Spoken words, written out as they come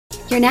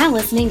You're now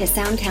listening to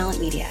Sound Talent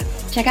Media.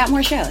 Check out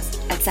more shows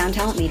at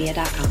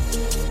soundtalentmedia.com.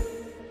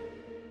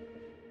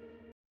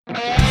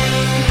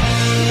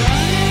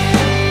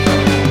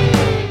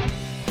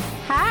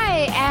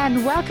 Hi,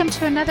 and welcome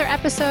to another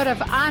episode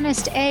of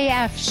Honest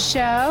AF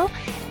Show.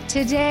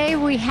 Today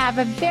we have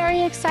a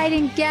very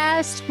exciting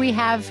guest. We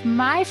have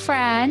my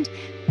friend,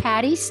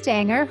 Patty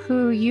Stanger,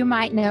 who you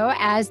might know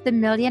as the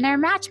Millionaire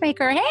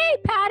Matchmaker. Hey,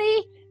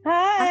 Patty.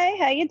 Hi,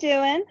 how you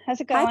doing? How's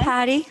it going? Hi,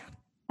 Patty.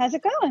 How's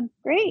it going?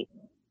 Great.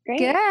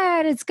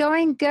 Good. It's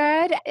going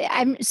good.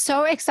 I'm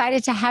so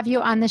excited to have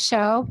you on the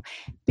show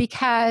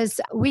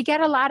because we get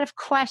a lot of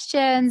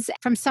questions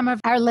from some of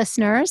our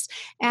listeners,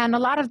 and a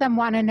lot of them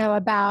want to know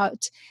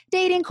about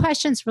dating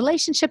questions,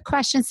 relationship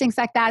questions, things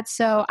like that.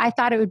 So I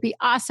thought it would be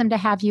awesome to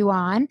have you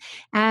on.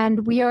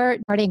 And we are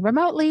starting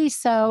remotely,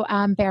 so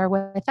bear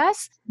with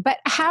us. But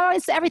how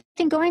is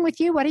everything going with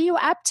you? What are you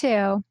up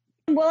to?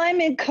 Well, I'm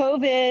in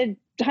COVID,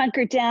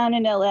 hunkered down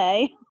in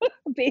LA,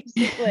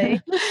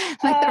 basically.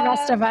 Like the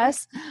rest of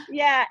us.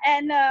 Yeah.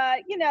 And,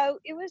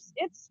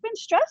 it's been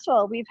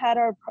stressful. We've had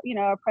our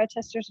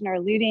protesters and our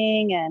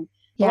looting and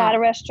a lot of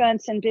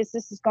restaurants and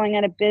businesses going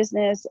out of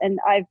business. And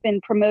I've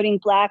been promoting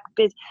Black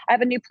Biz. I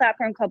have a new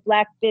platform called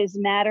Black Biz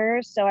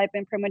Matters. So I've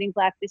been promoting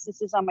Black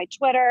businesses on my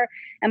Twitter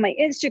and my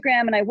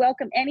Instagram. And I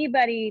welcome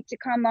anybody to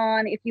come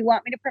on. If you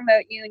want me to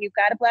promote you and you've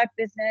got a Black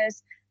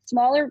business,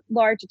 small or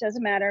large, it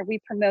doesn't matter. We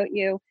promote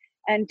you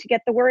and to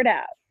get the word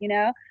out,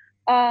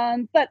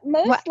 but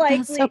most likely.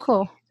 That's so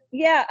cool.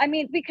 Yeah. I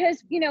mean,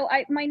 because,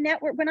 my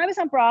network, when I was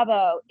on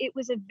Bravo, it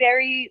was a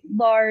very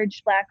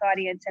large Black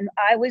audience. And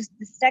I was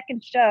the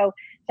second show,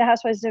 the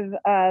Housewives of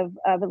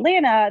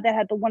Atlanta, that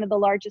had one of the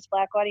largest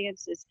Black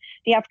audiences.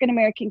 The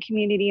African-American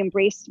community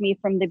embraced me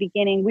from the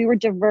beginning. We were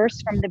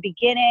diverse from the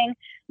beginning.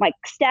 My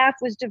staff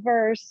was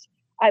diverse.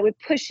 I would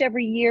push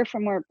every year for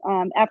more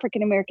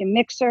African-American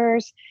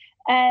mixers.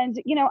 And,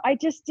 I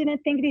just didn't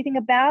think anything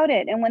about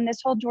it. And when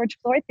this whole George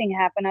Floyd thing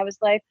happened, I was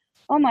like,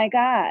 oh my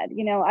God,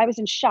 I was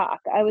in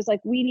shock. I was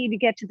like, we need to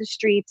get to the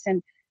streets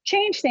and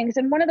change things.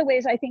 And one of the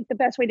ways I think the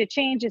best way to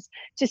change is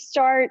to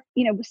start,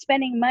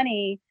 spending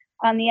money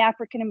on the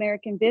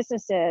African-American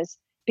businesses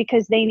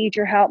because they need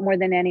your help more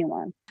than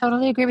anyone.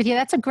 Totally agree with you.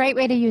 That's a great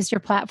way to use your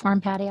platform,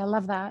 Patty. I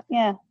love that.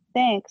 Yeah,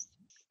 thanks.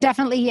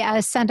 Definitely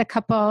send a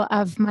couple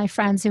of my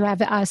friends who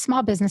have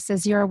small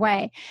businesses your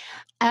way.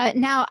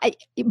 Now,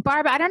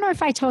 Barb, I don't know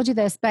if I told you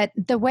this, but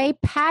the way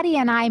Patty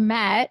and I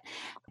met,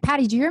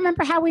 Patty, do you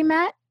remember how we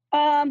met?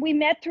 We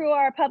met through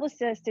our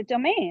publicist at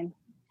Domain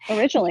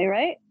originally,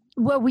 right?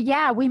 Well,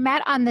 we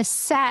met on the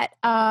set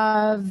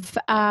of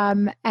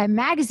a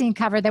magazine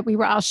cover that we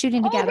were all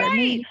shooting together.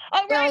 Right.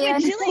 With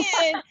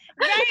Jillian.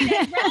 Right,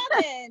 and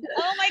Robin.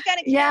 Oh my God,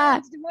 and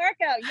Clarence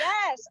DeMarco.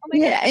 Yes. Oh my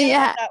God, I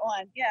that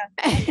one. Yeah.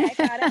 Okay, I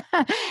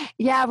got it.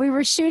 Yeah, we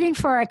were shooting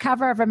for a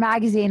cover of a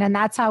magazine, and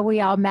that's how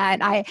we all met.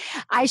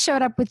 I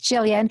showed up with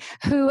Jillian,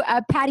 who,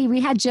 Patty,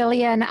 we had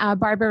Jillian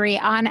Barbary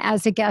on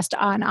as a guest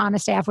on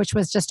Honest AF, which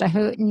was just a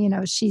hoot.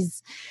 And,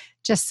 she's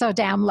just so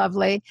damn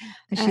lovely.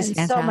 She's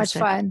fantastic. So much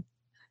fun.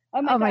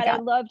 Oh my God. I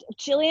loved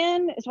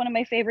Jillian is one of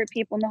my favorite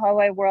people in the whole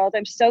wide world.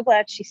 I'm so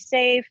glad she's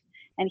safe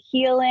and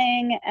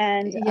healing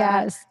and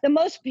the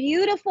most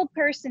beautiful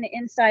person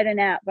inside and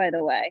out, by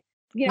the way.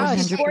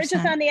 She's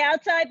gorgeous on the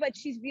outside, but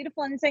she's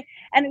beautiful on the inside.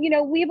 And,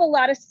 we have a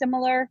lot of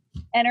similar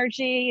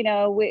energy.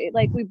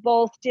 We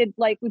both dated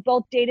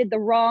the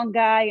wrong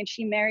guy and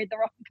she married the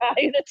wrong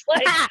guy. That's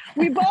like,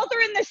 we both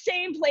are in the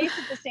same place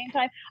at the same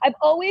time.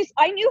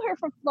 I knew her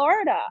from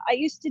Florida. I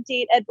used to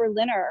date Ed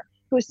Berliner,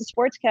 who was the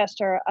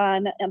sportscaster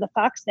on the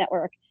Fox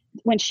network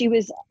when she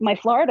was my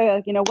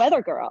Florida,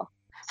 weather girl.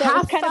 So how it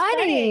was kind of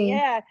funny.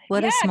 Yeah.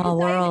 What a small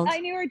world. I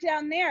knew her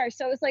down there.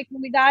 So it was like,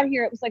 when we got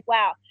here, it was like,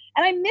 wow.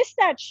 And I missed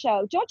that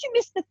show. Don't you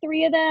miss the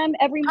three of them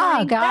every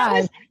morning? Oh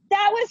God.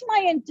 That was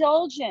my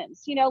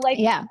indulgence, all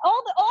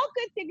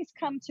good things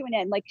come to an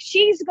end. Like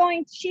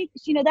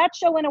that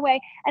show went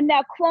away and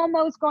now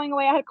Cuomo's going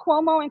away. I had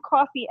Cuomo and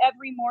coffee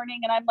every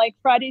morning and I'm like,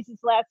 Friday's his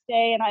last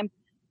day and I'm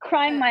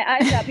crying my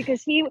eyes out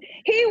because he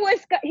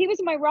was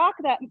my rock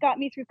that got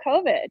me through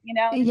COVID,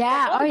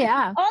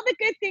 Yeah. All the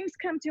good things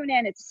come to an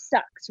end. It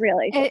sucks,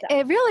 really.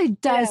 It really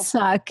does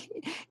suck.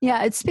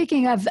 Yeah.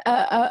 Speaking of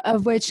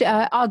which,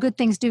 all good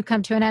things do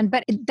come to an end.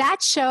 But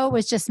that show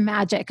was just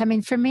magic. I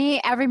mean, for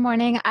me, every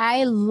morning,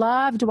 I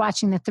loved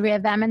watching the three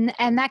of them,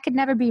 and that could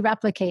never be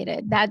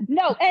replicated.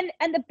 No,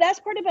 and the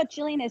best part about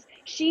Jillian is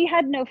she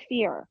had no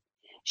fear.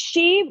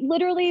 She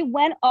literally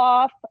went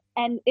off,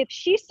 and if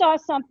she saw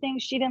something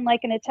she didn't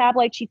like in a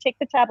tabloid, she'd take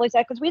the tabloids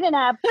out because we didn't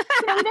have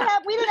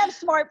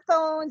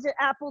smartphones and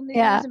Apple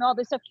News and all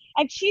this stuff.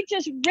 And she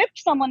just ripped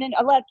someone in.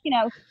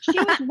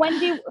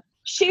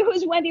 She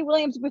was Wendy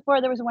Williams before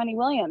there was Wendy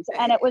Williams,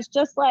 and it was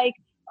just like,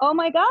 oh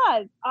my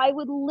God, I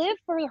would live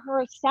for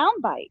her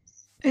sound bites.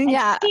 And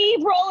Steve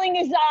rolling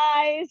his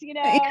eyes,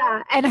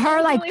 Yeah, and her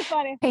really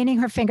painting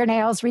her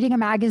fingernails, reading a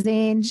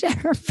magazine.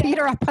 Her feet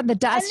are up on the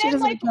desk. And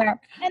then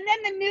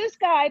the news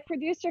guy,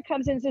 producer,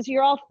 comes in and says,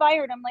 "You're all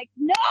fired." I'm like,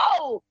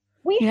 "No,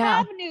 We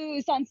have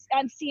news on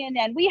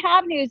CNN. We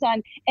have news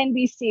on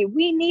NBC.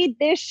 We need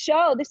this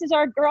show. This is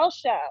our girl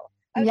show.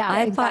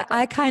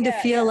 I kind of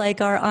feel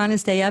like our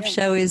Honest AF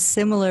show is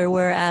similar,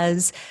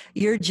 whereas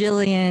you're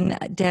Jillian,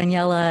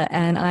 Daniela,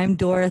 and I'm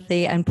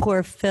Dorothy, and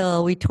poor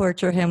Phil, we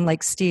torture him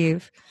like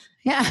Steve.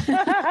 Yeah.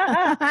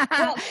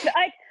 Well,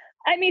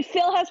 I mean,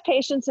 Phil has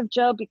patience of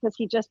Joe because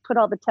he just put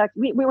all the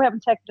we were having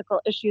technical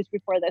issues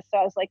before this. So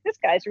I was like, this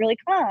guy's really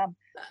calm.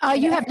 Oh,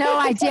 you have no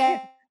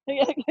idea.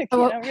 You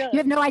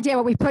have no idea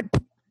what we put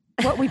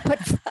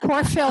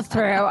poor Phil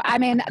through. I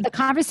mean, the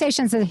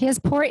conversations that his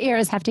poor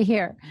ears have to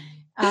hear.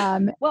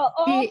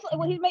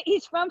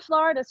 He's from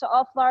Florida, so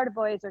all Florida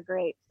boys are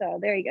great. So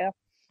there you go.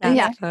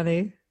 That's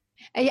funny.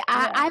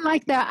 I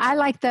like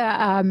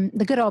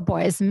the good old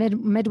boys,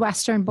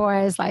 Midwestern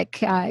boys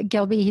like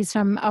Gilby. He's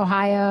from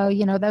Ohio.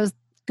 You know, those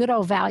good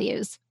old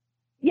values.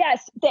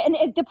 Yes,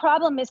 the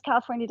problem is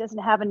California doesn't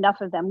have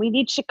enough of them. We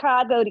need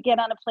Chicago to get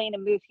on a plane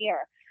and move here,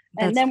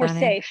 and then we're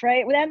safe,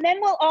 right? And then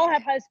we'll all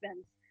have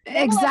husbands.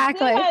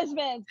 Exactly.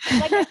 Husbands.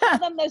 Like I call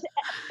them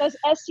those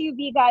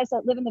SUV guys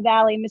that live in the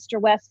valley,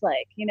 Mr.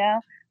 Westlake, you know?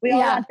 We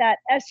all want that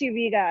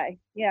SUV guy.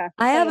 Yeah.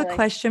 I have a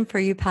question for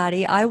you,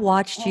 Patty. I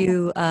watched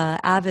you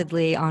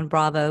avidly on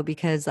Bravo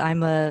because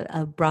I'm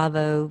a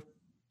Bravo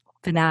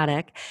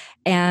fanatic.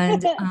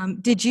 And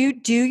did you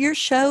do your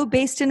show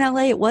based in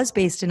LA? It was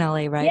based in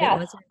LA, right?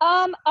 Yeah.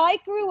 I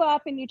grew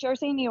up in New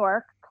Jersey and New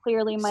York,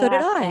 clearly my accent.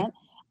 So did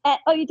I.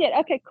 Oh, you did?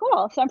 Okay,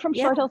 cool. So I'm from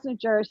Short Hills, New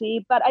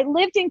Jersey, but I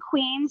lived in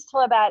Queens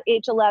till about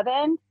age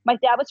 11. My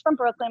dad was from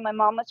Brooklyn. My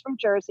mom was from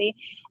Jersey.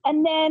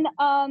 And then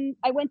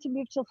I went to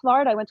move to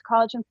Florida. I went to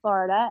college in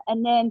Florida.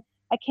 And then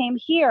I came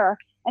here.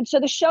 And so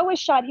the show was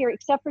shot here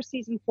except for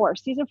season 4.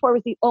 Season 4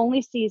 was the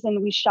only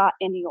season we shot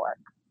in New York.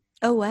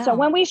 Oh, wow. So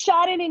when we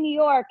shot it in New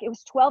York, it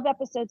was 12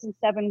 episodes in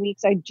 7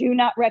 weeks. I do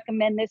not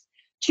recommend this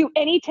to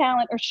any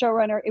talent or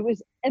showrunner. It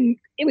was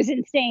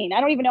insane.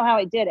 I don't even know how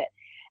I did it.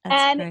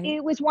 That's great.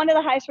 It was one of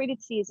the highest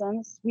rated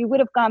seasons. We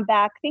would have gone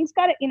back. Things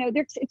got it,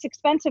 it's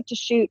expensive to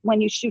shoot when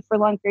you shoot for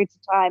long periods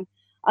of time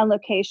on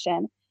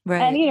location.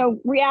 Right. And,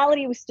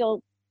 reality was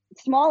still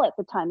small at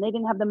the time. They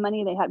didn't have the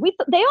money they had.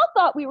 They all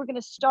thought we were going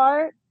to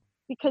start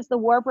because the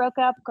war broke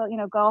up,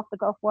 the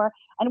Gulf War.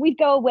 And we'd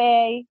go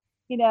away,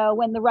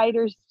 when the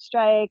writers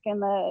strike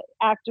and the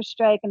actors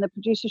strike and the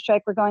producer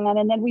strike were going on.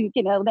 And then we'd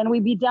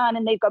be done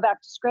and they'd go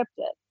back to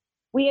scripted.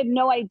 We had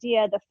no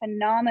idea the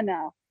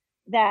phenomena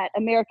that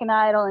American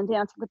Idol and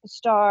Dancing with the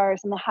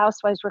Stars and the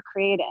Housewives were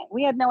creating.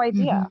 We had no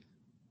idea.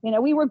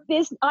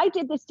 Mm-hmm. I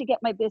did this to get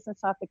my business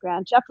off the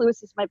ground. Jeff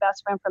Lewis is my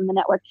best friend from the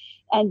network,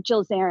 and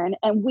Jill Zarin.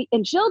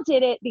 And Jill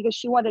did it because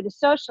she wanted to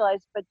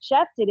socialize, but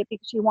Jeff did it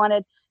because he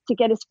wanted to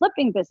get his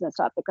flipping business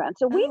off the ground.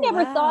 So we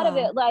never thought of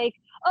it like,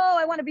 oh,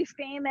 I want to be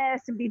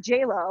famous and be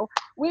J-Lo.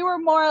 We were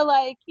more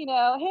like, hey,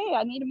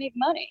 I need to make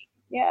money.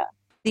 Yeah.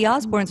 The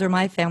Osbournes are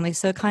my family,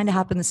 so it kind of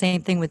happened the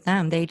same thing with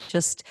them. They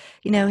just,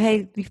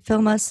 hey,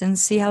 film us and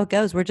see how it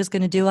goes. We're just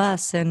going to do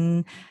us,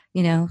 and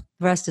the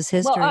rest is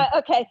history. Well,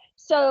 okay,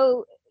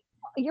 so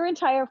the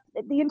entire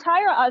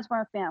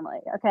Osbourne family,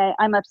 okay,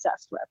 I'm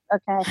obsessed with,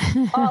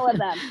 okay, all of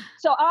them.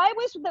 So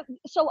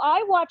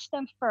I watched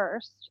them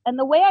first, and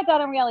the way I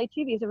got on reality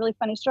TV is a really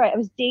funny story. I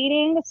was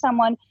dating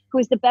someone who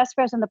was the best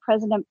friend and the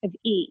president of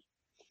E!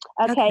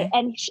 Okay.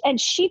 And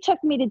she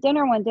took me to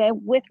dinner one day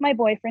with my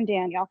boyfriend,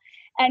 Daniel.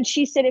 And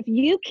she said, if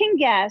you can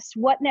guess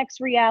what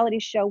next reality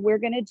show we're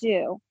going to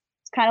do,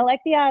 it's kind of like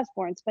the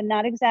Osbournes, but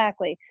not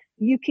exactly,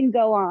 you can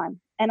go on.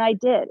 And I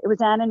did. It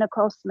was Anna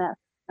Nicole Smith.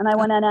 And I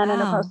went on Anna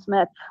Nicole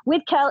Smith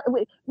with Kelly,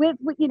 with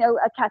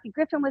Kathy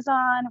Griffin was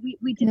on.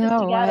 We did this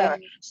together.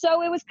 Way.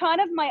 So it was kind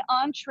of my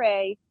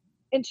entree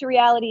into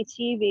reality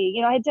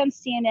TV. I had done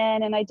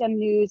CNN and I'd done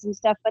news and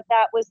stuff, but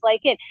that was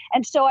like it.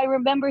 And so I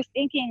remember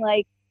thinking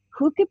like,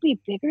 who could be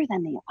bigger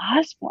than the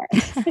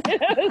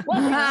Osbournes?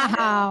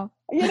 Wow.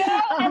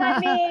 And I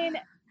mean,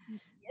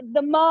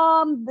 the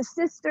mom, the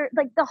sister,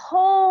 like the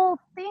whole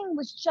thing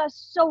was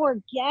just so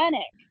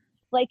organic.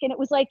 Like, and it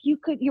was like you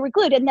were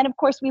glued. And then of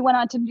course we went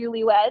on to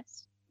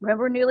Newlyweds.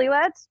 Remember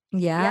Newlyweds?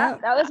 Yeah.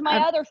 That was my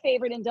other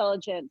favorite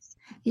indulgence.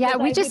 Yeah,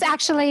 we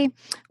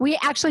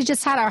actually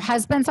just had our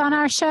husbands on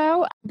our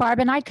show, Barb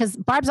and I, because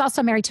Barb's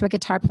also married to a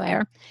guitar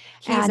player.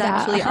 He's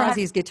actually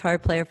Ozzy's guitar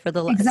player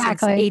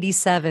since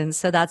 87.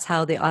 So that's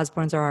how the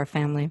Osbournes are our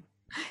family.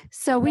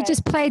 So we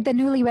just played the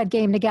Newlywed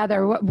game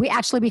together. We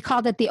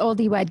called it the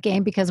Oldie-wed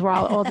game because we're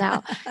all old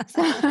now.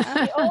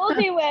 The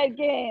Oldie-wed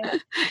game.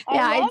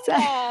 I love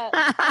that.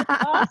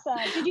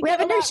 Awesome. We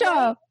have a new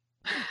show.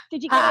 Right?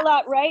 Did you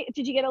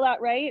get a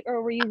lot right?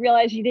 Or were you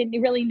realize you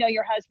didn't really know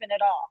your husband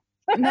at all?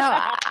 No,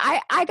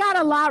 I got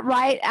a lot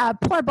right.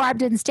 Poor Barb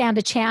didn't stand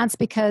a chance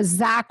because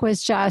Zach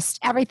was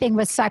everything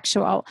was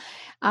sexual.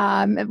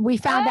 We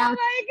found out. Oh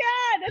my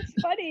God, that's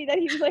funny that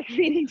he was like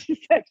reading to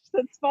sex.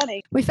 That's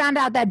funny. We found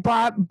out that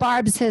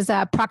Barb's his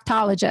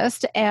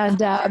proctologist, and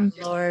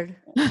Lord.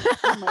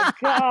 Oh my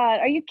God,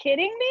 are you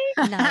kidding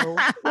me? No,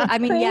 I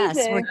mean yes,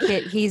 we're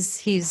kidding.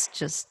 He's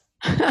just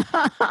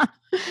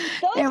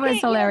Those It was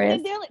games,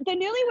 hilarious. the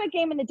newlywed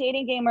game and the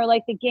dating game are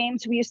like the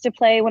games we used to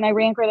play when I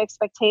ran Great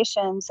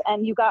Expectations,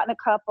 and you got in a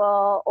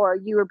couple or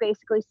you were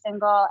basically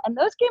single. And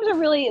those games are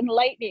really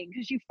enlightening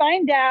because you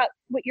find out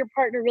what your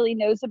partner really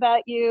knows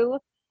about you,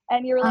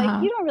 and you're like,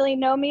 Uh-huh. you don't really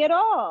know me at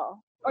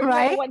all, or you have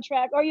a Right? one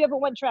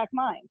track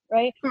mind,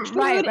 right?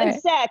 Right, Food and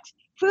right. sex,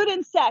 food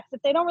and sex.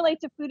 If they don't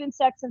relate to food and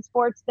sex and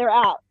sports, they're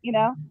out.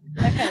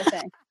 That kind of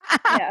thing.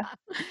 Yeah.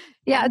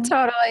 Yeah, Mhm.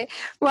 totally.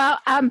 Well,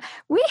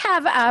 we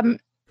have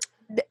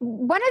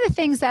one of the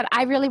things that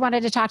I really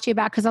wanted to talk to you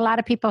about, because a lot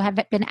of people have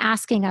been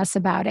asking us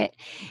about it.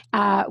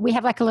 We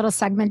have like a little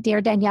segment,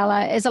 Dear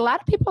Daniela, is a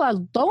lot of people are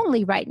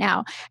lonely right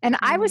now. And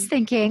I was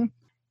thinking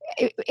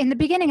in the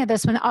beginning of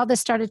this, when all this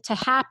started to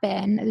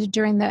happen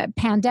during the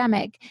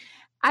pandemic,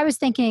 I was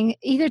thinking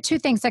either two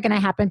things are going to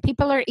happen.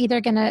 People are either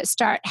going to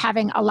start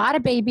having a lot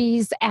of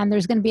babies and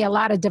there's going to be a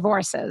lot of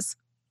divorces.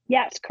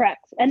 Yes,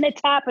 correct. And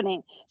it's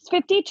happening. It's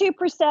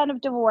 52%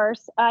 of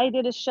divorce. I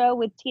did a show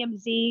with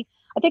TMZ,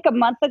 I think a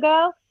month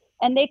ago,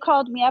 and they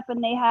called me up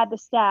and they had the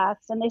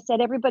stats and they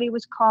said everybody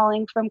was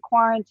calling from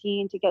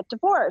quarantine to get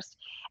divorced.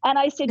 And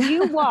I said,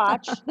 you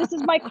watch, this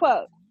is my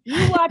quote,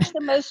 you watch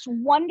the most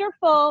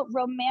wonderful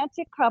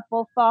romantic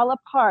couple fall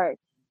apart.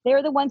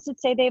 They're the ones that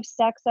say they have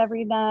sex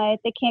every night.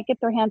 They can't get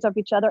their hands off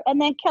each other.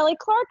 And then Kelly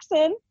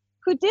Clarkson,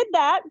 who did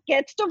that,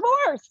 gets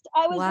divorced.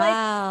 I was like,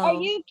 are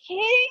Wow. you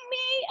kidding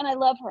me? And I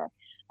love her.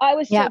 I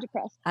was so Yeah.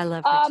 depressed. I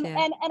love her too.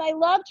 And I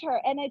loved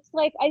her. And it's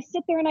like, I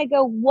sit there and I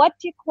go, what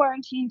do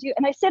quarantine do?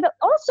 And I said,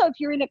 also, if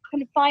you're in a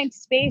confined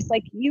space,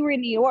 like you were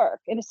in New York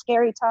in a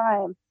scary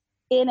time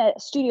in a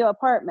studio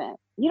apartment,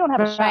 you don't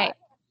have a Right. shot.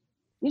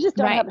 You just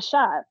don't Right. have a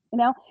shot.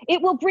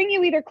 It will bring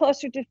you either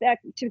closer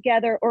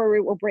together or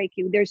it will break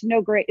you. There's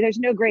no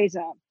gray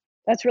zone.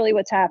 That's really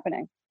what's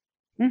happening.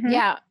 Mhm.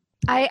 Yeah,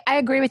 I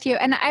agree with you.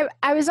 And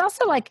I was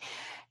also like,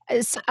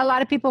 a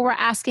lot of people were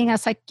asking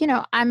us, like,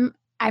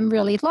 I'm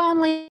really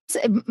lonely.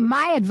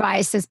 My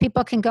advice is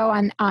people can go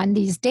on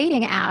these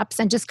dating apps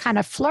and just kind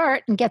of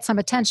flirt and get some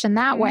attention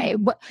that way.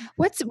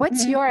 What's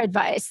Mhm. your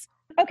advice?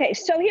 Okay,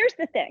 so here's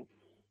the thing.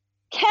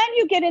 Can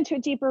you get into a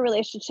deeper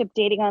relationship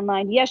dating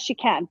online? Yes, you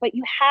can, but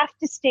you have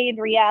to stay in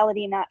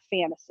reality, not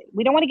fantasy.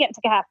 We don't want to get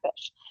into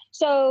catfish.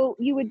 So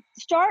you would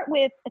start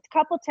with a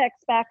couple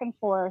texts back and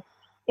forth.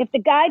 If the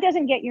guy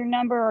doesn't get your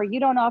number or you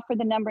don't offer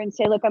the number and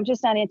say, look, I'm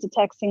just not into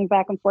texting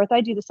back and forth.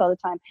 I do this all the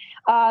time.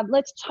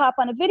 Let's hop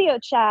on a video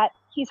chat.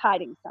 He's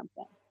hiding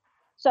something.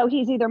 So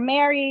he's either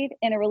married,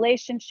 in a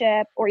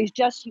relationship, or he's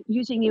just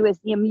using you as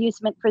the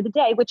amusement for the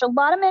day, which a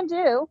lot of men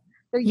do.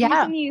 They're Yeah.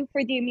 using you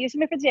for the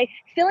amusement for the day,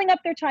 filling up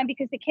their time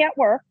because they can't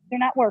work. They're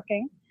not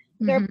working.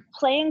 They're Mhm.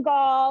 playing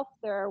golf.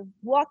 They're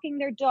walking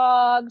their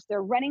dogs.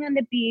 They're running on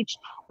the beach,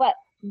 but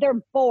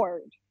they're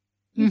bored.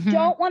 You Mhm.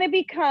 don't want to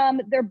become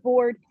their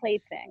bored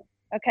plaything.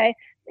 Okay.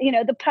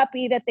 The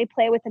puppy that they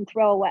play with and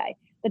throw away,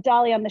 the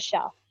dolly on the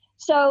shelf.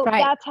 So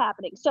Right. that's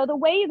happening. So the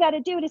way you got to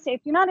do it is say,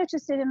 if you're not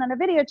interested in on a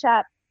video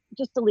chat,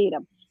 just delete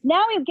them.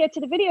 Now we get to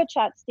the video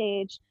chat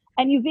stage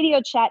and you video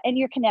chat and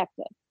you're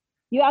connected.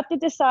 You have to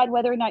decide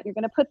whether or not you're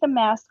going to put the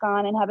mask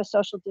on and have a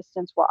social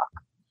distance walk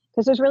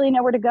because there's really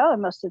nowhere to go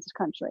in most of this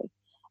country.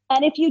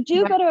 And if you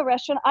do Right. go to a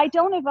restaurant, I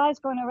don't advise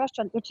going to a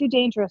restaurant. They're too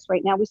dangerous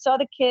right now. We saw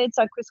the kids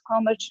on Chris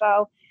Cuomo's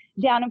show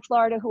down in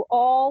Florida who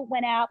all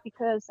went out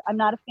because I'm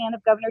not a fan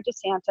of Governor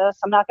DeSantis.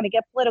 I'm not going to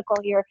get political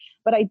here,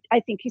 but I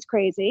think he's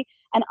crazy.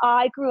 And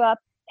I grew up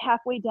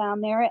halfway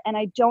down there and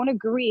I don't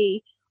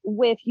agree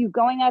with you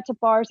going out to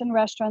bars and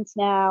restaurants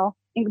now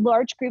in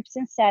large groups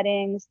and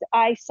settings.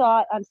 I saw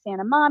it on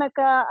Santa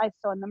Monica. I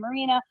saw it in the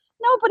marina.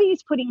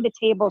 Nobody's putting the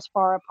tables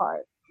far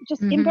apart.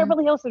 Just in Mhm.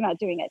 Beverly Hills, they're not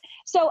doing it.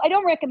 So I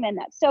don't recommend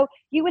that. So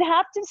you would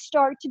have to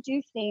start to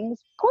do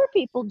things poor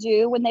people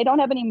do when they don't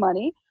have any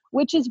money,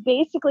 which is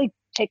basically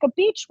take a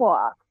beach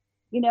walk,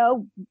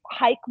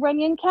 hike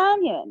Runyon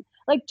Canyon.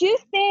 Like do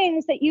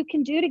things that you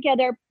can do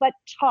together, but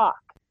talk.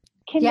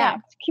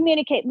 Connect,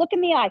 communicate, look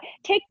in the eye,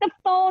 take the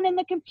phone and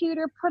the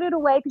computer, put it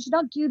away because you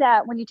don't do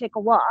that when you take a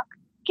walk.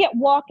 You can't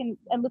walk and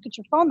look at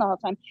your phone the whole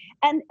time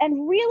and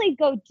really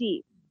go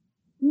deep.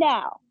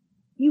 Now,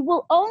 you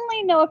will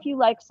only know if you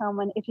like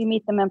someone if you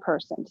meet them in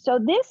person. So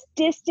this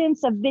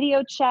distance of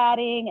video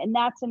chatting, and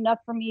that's enough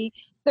for me.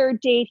 Third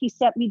date, he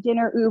sent me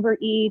dinner, Uber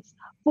Eats.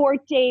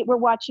 Fourth date, we're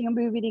watching a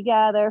movie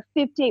together.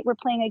 Fifth date, we're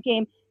playing a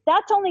game.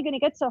 That's only going to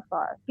get so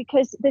far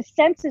because the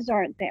senses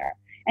aren't there.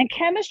 And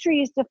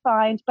chemistry is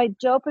defined by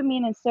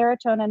dopamine and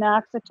serotonin and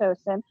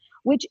oxytocin,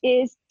 which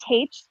is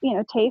taste,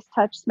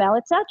 touch, smell,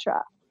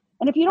 etc.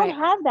 And if you don't Right.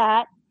 have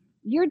that,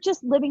 you're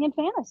just living in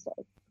fantasy.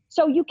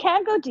 So you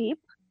can go deep,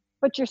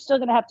 but you're still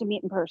going to have to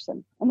meet in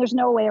person. And there's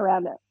no way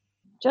around it.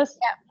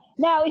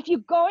 Now, if you're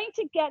going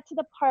to get to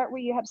the part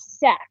where you have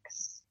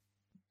sex,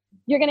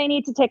 you're going to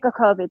need to take a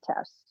COVID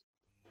test.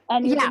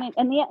 And you're going to,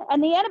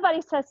 and the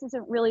antibodies test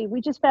isn't really, we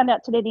just found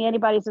out today the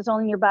antibodies is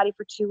only in your body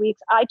for 2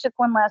 weeks. I took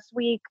one last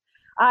week.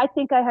 I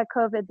think I had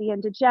COVID the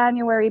end of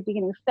January,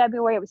 beginning of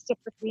February. I was sick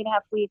for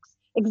 3.5 weeks,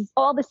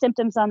 all the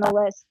symptoms on the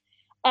list.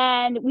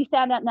 And we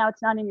found out now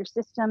it's not in your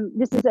system.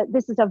 This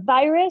is a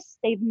virus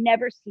they've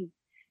never seen.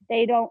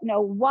 They don't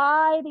know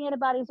why the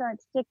antibodies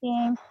aren't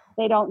sticking.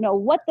 They don't know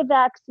what the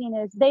vaccine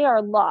is. They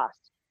are lost.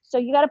 So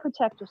you got to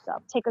protect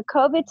yourself. Take a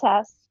COVID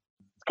test.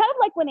 It's kind of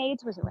like when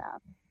AIDS was around,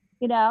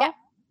 you know?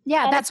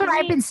 Yeah, And that's what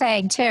I've been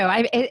saying too.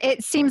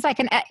 It seems like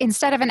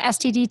instead of an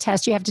STD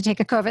test, you have to take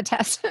a COVID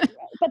test.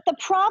 But the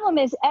problem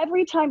is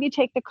every time you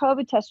take the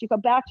COVID test, you go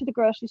back to the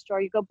grocery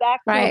store, you go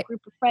back to a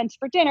group of friends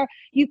for dinner,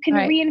 you can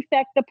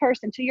reinfect the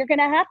person. So you're going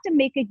to have to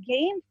make a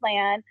game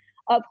plan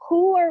of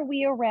who are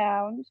we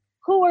around,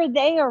 who are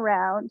they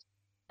around,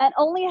 and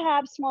only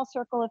have small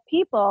circle of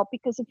people,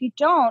 because if you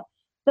don't,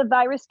 the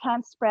virus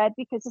can spread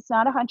because it's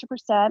not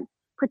 100%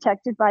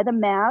 protected by the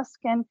mask,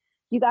 and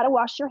you got to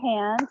wash your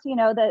hands. You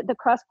know, the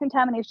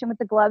cross-contamination with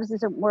the gloves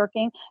isn't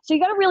working. So you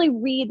got to really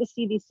read the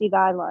CDC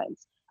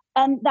guidelines.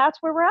 And that's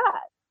where we're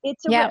at.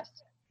 It's a risk.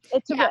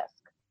 It's a risk.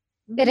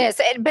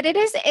 It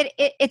is.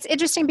 It's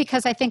interesting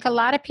because I think a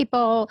lot of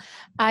people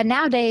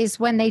nowadays,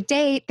 when they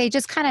date, they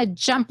just kind of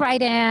jump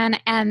right in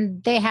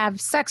and they have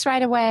sex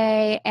right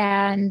away.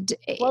 And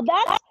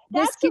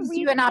this gives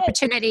you an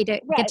opportunity to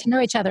get to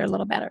know each other a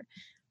little better.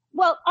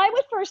 Well, I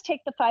would first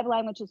take the 5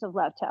 languages of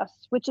love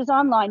test, which is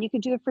online. You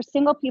could do it for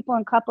single people,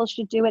 and couples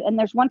should do it. And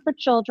there's one for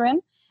children,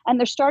 and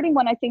they're starting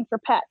one, I think, for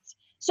pets.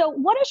 So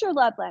what is your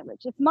love language?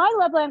 If my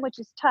love language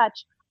is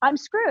touch, I'm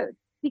screwed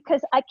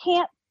because I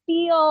can't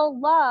feel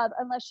love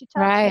unless you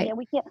touch me.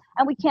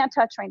 And we can't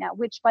touch right now,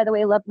 which, by the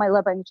way, my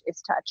love language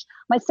is touch.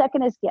 My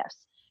second is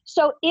gifts.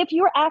 So if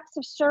your acts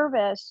of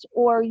service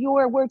or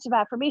your words of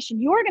affirmation,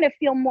 you're going to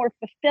feel more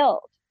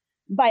fulfilled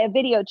by a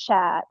video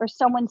chat or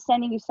someone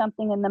sending you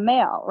something in the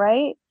mail,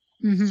 right?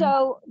 Mm-hmm.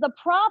 So the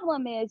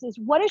problem is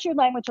what is your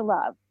language of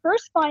love?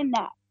 First, find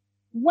that.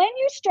 When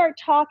you start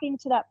talking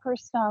to that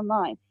person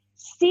online,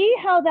 see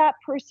how that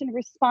person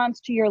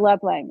responds to your love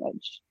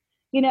language.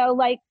 You know,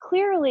 like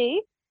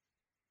clearly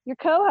your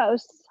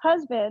co-host's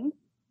husband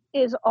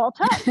is all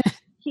touch.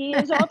 He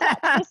is all touch.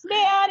 This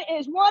man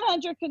is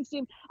 100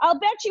 consumed. I'll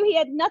bet you he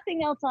had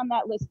nothing else on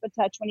that list but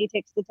touch when he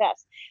takes the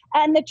test.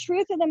 And the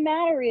truth of the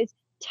matter is,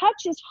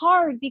 touch is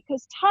hard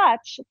because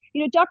touch,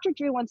 you know, Dr.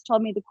 Drew once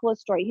told me the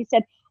coolest story. He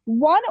said,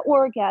 1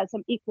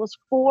 orgasm equals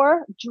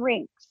 4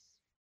 drinks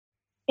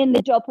in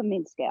the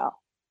dopamine scale.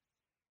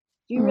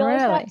 Do you realize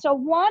that? So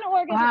 1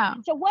 orgasm. Wow.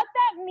 So what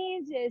that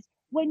means is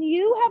when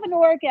you have an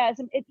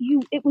orgasm,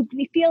 it would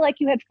feel like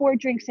you had 4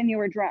 drinks and you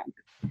were drunk.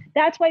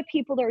 That's why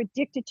people are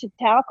addicted to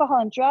alcohol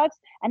and drugs,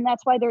 and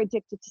that's why they're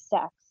addicted to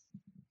sex.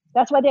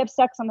 That's why they have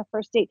sex on the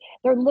first date.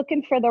 They're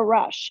looking for the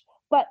rush.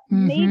 But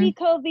maybe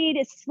COVID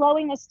is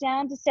slowing us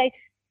down to say,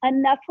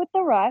 enough with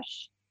the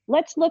rush.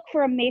 Let's look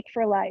for a mate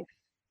for life.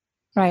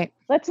 Right.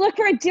 Let's look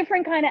for a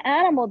different kind of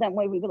animal than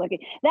what we've been looking.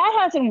 That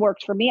hasn't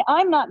worked for me.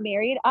 I'm not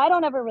married. I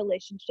don't have a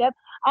relationship.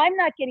 I'm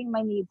not getting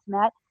my needs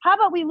met. How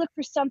about we look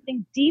for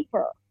something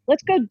deeper?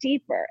 Let's go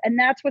deeper. And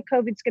that's what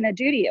COVID's going to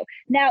do to you.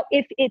 Now,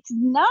 if it's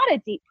not a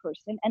deep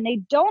person and they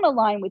don't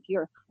align with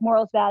your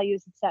morals,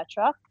 values,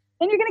 etc.,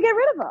 then you're going to get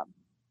rid of them.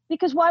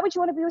 Because why would you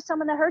want to be with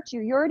someone that hurts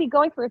you? You're already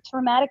going through a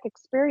traumatic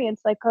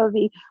experience like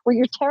COVID where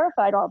you're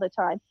terrified all the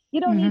time. You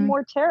don't need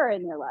more terror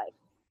in your life.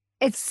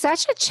 It's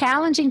such a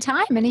challenging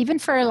time. And even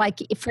for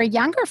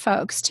younger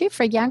folks too,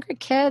 for younger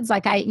kids,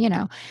 Well,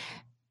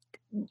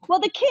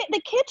 the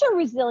kids are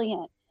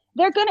resilient.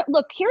 They're going to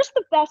look, here's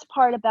the best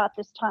part about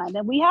this time.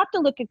 And we have to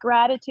look at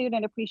gratitude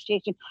and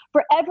appreciation.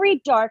 For every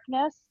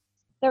darkness,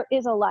 there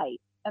is a light.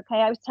 Okay,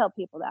 I always tell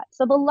people that.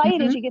 So the light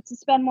is you get to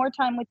spend more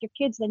time with your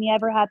kids than you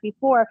ever had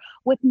before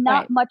with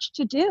not much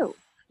to do.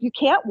 You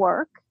can't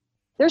work.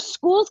 Their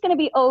school's going to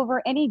be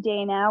over any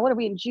day now. What are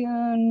we in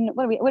June?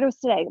 What is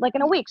today? Like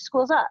in a week,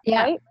 school's up,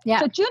 right? Yeah.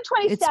 So June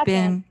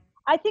 22nd,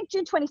 I think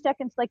June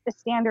 22nd is like the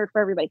standard for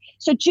everybody.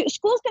 So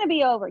school's going to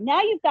be over.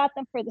 Now you've got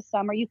them for the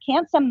summer. You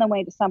can't send them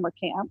away to summer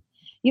camp.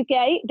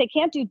 They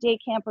can't do day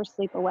camp or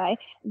sleep away.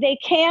 They're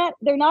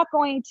not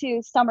going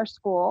to summer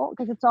school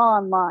because it's all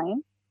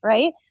online,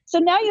 right? So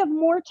now you have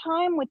more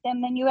time with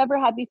them than you ever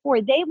had before.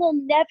 They will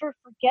never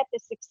forget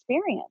this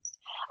experience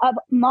of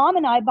mom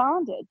and I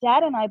bonded,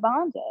 dad and I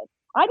bonded.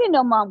 I didn't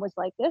know mom was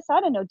like this. I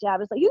didn't know dad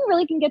was like, you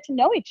really can get to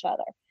know each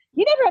other.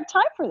 You never have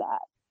time for that.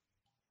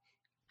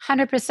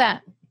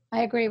 100%.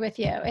 I agree with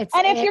you.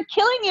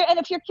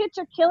 If your kids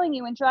are killing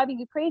you and driving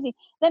you crazy,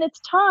 then it's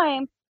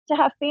time to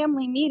have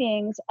family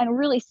meetings and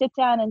really sit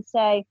down and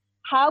say,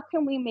 how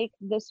can we make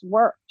this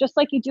work? Just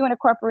like you do in a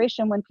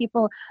corporation when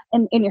people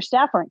in your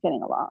staff aren't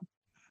getting along.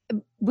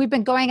 We've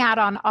been going out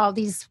on all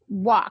these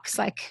walks.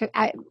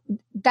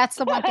 That's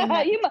the one thing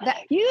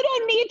you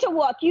don't need to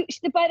walk.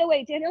 By the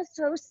way, Danielle's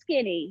so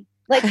skinny.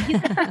 Like you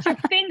can put your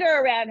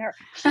finger around her.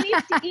 She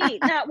needs to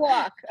eat, not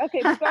walk.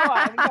 Okay, go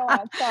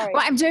on. Sorry.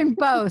 Well, I'm doing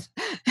both.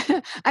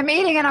 I'm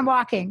eating and I'm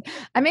walking.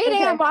 I'm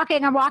eating, I'm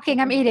walking, I'm walking,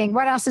 I'm eating.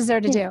 What else is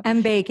there to do?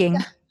 And baking.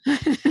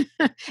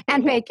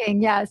 And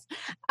baking, yes.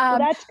 Well,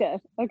 that's good.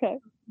 Okay.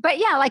 but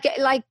yeah,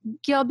 like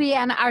Gilby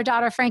and our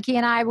daughter Frankie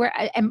and I were,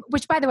 and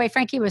which by the way,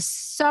 Frankie was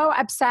so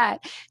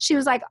upset. She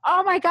was like,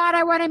 "Oh my God,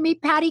 I want to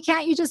meet Patty.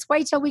 Can't you just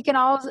wait till we can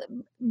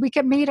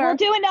meet her?" We'll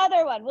do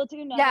another one. We'll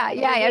do another one.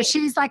 Yeah.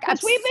 She's like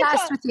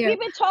obsessed with you. We've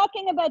been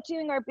talking about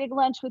doing our big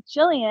lunch with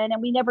Jillian,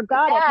 and we never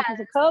got it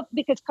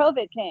because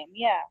COVID came.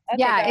 Yeah. Okay,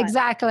 yeah,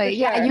 exactly.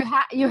 Sure. Yeah,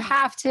 you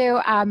have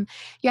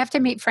to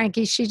meet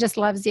Frankie. She just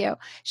loves you.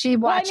 She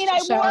watched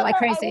the show like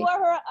crazy.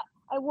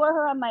 I wore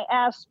her on my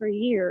ass for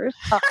years.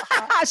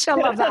 She'll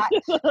love that.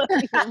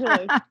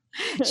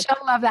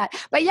 She'll love that.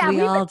 But yeah,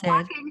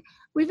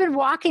 we've been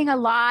walking a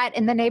lot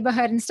in the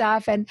neighborhood and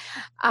stuff. And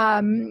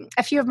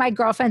a few of my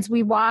girlfriends,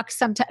 we walk.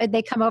 Sometimes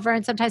they come over,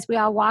 and sometimes we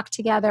all walk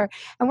together.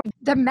 And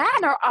the men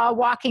are all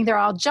walking. They're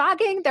all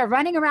jogging. They're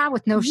running around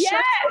with no shirts.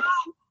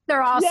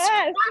 They're all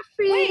scruffy.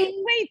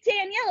 Wait,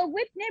 Daniela,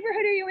 what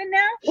neighborhood are you in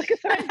now? Because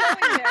I'm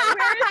going there.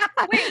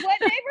 Wait,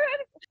 what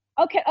neighborhood?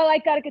 Okay. Oh, I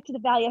got to get to the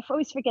valley. I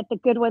always forget the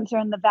good ones are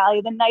in the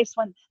valley. The nice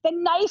ones are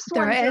in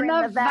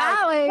the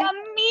valley. The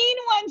mean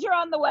ones are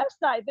on the west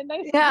side. The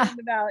nice ones are in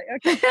the valley.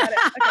 Okay, got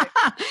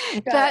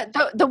it. Okay.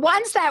 The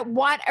ones that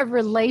want a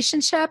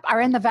relationship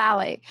are in the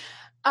valley.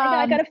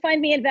 I got to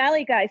find me in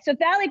Valley Guys. So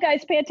Valley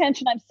Guys, pay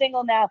attention. I'm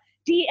single now.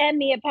 DM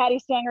me at Patty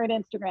Stanger at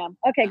Instagram.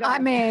 Okay, go on. I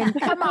mean,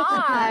 come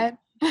on.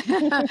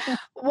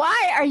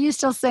 Why are you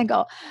still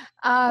single?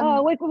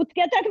 Wait,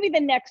 that could be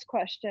the next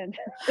question.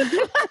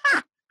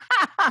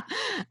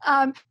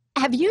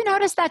 Have you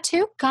noticed that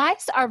too?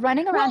 Guys are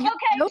running around here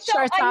with no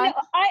shirts on.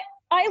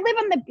 I live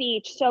on the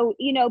beach, so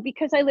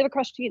because I live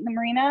across the street in the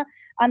marina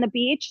on the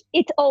beach,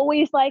 it's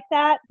always like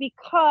that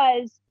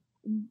because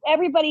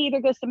everybody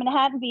either goes to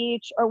Manhattan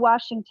Beach or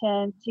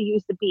Washington to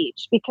use the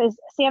beach because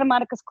Santa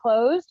Monica's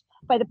closed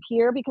by the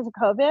pier because of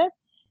COVID.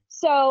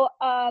 So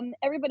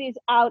everybody's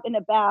out and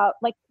about.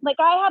 Like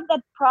I have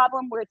that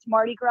problem where it's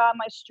Mardi Gras on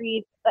my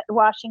street at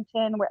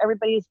Washington, where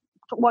everybody's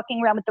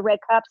walking around with the red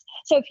cups.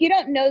 So if you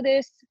don't know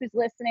this, who's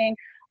listening,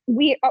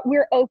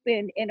 we're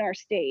open in our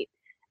state,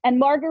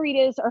 and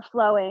margaritas are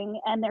flowing,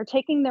 and they're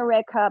taking their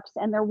red cups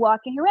and they're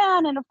walking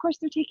around, and of course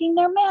they're taking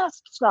their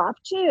masks off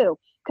too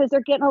because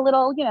they're getting a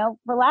little,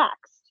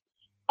 relaxed.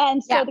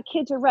 And so the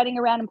kids are running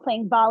around and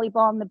playing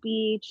volleyball on the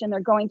beach, and they're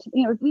going to,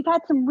 we've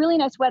had some really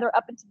nice weather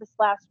up into this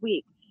last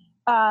week.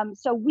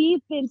 So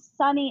we've been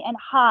sunny and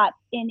hot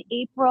in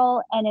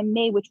April and in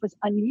May, which was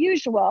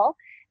unusual.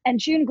 And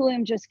June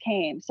gloom just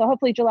came. So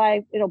hopefully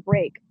July it'll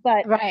break.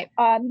 But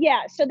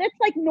so that's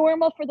like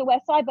normal for the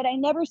West Side, but I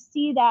never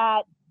see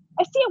that.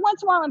 I see it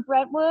once in a while in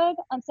Brentwood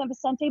on San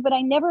Vicente, but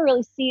I never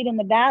really see it in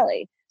the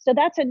Valley. So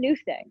that's a new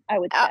thing, I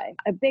would say.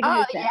 A big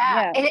new thing.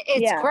 Yeah.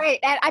 It's great.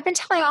 And I've been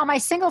telling all my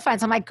single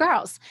friends, I'm like,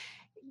 girls,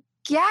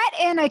 get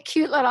in a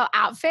cute little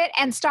outfit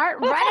and start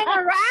running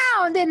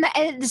around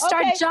and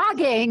start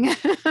jogging.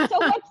 So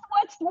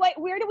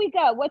where do we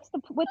go? What's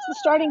the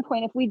starting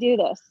point if we do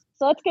this?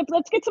 So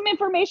let's get some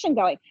information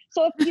going.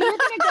 So if you were going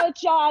to go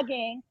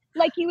jogging,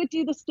 like you would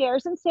do the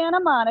stairs in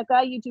Santa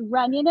Monica, you do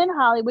Runyon in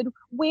Hollywood,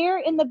 where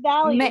in the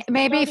Valley?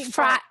 Maybe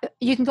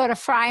you can go to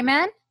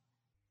Fryman.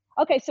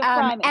 Okay, so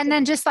Fryman. And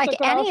then just like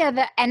any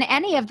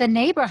of the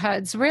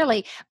neighborhoods,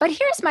 really. But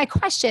here's my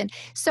question.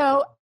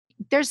 So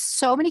there's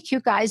so many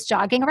cute guys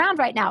jogging around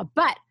right now,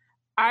 but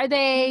are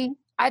they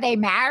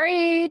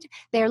married?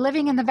 They're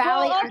living in the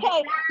Valley. Well,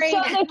 okay,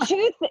 so the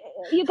truth.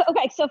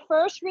 So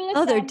first rule of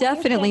thumb. Oh, they're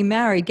definitely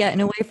married,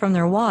 getting away from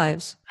their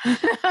wives.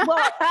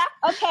 Well,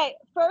 okay.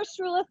 First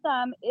rule of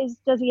thumb is,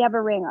 does he have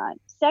a ring on?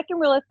 Second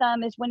rule of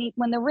thumb is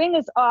when the ring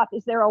is off,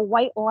 is there a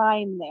white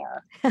line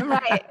there?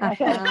 Right.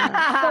 Okay.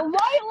 The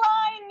white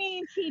line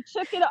means he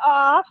took it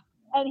off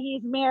and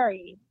he's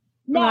married.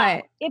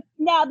 Now,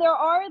 now there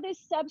are this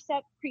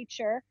subset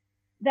creature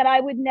that I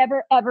would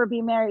never ever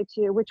be married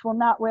to, which will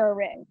not wear a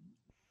ring.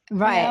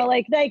 Right.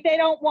 Like they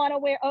don't want to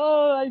wear.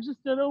 Oh, I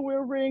just don't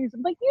wear rings.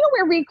 I'm like, you don't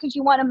wear rings because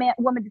you want a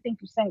woman to think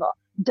you're single.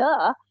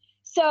 Duh.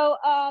 So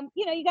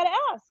you got to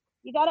ask.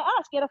 You got to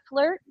ask. You got to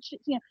flirt.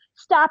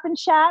 Stop and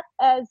chat,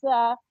 as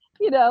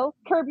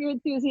Curb Your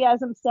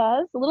Enthusiasm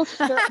says. A little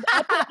flirt.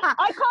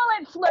 I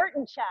call it flirt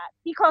and chat.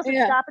 He calls it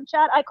stop and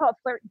chat. I call it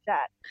flirt and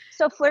chat.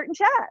 So flirt and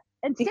chat.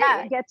 And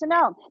get to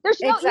know. There's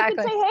you can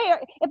say, hey,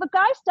 if a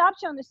guy stops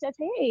you and says,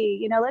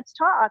 hey, let's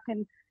talk,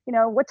 and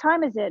what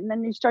time is it? And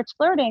then he starts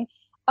flirting.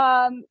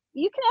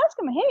 You can ask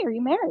him, hey, are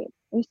you married?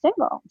 Are you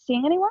single?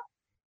 Seeing anyone?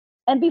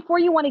 And before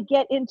you want to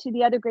get into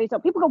the other gray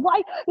zone, people go,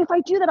 why? If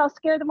I do that, I'll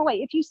scare them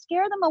away. If you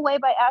scare them away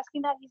by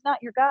asking that, he's not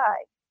your guy.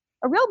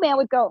 A real man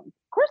would go,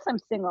 of course I'm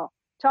single.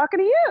 Talking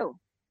to you.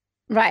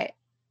 Right.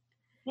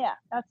 Yeah.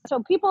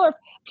 So women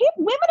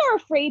are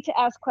afraid to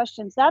ask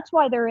questions. That's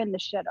why they're in the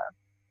shitter.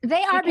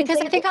 They are because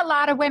I think a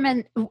lot of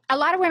women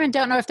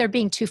don't know if they're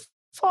being too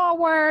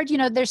forward.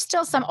 There's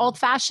still some old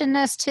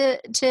fashionedness to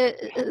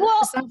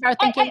some of our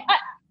thinking.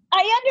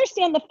 I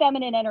understand the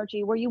feminine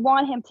energy where you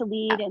want him to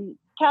lead, and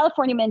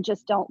California men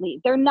just don't lead.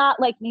 They're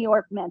not like New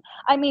York men.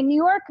 I mean, New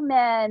York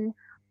men,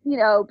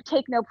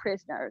 take no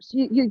prisoners.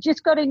 You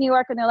just go to New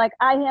York and they're like,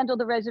 I handle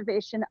the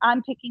reservation.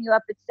 I'm picking you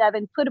up at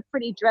 7. Put a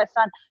pretty dress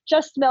on.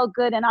 Just smell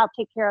good, and I'll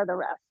take care of the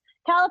rest.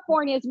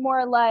 California is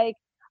more like,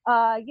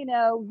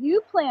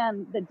 you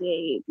plan the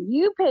date,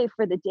 you pay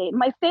for the date.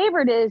 My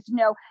favorite is,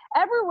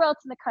 everywhere else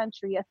in the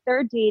country, a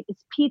third date is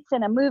pizza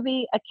and a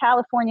movie. A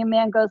California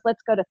man goes,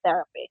 let's go to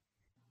therapy.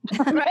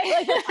 Right? Like,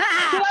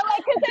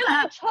 because they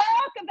want to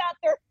talk about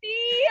their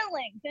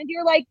feelings. And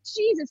you're like,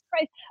 Jesus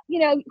Christ,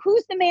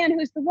 who's the man,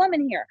 who's the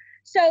woman here?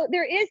 So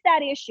there is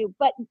that issue.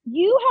 But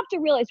you have to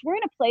realize we're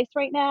in a place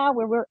right now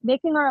where we're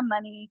making our own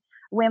money.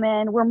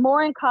 Women, we're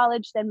more in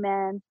college than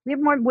men. We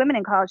have more women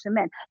in college than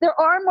men. There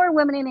are more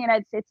women in the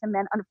United States than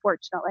men,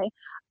 unfortunately.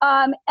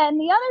 And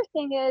the other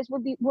thing is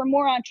we're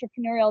more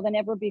entrepreneurial than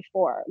ever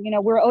before.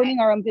 We're owning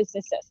our own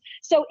businesses.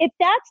 So if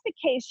that's the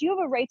case, you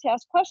have a right to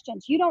ask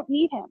questions. You don't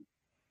need him.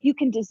 You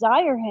can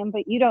desire him,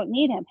 but you don't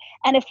need him.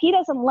 And if he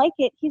doesn't like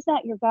it, he's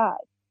not your guy.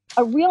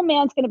 A real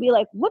man's going to be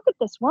like, look at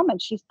this woman.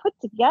 She's put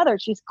together.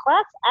 She's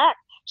class act.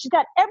 She's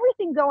got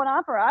everything going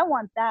on for her. I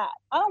want that.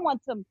 I don't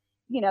want some,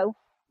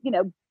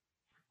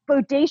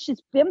 bodacious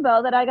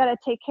bimbo that I got to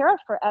take care of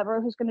forever,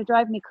 who's going to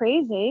drive me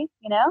crazy,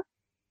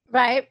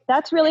 Right.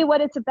 That's really what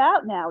it's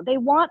about now. They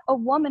want a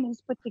woman who's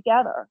put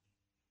together.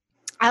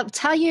 I'll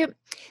tell you,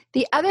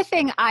 the other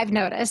thing I've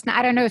noticed, and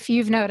I don't know if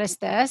you've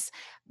noticed this,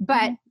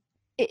 but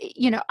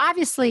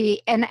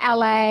obviously in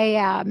LA,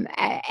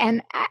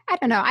 and I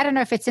don't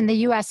know if it's in the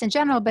US in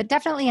general, but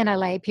definitely in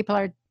LA, people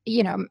are,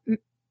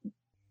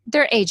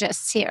 they're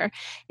ageist here.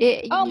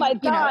 Oh my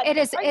God.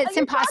 It's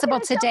impossible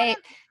to date.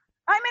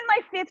 I'm in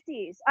my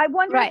 50s. I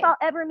wonder if I'll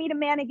ever meet a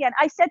man again.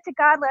 I said to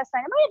God last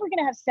night, am I ever going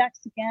to have sex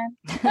again?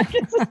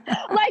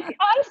 Like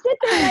I sit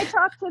there and I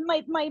talk to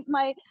my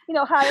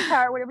higher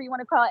power, whatever you want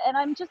to call it. And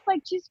I'm just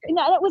like, geez, it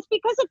was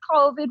because of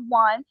COVID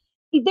one.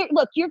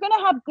 Look, you're going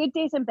to have good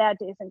days and bad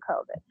days in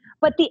COVID,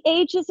 but the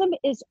ageism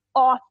is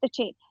off the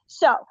chain.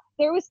 So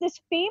there was this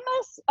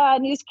famous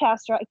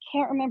newscaster. I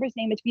can't remember his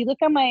name. If you look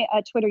on my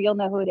Twitter, you'll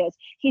know who it is.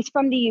 He's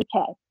from the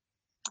UK.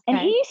 And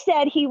he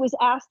said he was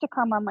asked to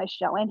come on my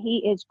show, and he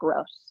is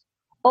gross.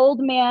 Old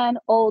man,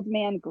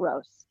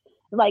 gross.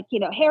 Like,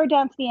 hair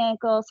down to the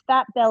ankles,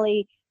 fat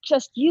belly,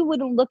 just you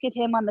wouldn't look at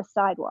him on the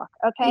sidewalk,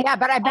 okay? Yeah,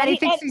 but I bet he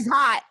thinks he's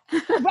hot.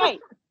 Right.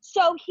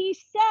 So he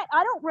said,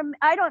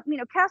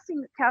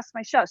 casting cast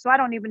my show, so I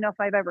don't even know if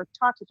I've ever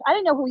talked to him. I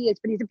didn't know who he is,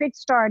 but he's a big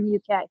star in the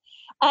UK.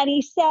 And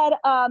he said,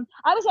 I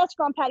was asked to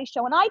go on Patty's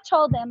show, and I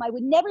told them I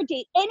would never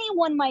date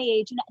anyone my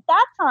age. And at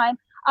that time,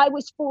 I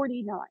was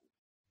 49.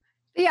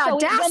 The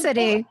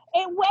audacity.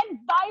 It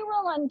went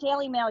viral on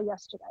Daily Mail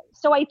yesterday.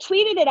 So I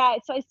tweeted it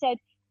out. So I said,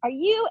 are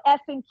you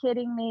effing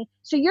kidding me?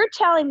 So you're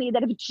telling me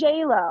that if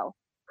J-Lo,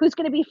 who's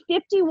going to be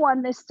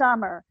 51 this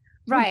summer,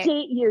 would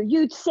date you,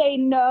 you'd say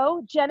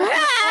no? Jennifer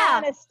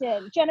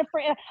Aniston,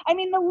 I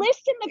mean, the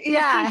list in the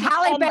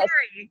Halle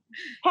Berry.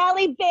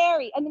 Halle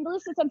Berry. I mean, the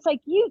list is, I'm like,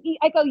 you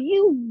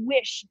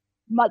wish,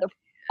 mother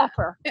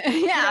effer.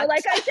 Yeah.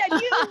 Like I said,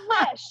 you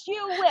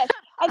wish.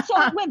 And so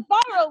it went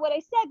viral what I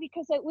said,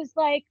 because it was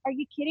like, are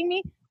you kidding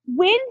me?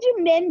 When do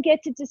men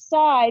get to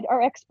decide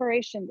our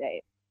expiration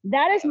date?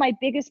 That is my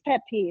biggest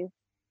pet peeve.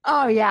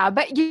 Oh yeah.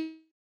 But you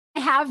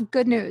have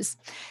good news.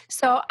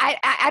 So I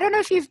don't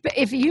know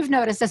if you've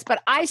noticed this,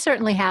 but I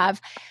certainly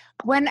have.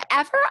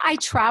 Whenever I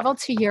travel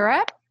to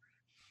Europe,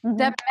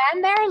 the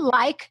men there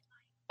like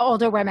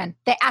older women.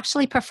 They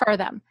actually prefer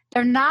them.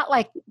 They're not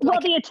like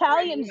the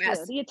Italians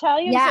do. The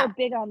Italians are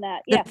big on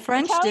that. Yeah, the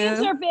French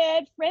Italians are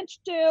big. French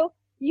do.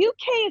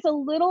 UK is a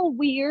little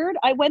weird.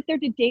 I went there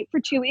to date for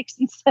 2 weeks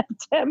in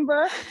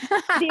September.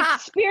 The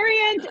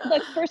experience,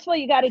 first of all,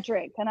 you got to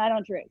drink, and I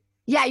don't drink.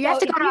 Yeah, you have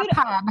to go to a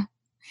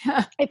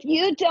pub. If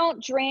you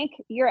don't drink,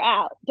 you're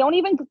out. Don't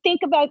even think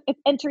about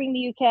entering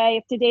the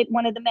UK to date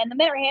one of the men. The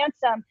men are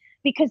handsome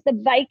because the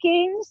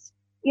Vikings,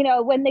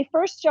 when they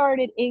first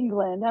started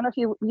England, I don't know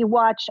if you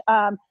watch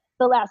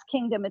The Last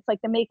Kingdom. It's like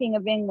the making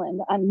of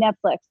England on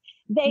Netflix.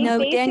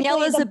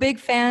 Danielle is a big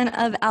fan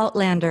of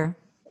Outlander.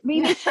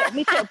 Me too.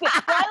 But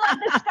I love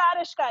the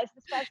Scottish guys.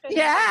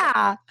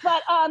 Yeah.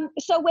 But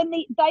so when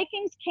the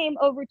Vikings came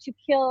over to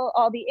kill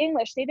all the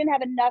English, they didn't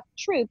have enough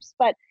troops,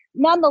 but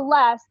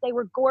nonetheless, they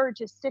were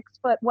gorgeous, 6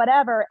 foot,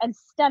 whatever, and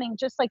stunning,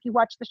 just like you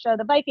watch the show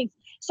The Vikings.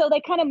 So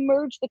they kind of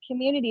merged the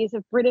communities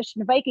of British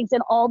and Vikings,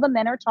 and all the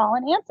men are tall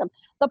and handsome.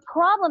 The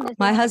problem is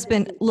my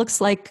husband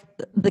looks like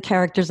the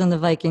characters in the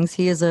Vikings.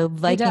 He is a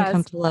Viking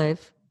come to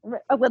life.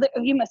 Oh, well,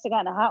 you must have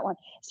gotten a hot one.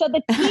 So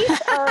the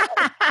teeth are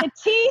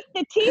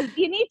the teeth.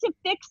 You need to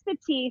fix the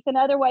teeth, and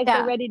otherwise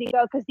they're ready to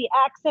go, because the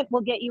accent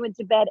will get you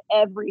into bed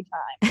every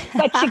time.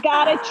 But you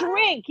gotta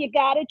drink.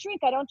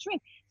 I don't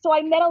drink. So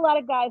I met a lot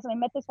of guys, and I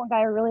met this one guy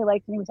I really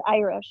liked, and he was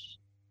Irish.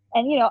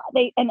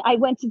 And I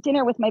went to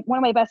dinner with one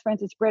of my best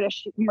friends is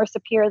British, Marissa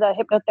Peer, the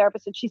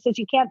hypnotherapist, and she says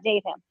you can't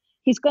date him.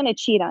 He's going to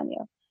cheat on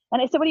you. And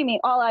I said, what do you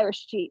mean? All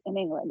Irish cheat in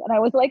England? And I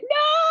was like,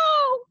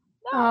 no.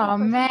 Oh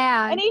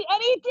man! And he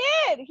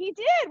did.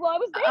 Well, I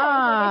was there.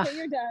 I was like, okay,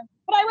 you're done.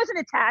 But I wasn't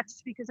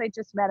attached because I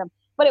just met him.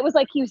 But it was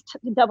like he was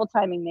double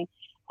timing me,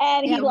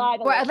 and he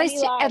lied. Well, at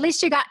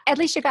least you got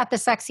the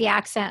sexy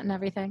accent and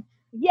everything.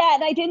 Yeah,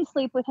 and I didn't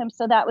sleep with him,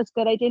 so that was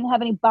good. I didn't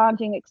have any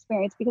bonding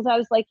experience because I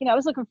was like, I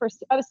was looking for,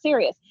 I was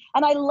serious.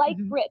 And I like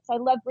Brits. I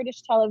love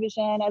British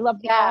television. I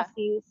love the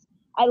Aussies.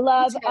 I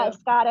love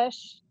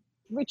Scottish.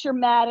 Richard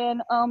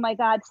Madden. Oh my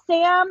God.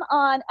 Sam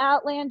on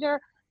Outlander.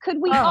 Could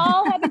we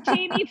all have a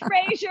Jamie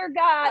Fraser?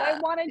 God, I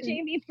want a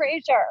Jamie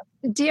Fraser.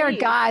 Dear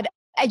God.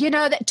 You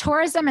know that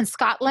tourism in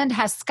Scotland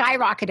has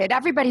skyrocketed.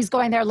 Everybody's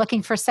going there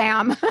looking for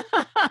Sam.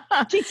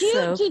 Did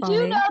you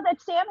know that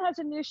Sam has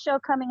a new show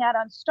coming out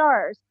on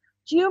Starz?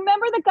 Do you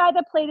remember the guy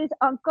that played his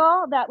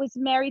uncle that was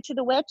married to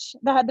the witch,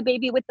 that had the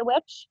baby with the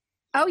witch?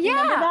 Oh,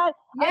 yeah. Remember that?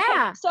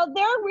 Yeah. Okay. So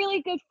they're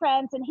really good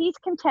friends, and he's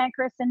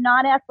cantankerous and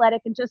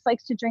non-athletic and just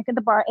likes to drink at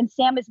the bar. And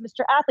Sam is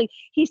Mr. Athlete.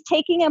 He's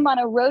taking him on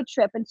a road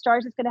trip, and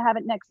Starz is going to have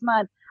it next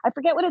month. I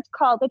forget what it's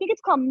called. I think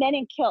it's called Men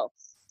in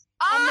Kilts.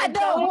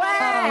 No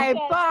way,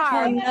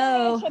 Barb.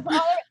 No.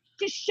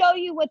 To show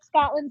you what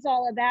Scotland's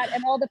all about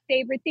and all the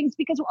favorite things,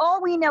 because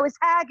all we know is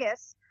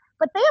haggis.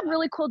 But they have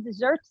really cool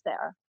desserts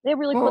there.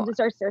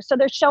 So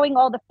they're showing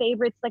all the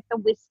favorites, like the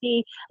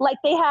whiskey. Like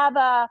they have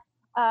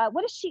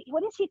what does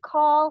he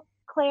call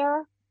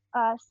Claire?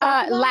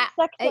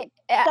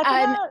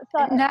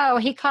 No,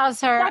 he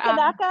calls her.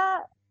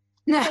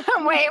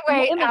 Wait.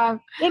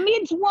 It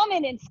means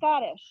woman in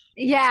Scottish.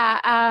 Yeah.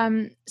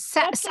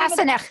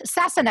 Sassenach.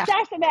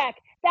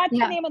 That's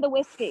the name of the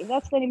whiskey.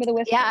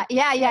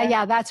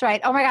 Yeah. That's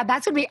right. Oh my God,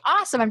 that's gonna be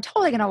awesome. I'm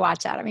totally gonna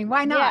watch that. I mean,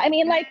 why not?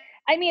 Yeah,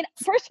 I mean,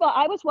 first of all,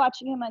 I was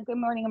watching him on Good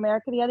Morning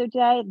America the other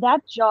day.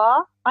 That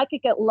jaw, I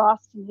could get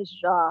lost in his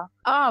jaw.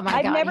 Oh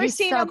my God, he's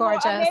so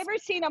gorgeous. I've never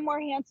seen a more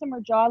handsomer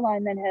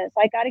jawline than his.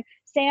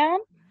 Sam,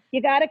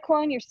 you gotta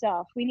clone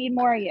yourself. We need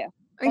more of you.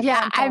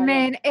 I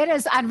mean, it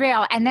is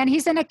unreal. And then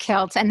he's in a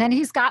kilt, and then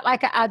he's got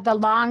like the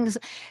long,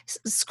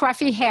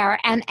 scruffy hair,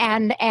 and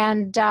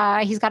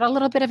he's got a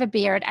little bit of a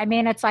beard. I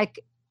mean, it's like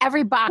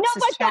every box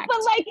is checked.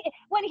 But like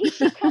when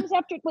she comes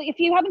after, if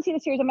you haven't seen the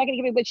series, I'm not going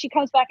to give it, but she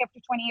comes back after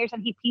 20 years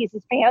and he pees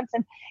his pants,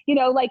 and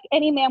like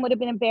any man would have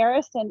been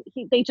embarrassed, and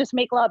they just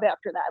make love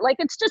after that. Like,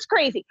 it's just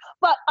crazy.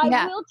 But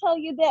I will tell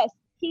you this.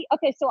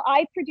 So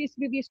I produce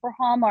movies for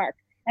Hallmark.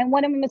 And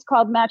one of them is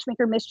called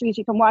Matchmaker Mysteries.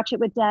 You can watch it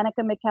with Danica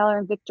McKellar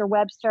and Victor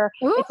Webster.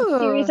 Ooh. It's a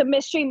series of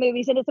mystery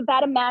movies, and it's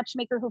about a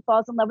matchmaker who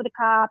falls in love with a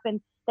cop,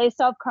 and they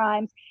solve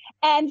crimes.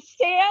 And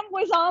Sam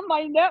was on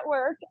my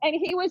network, and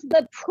he was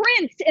the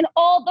prince in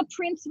all the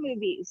Prince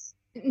movies.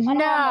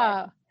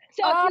 No.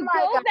 So if you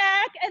go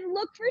back and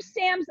look for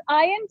Sam's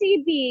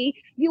IMDb,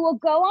 you will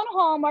go on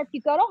Hallmark.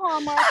 You go to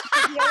Hallmark,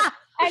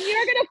 and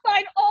you're going to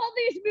find all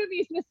these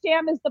movies with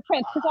Sam as the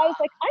prince. Because I was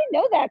like, I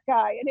know that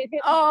guy. And it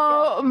hit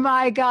me.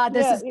 My God,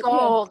 this is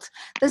gold.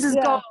 This is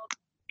gold.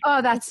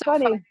 Oh, that's so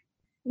funny.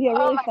 Yeah,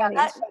 really funny.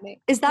 God,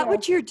 is that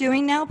what you're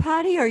doing now,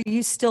 Patty? Or are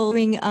you still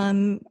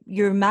doing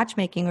your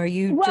matchmaking? Or are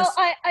you just...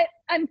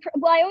 I've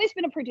always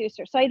been a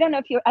producer. So I don't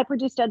know if I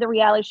produced other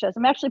reality shows.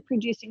 I'm actually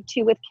producing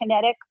 2 with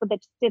Kinetic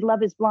that did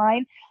Love is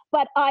Blind.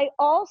 But I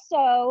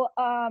also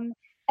am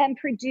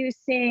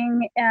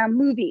producing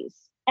movies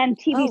and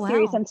TV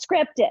series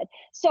unscripted.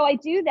 So I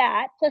do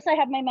that. Plus I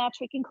have my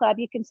matchmaking club.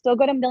 You can still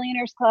go to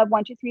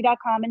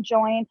millionairesclub123.com and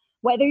join,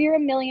 whether you're a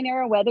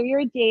millionaire or whether you're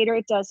a dater,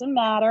 it doesn't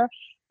matter.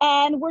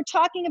 And we're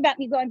talking about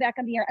me going back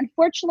on the air.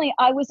 Unfortunately,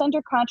 I was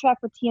under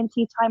contract with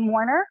TNT Time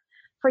Warner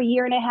for a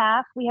year and a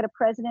half. We had a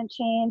president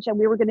change, and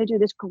we were going to do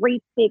this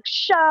great big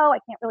show. I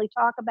can't really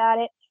talk about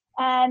it.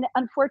 And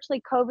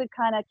unfortunately, COVID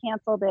kind of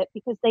canceled it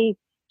because it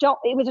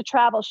was a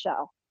travel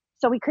show.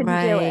 So we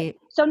couldn't do it.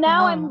 So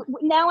now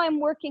I'm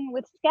working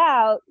with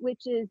Scout,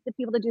 which is the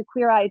people that do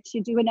Queer Eye,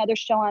 to do another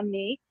show on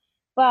me.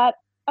 But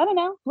I don't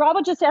know.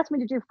 Bravo just asked me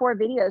to do 4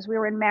 videos. We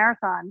were in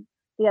Marathon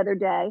the other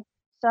day.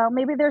 So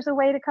maybe there's a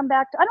way to come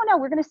back. I don't know.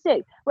 We're going to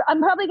see.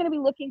 I'm probably going to be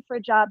looking for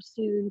a job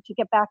soon to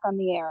get back on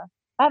the air.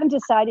 I haven't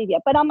decided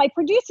yet. But on my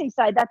producing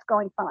side, that's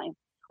going fine.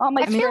 All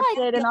my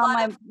scripted and all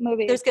my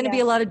movies. There's going to be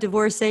a lot of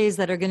divorcees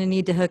that are going to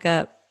need to hook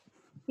up.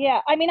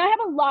 Yeah. I mean, I have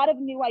a lot of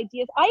new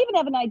ideas. I even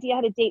have an idea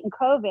how to date in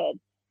COVID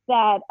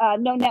that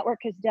no network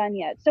has done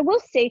yet. So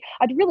we'll see.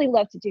 I'd really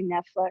love to do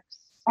Netflix.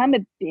 I'm a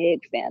big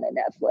fan of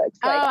Netflix.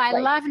 I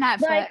love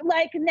Netflix.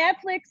 Like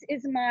Netflix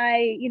is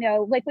my,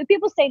 like when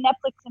people say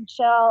Netflix and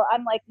chill,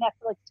 I'm like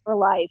Netflix for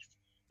life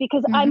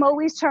because I'm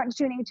always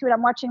tuning into it.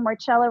 I'm watching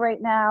Marcella right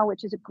now,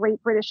 which is a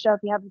great British show if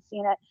you haven't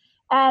seen it.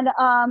 And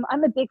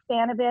I'm a big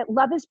fan of it.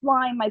 Love is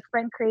Blind. My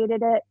friend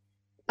created it.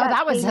 Oh,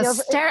 that was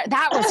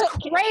that was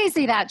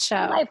crazy, that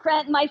show.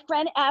 My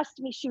friend asked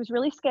me, she was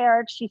really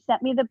scared. She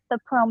sent me the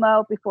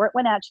promo before it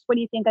went out. She said, what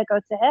do you think? I go,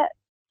 it's a hit.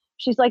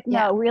 She's like,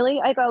 no, really?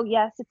 I go,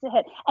 yes, it's a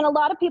hit. And a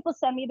lot of people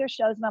send me their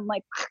shows and I'm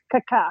like,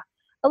 caca.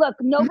 Look,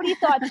 nobody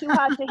thought Too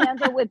Hot to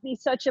Handle would be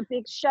such a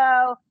big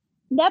show.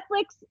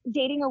 Netflix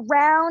Dating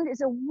Around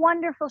is a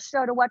wonderful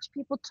show to watch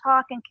people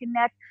talk and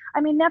connect.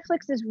 I mean,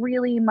 Netflix is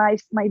really my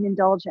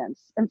indulgence.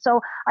 And so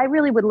I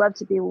really would love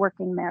to be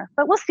working there,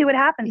 but we'll see what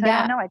happens. Yeah.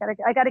 I don't know.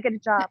 I gotta get a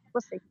job.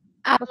 We'll see.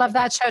 I love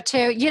that show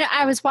too.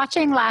 I was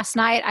watching last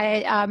night.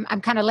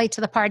 I'm kind of late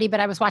to the party, but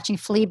I was watching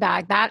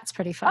Fleabag. That's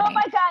pretty funny. Oh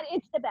my God.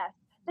 It's the best.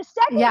 The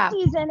second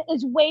season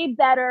is way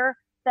better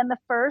than the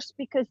first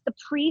because the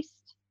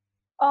priest,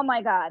 oh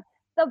my God.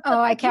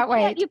 I can't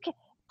wait.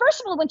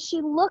 First of all, when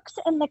she looks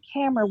in the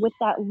camera with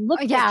that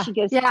look that she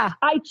gives, yeah.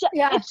 It's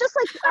just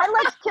like, I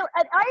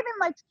even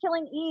liked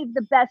Killing Eve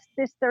the best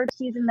this third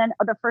season than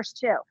the first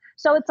two.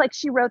 So it's like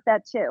she wrote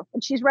that too.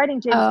 And she's writing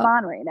James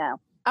Bond right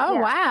now. Oh,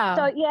 yeah. Wow.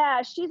 So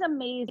yeah, she's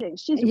amazing.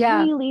 She's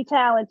really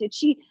talented.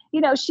 She,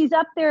 she's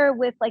up there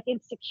with like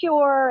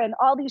Insecure and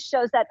all these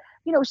shows that,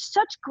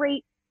 such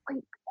great,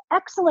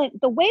 excellent,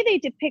 the way they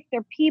depict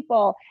their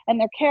people and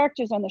their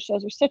characters on the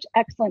shows are such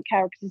excellent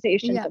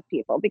characterizations of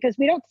people, because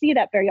we don't see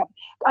that very often.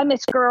 I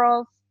miss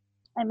Girls.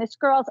 I miss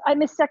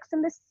Sex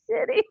in the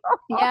City.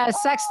 Yeah,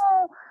 Sex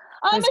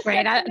was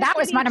great. That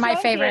was one of my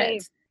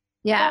favorites.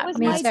 Yeah,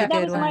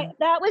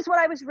 that was what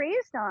I was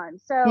raised on.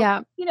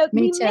 So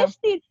we miss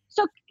these.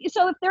 So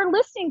if they're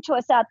listening to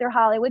us out there,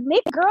 Hollywood,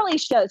 make girly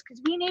shows,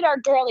 because we need our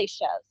girly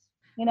shows.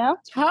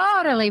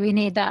 Totally, we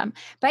need them.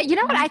 But you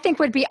know what I think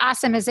would be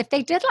awesome is if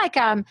they did like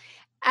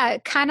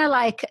kind of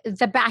like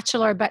The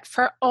Bachelor, but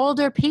for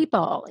older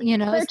people.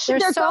 There's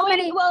so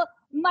many. Well,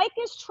 Mike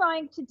is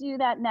trying to do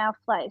that now,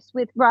 Fleiss,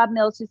 with Rob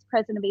Mills, who's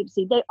president of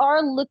ABC. They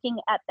are looking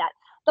at that.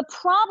 The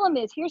problem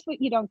is, here's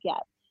what you don't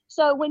get.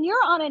 So when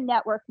you're on a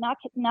network, not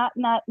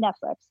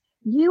Netflix,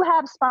 you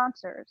have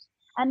sponsors,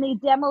 and the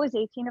demo is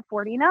 18 to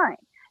 49.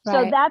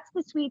 So that's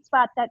the sweet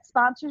spot that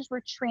sponsors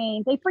were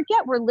trained. They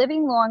forget we're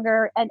living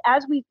longer, and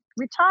as we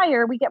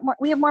retire, we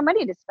have more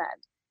money to spend.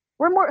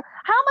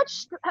 How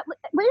much?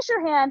 Raise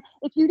your hand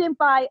if you didn't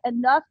buy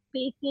enough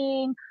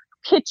baking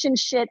kitchen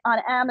shit on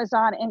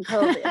Amazon in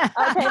COVID.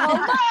 Okay,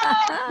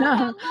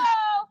 hello.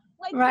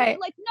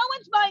 Like no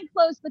one's buying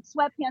clothes but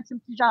sweatpants and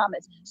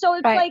pajamas. So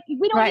it's like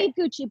we don't need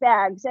Gucci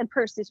bags and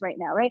purses right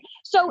now, right?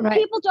 So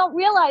people don't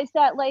realize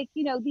that,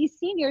 these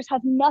seniors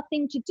have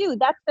nothing to do.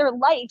 That's their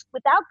life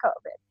without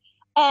COVID.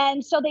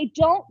 And so they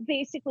don't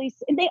basically,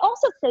 and they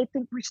also say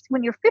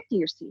when you're 50,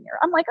 you're senior.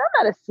 I'm like,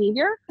 I'm not a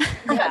senior.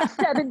 I'm not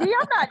 70. I'm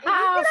not.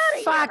 How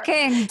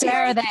fucking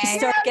dare they?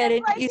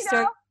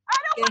 I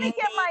don't want to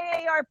get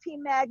my ARP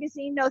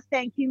magazine. No,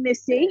 thank you,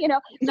 Missy. So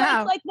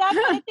it's like that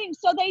kind of thing.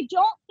 So they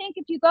don't think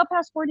if you go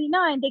past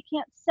 49, they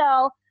can't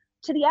sell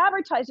to the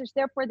advertisers.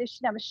 Therefore, they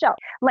should have a show.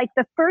 Like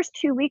the first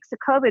 2 weeks of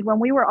COVID, when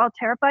we were all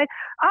terrified,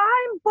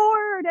 I'm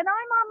bored and I'm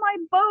on my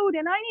boat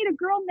and I need a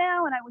girl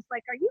now. And I was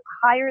like, are you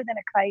higher than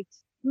a kite?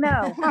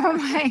 No. Oh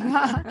my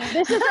God.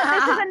 This is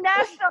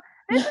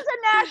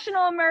a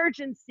national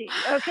emergency.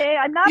 Okay.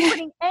 I'm not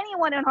putting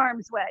anyone in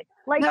harm's way.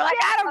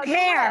 I don't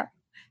care.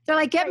 They're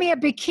like, get me a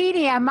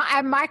bikini, a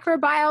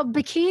microbial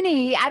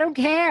bikini. I don't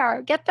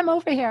care. Get them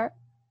over here.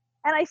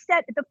 And I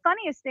said, the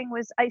funniest thing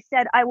was, I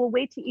said, I will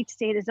wait till each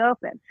state is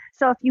open.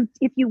 So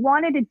if you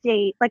wanted a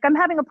date, like I'm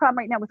having a problem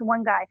right now with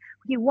one guy,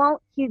 he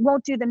won't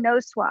do the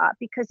nose swab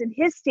because in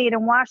his state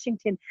in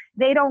Washington,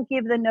 they don't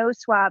give the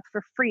nose swab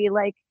for free,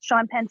 like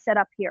Sean Penn set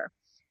up here.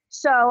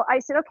 So I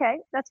said, okay,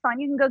 that's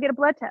fine. You can go get a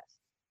blood test.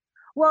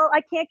 Well,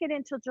 I can't get it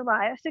until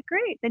July. I said,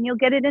 great. Then you'll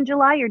get it in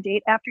July, your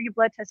date, after your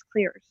blood test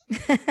clears.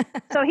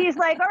 So he's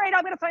like, all right,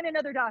 I'm going to find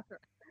another doctor.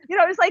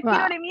 It's like, wow. You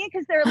know what I mean?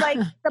 Because they're like,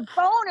 the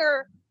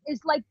boner is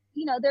like,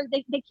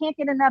 they can't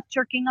get enough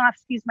jerking off,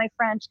 excuse my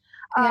French,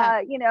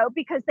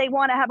 because they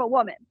want to have a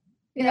woman.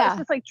 It's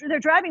just like, they're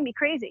driving me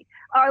crazy.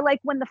 Or like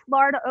when the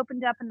Florida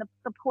opened up and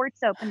the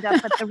ports opened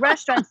up, but the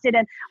restaurants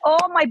didn't.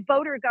 All my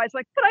boater guys were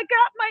like, but I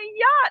got my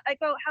yacht. I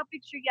go, how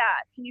big's your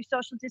yacht? Can you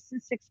social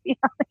distance 6 feet?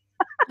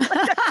 And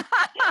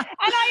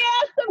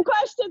I asked them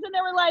questions and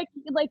they were like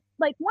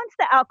once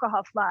the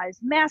alcohol flies,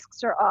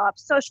 masks are off,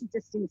 social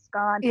distance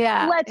gone.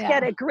 Let's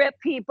get a grip,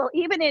 people.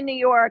 Even in New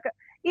York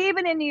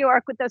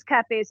with those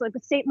cafes, like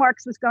with St.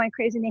 Mark's was going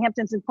crazy in the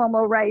Hamptons, and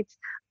Cuomo writes,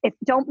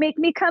 don't make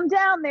me come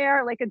down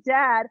there like a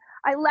dad.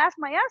 I laughed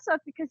my ass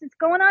off because it's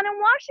going on in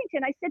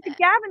Washington. I said to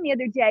Gavin the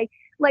other day,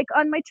 like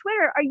on my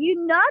Twitter, are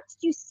you nuts?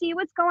 Do you see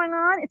what's going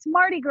on? It's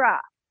Mardi Gras.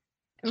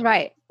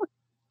 Right.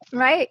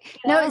 Right.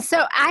 No,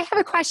 so I have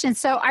a question.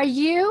 So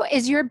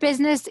is your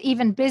business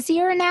even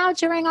busier now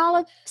during all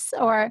of this,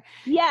 or?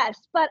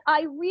 Yes, but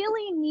I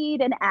really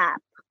need an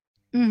app.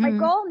 Mm-hmm. My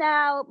goal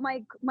now,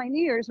 my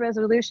New Year's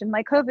resolution,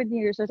 my COVID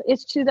New Year's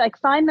is to like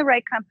find the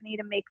right company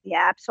to make the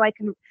app so I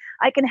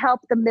can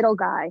help the middle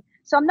guy.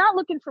 So I'm not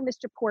looking for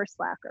Mr. Poor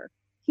Slacker.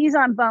 He's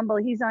on Bumble,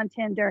 he's on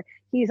Tinder,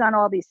 he's on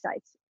all these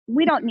sites.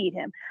 We don't need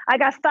him. I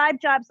got 5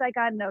 jobs. I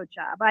got no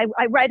job.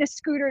 I ride a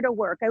scooter to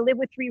work. I live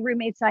with 3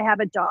 roommates. I have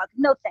a dog.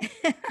 No thanks.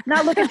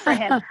 Not looking for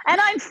him. And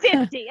I'm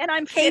 50. And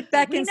I'm 50. Kate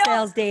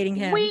Beckinsale's dating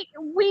him. We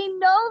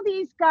know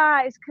these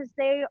guys because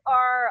they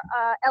are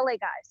LA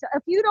guys. So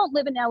if you don't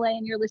live in LA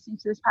and you're listening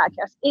to this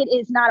podcast, it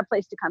is not a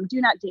place to come. Do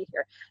not date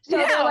here. So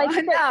they're like,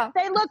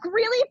 they look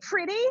really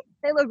pretty.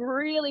 They look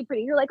really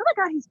pretty. You're like, oh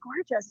my God, he's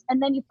gorgeous.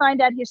 And then you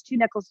find out he has 2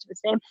 nickels to his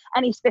name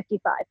and he's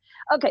 55.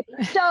 Okay.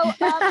 So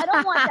I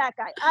don't want that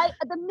guy.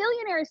 The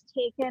Millionaire is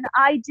taken.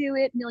 I do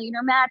it.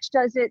 Millionaire Match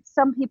does it.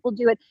 Some people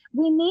do it.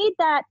 We need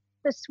the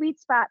sweet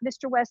spot,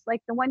 Mr. West,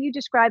 like the one you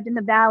described in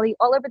the Valley,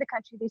 all over the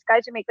country. These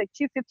guys who make like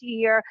 $250 a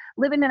year,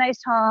 live in a nice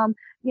home,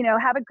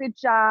 have a good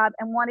job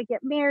and want to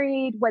get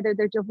married, whether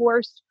they're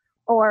divorced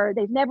or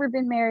they've never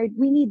been married.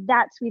 We need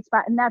that sweet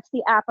spot. And that's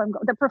the app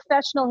the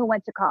professional who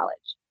went to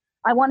college.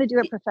 I want to do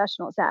a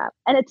professionals app.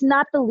 And it's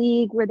not the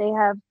league where they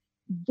have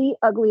the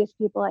ugliest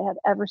people I have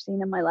ever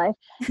seen in my life.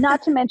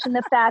 Not to mention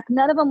the fact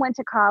none of them went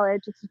to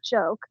college. It's a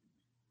joke.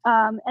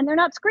 And they're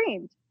not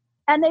screened.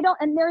 And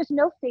there's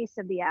no face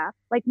of the app.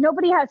 Like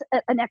nobody has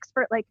an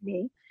expert like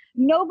me.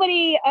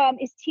 Nobody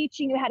is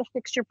teaching you how to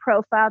fix your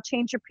profile,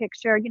 change your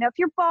picture. You know, if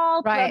you're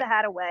bald, throw the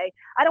hat away.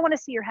 I don't want to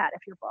see your hat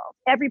if you're bald.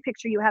 Every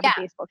picture you have a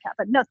baseball cap,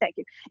 but no, thank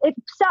you.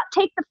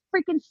 Take the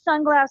freaking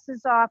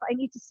sunglasses off. I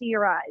need to see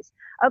your eyes.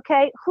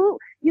 Okay,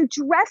 you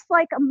dress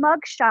like a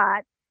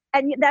mugshot,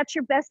 and that's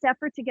your best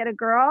effort to get a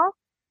girl.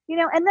 You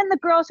know, and then the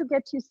girls who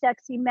get too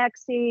sexy,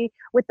 mexy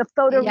with the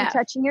photo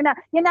retouching, you're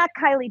not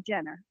Kylie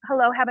Jenner.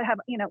 Hello,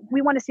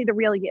 we want to see the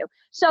real you.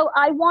 So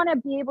I want to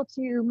be able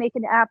to make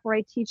an app where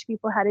I teach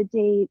people how to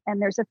date,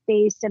 and there's a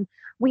face, and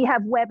we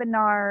have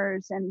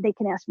webinars, and they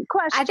can ask me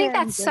questions. I think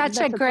that's such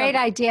a great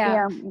idea.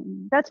 Yeah,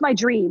 that's my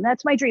dream.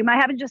 That's my dream. I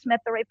haven't just met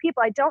the right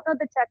people. I don't know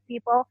the tech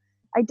people.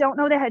 I don't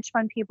know the hedge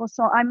fund people.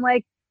 So I'm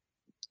like,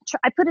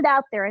 I put it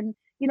out there, and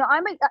you know,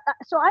 I'm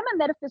a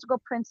metaphysical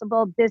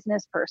principle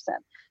business person.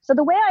 So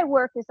the way I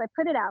work is I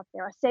put it out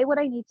there. I say what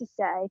I need to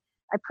say.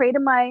 I pray to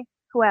my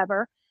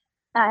whoever.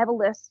 I have a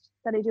list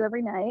that I do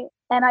every night,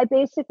 and I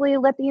basically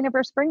let the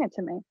universe bring it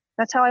to me.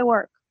 That's how I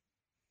work,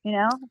 you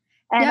know?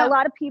 And a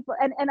lot of people,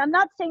 and I'm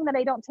not saying that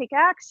I don't take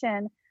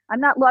action.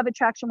 I'm not law of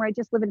attraction where I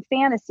just live in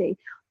fantasy,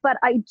 but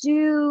I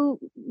do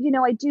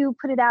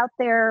put it out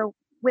there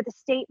with a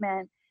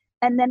statement.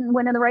 And then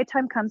when the right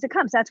time comes, it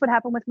comes. That's what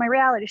happened with my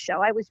reality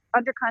show. I was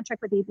under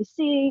contract with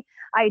ABC.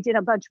 I did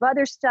a bunch of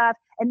other stuff,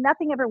 and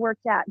nothing ever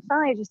worked out. And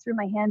finally, I just threw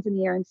my hands in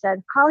the air and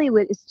said,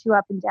 Hollywood is too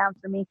up and down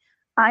for me.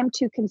 I'm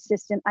too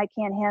consistent. I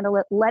can't handle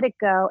it. Let it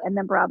go. And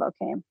then Bravo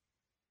came.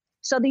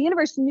 So the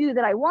universe knew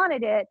that I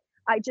wanted it.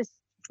 I just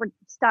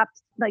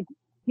stopped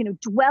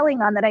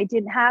dwelling on that I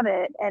didn't have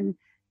it and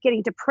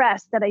getting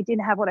depressed that I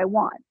didn't have what I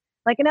want.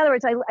 Like, in other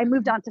words, I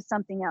moved on to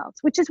something else,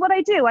 which is what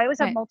I do. I always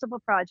have multiple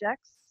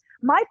projects.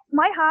 My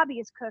hobby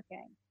is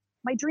cooking.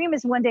 My dream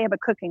is one day have a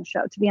cooking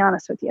show, to be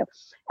honest with you.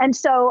 And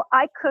so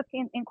I cook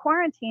in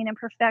quarantine and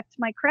perfect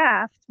my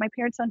craft. My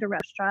parents owned a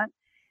restaurant,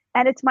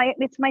 and it's my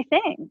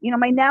thing. You know,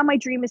 my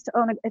dream is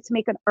to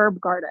make an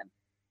herb garden.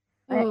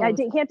 I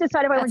can't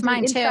decide if I want to do it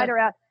inside or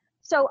out.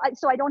 So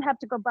I don't have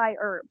to go buy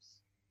herbs.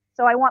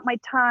 So I want my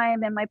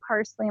thyme and my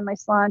parsley and my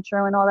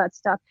cilantro and all that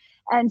stuff.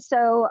 And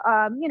so,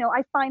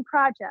 I find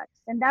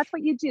projects, and that's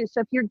what you do. So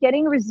if you're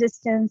getting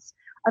resistance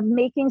of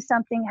making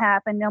something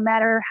happen, no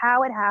matter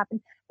how it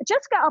happened.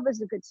 Jessica Alba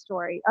is a good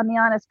story on The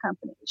Honest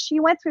Company. She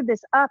went through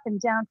this up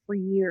and down for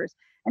years.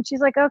 And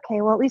she's like,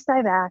 okay, well, at least I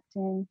have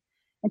acting.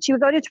 And she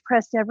would go to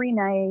Depressed every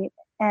night.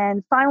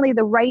 And finally,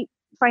 the right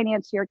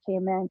financier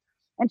came in.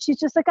 And she's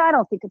just like, I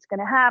don't think it's going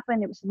to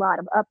happen. It was a lot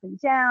of up and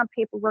down,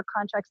 paperwork,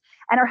 contracts.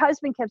 And her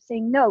husband kept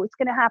saying, no, it's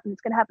going to happen.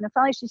 It's going to happen. And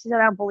finally, she said,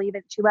 I don't believe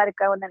it. She let it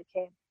go, and then it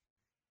came.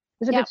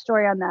 There's a good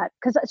story on that.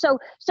 So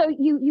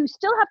you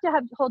still have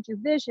to hold your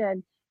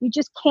vision. You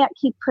just can't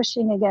keep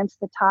pushing against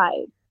the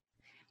tide.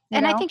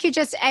 And I think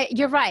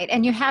you're right.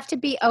 And you have to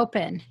be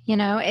open,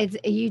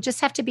 you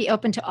just have to be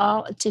open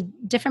to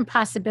different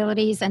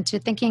possibilities and to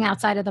thinking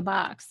outside of the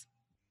box.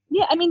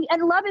 Yeah. I mean,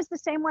 and love is the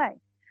same way.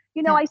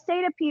 I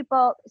say to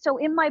people, so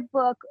in my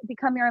book,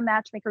 Become Your Own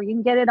Matchmaker, you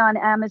can get it on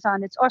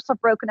Amazon. It's also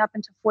broken up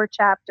into 4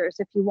 chapters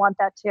if you want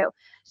that too.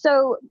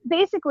 So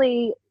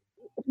basically,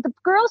 the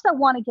girls that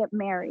want to get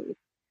married,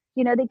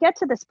 they get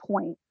to this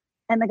point,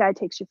 and the guy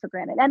takes you for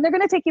granted. And they're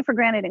going to take you for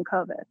granted in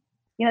COVID.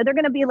 They're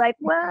going to be like,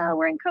 well,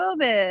 we're in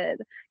COVID.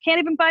 Can't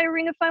even buy a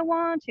ring if I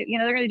want to.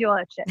 They're going to do all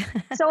that shit.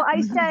 So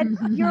I said,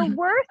 your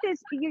worth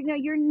is,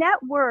 your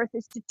net worth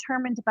is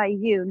determined by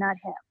you, not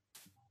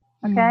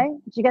him. Okay?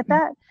 Did you get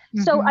that?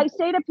 Mm-hmm. So I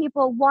say to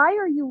people, why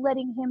are you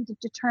letting him to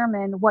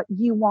determine what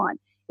you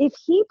want? If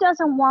he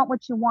doesn't want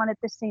what you want at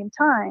the same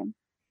time,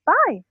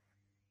 bye.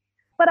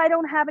 But I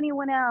don't have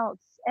anyone else.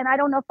 And I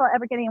don't know if I'll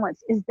ever get anyone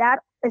else. Is that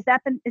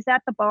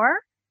the bar?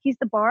 He's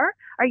the bar.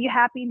 Are you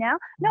happy now?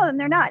 No, then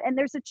they're not. And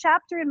there's a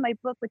chapter in my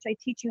book which I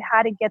teach you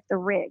how to get the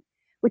rig,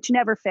 which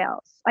never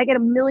fails. I get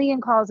 1 million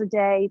calls a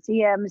day,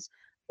 DMs,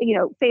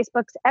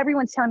 Facebooks.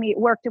 Everyone's telling me it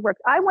worked.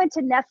 I went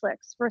to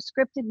Netflix for a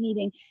scripted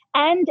meeting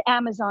and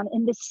Amazon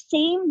in the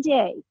same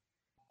day.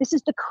 This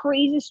is the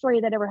craziest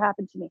story that ever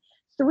happened to me.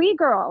 3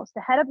 girls,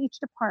 the head of each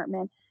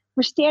department,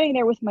 were standing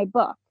there with my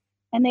book,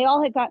 and they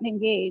all had gotten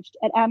engaged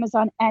at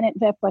Amazon and at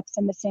Netflix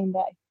in the same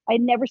day.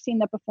 I'd never seen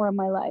that before in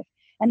my life.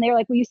 And they're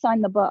like, will you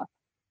sign the book?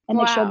 And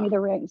they showed me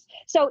the rings.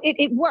 So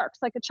it works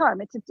like a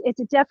charm. It's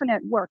a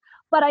definite work.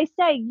 But I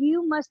say,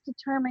 you must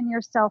determine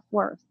your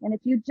self-worth. And if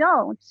you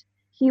don't,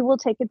 he will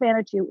take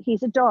advantage of you.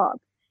 He's a dog.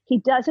 He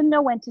doesn't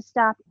know when to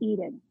stop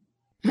eating.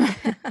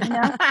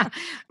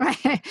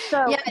 Right.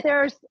 So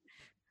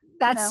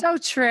that's so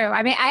true.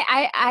 I mean,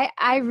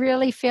 I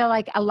really feel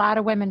like a lot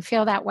of women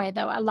feel that way,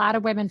 though. A lot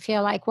of women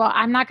feel like, well,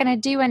 I'm not going to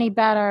do any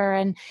better.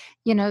 And,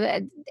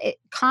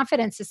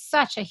 confidence is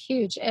such a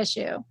huge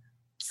issue.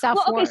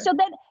 self-worth. So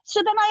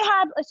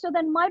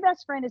then my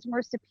best friend is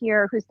Marissa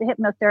Peer, who's the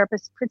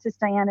hypnotherapist, Princess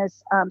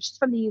Diana's, she's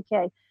from the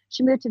UK.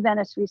 She moved to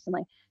Venice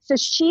recently. So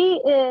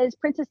she is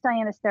Princess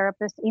Diana's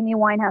therapist, Amy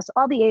Winehouse,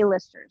 all the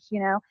A-listers,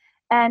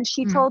 and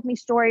she told me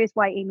stories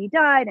why Amy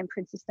died and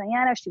Princess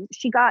Diana,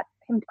 she got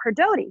her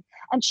doty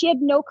and she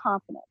had no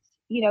confidence.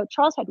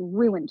 Charles had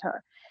ruined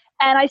her.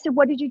 And I said,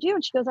 what did you do?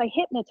 And she goes, I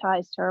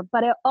hypnotized her,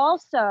 but I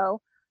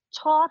also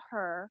taught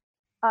her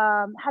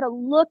how to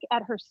look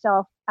at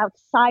herself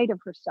outside of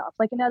herself.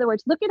 Like, in other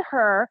words, look at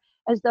her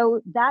as though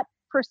that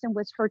person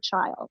was her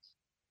child.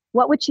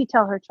 What would she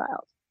tell her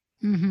child?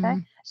 Mm-hmm. Okay.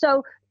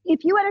 So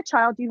if you had a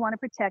child, you'd want to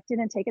protect it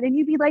and take it. And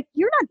you'd be like,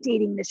 you're not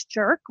dating this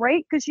jerk,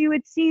 right? Because you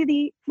would see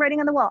the writing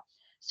on the wall.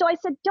 So I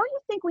said, don't you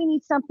think we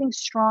need something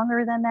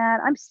stronger than that?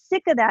 I'm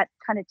sick of that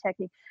kind of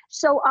technique.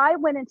 So I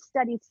went and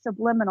studied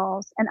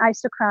subliminals and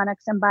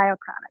isochronics and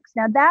biochronics.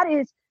 Now that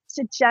is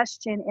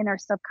suggestion in our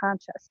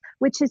subconscious,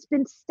 which has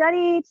been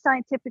studied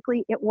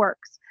scientifically. It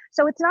works.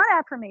 So it's not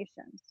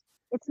affirmations.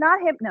 It's not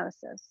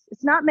hypnosis.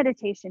 It's not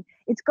meditation.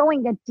 It's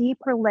going a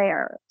deeper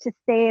layer to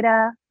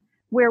theta,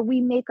 where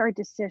we make our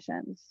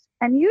decisions.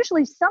 And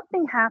usually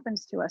something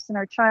happens to us in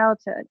our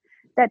childhood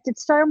that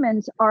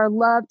determines our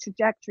love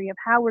trajectory of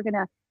how we're going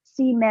to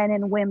see men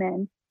and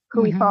women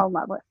who we fall in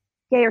love with,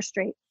 gay or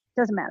straight,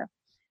 doesn't matter.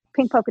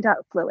 Pink polka dot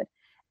fluid.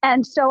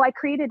 And so I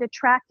created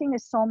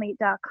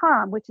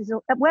attractingasoulmate.com, which is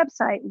a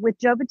website with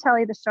Joe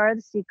Vitale, the star of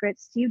The Secret,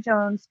 Steve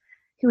Jones,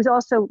 who was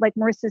also like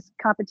Marissa's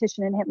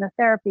competition in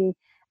hypnotherapy,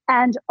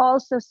 and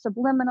also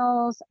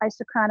subliminals,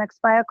 isochronics,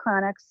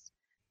 biochronics,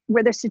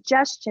 where the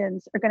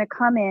suggestions are going to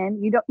come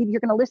in. You're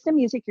going to listen to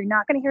music. You're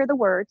not going to hear the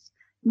words.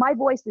 My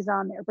voice is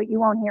on there, but you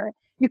won't hear it.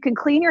 You can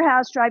clean your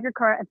house, drive your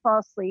car, and fall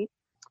asleep.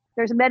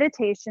 There's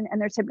meditation and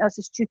there's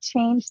hypnosis to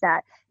change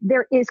that.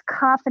 There is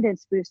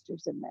confidence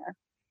boosters in there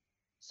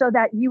so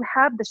that you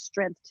have the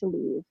strength to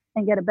leave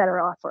and get a better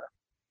offer,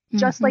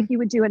 just like you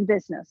would do in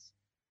business.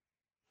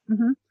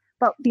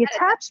 But the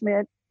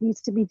attachment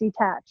needs to be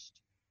detached.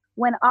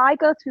 When I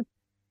go through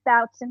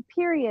bouts and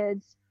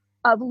periods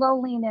of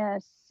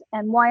loneliness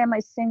and why am I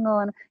single?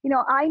 And,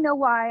 I know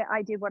why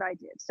I did what I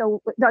did.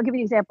 So I'll give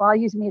you an example. I'll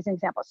use me as an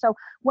example. So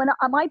when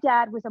my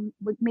dad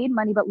made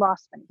money, but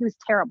lost money, he was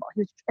terrible.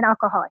 He was an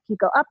alcoholic. He'd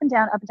go up and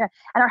down. And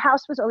our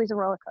house was always a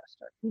roller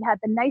coaster. He had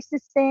the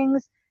nicest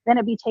things, then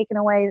it'd be taken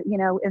away,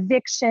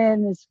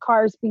 evictions,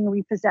 cars being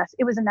repossessed.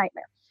 It was a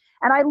nightmare.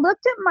 And I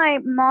looked at my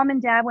mom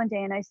and dad one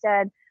day and I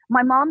said,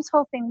 my mom's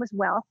whole thing was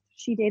wealth.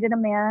 She dated a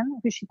man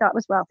who she thought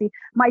was wealthy.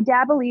 My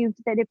dad believed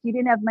that if you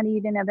didn't have money,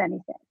 you didn't have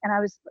anything. And I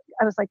was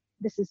like,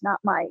 this is not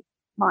my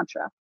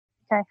mantra.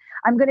 Okay.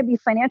 I'm going to be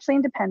financially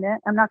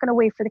independent. I'm not going to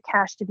wait for the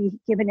cash to be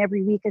given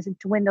every week as it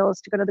dwindles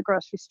to go to the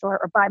grocery store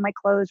or buy my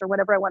clothes or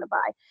whatever I want to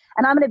buy.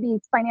 And I'm going to be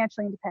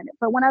financially independent.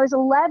 But when I was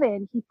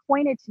 11, he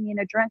pointed to me in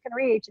a drunken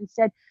rage and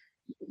said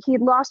he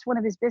had lost one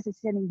of his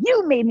businesses and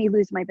you made me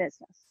lose my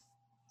business.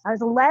 I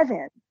was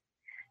 11.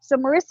 So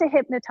Marissa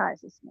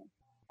hypnotizes me.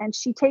 And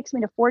she takes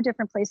me to 4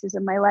 different places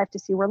in my life to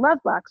see where love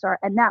blocks are.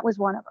 And that was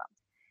one of them.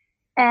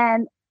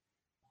 And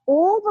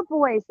all the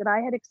boys that I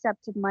had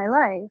accepted in my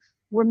life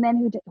were men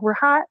who were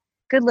hot,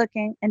 good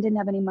looking, and didn't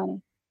have any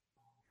money.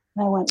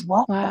 And I went,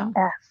 what the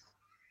F?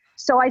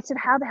 So I said,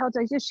 how the hell did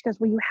I do this? She goes,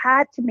 well, you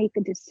had to make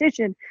a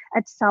decision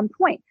at some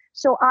point.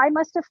 So I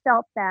must have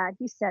felt bad.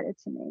 He said it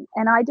to me.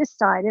 And I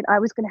decided I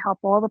was going to help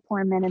all the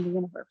poor men in the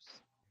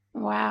universe.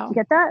 Wow. You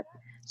get that?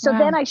 So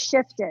then I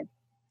shifted.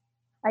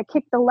 I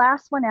kicked the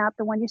last one out,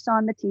 the one you saw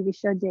on the TV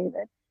show,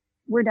 David.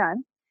 We're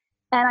done.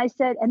 And I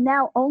said, and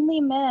now only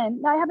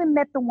men, now I haven't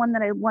met the one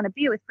that I want to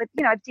be with, but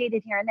I've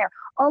dated here and there.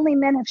 Only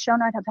men have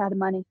shown I'd have had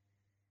money.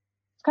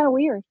 It's kind of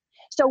weird.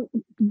 So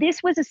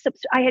this was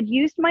I had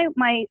used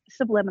my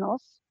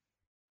subliminals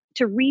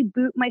to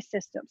reboot my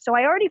system. So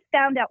I already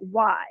found out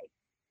why.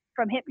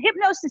 From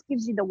hypnosis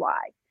gives you the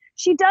why.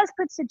 She does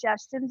put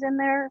suggestions in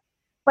there,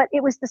 but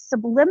it was the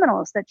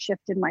subliminals that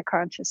shifted my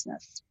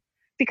consciousness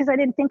because I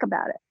didn't think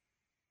about it.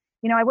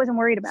 I wasn't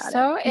worried about it.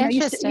 So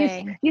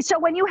interesting. So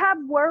when you have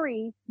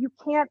worry, you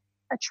can't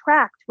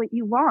attract what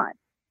you want.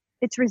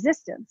 It's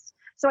resistance.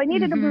 So I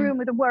needed a room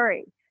with a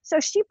worry.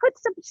 So she put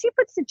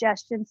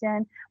suggestions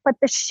in, but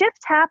the shift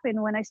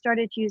happened when I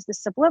started to use the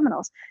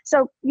subliminals.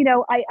 So,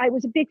 I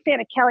was a big fan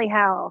of Kelly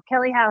Howell.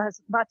 Kelly Howell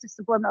has lots of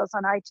subliminals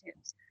on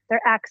iTunes.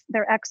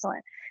 They're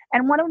excellent.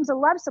 And one of them's a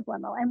love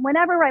subliminal. And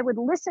whenever I would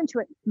listen to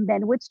it,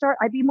 men would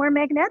I'd be more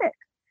magnetic.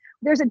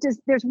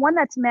 There's one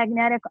that's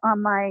magnetic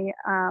on my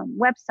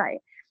website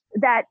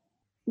that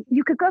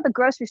you could go to the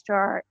grocery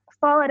store,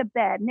 fall out of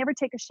bed, never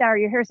take a shower,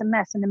 your hair's a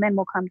mess, and the men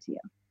will come to you.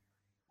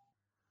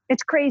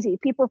 It's crazy.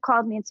 People have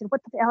called me and said, what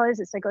the hell is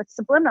this? I go, it's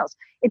subliminals.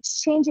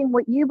 It's changing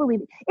what you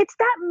believe. It's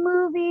that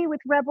movie with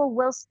Rebel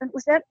Wilson.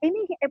 Was that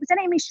Amy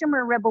Schumer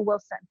or Rebel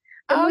Wilson?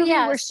 Oh,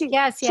 yes. Where she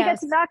yes.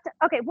 gets knocked.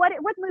 Okay, what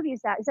movie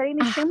is that? Is that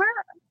Amy Schumer?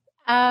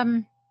 I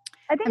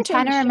think I'm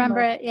trying to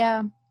remember it.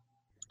 Yeah.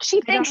 She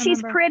thinks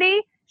she's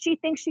pretty. She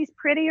thinks she's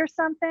pretty or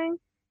something.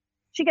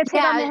 She gets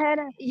hit on the head.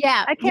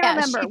 Yeah. I can't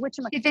remember which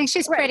one. She thinks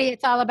she's pretty.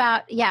 It's all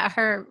about,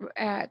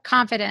 her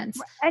confidence.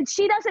 And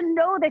she doesn't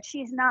know that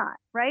she's not,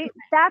 right?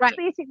 That's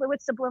basically what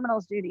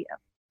subliminals do to you.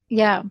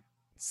 Yeah.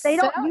 They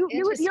don't,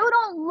 you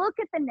don't look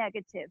at the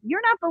negative.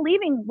 You're not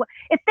believing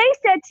if they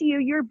said to you,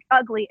 you're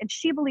ugly, and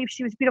she believed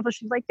she was beautiful,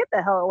 she's like, get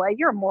the hell away.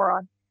 You're a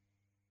moron.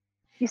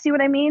 You see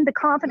what I mean? The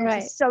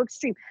confidence is so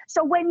extreme.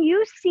 So when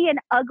you see an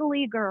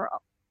ugly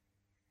girl,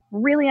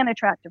 really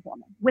unattractive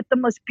woman with the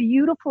most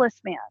beautifulest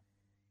man,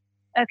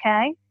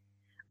 okay,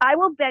 I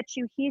will bet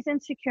you he's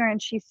insecure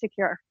and she's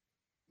secure.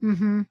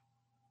 Mm-hmm.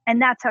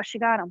 And that's how she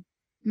got him.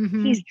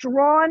 Mm-hmm. He's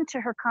drawn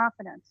to her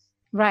confidence.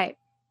 Right.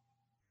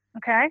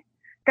 Okay.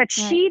 That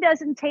she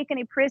doesn't take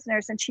any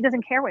prisoners and she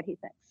doesn't care what he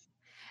thinks.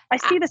 I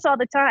see this all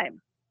the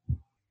time.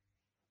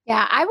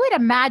 Yeah, I would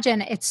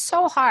imagine it's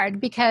so hard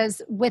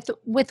because with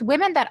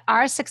women that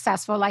are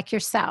successful like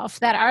yourself,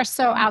 that are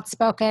so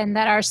outspoken,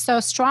 that are so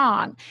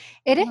strong,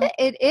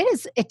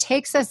 it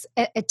takes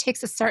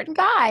a certain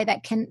guy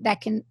that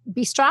can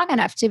be strong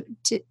enough to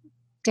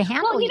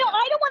handle. Well,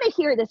 I don't want to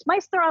hear this. My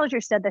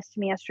astrologer said this to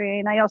me yesterday,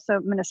 and I also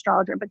am an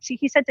astrologer. But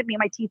he said to me,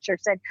 my teacher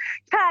said,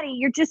 "Patty,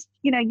 you're just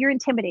you're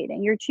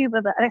intimidating. You're too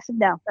blah blah." And I said,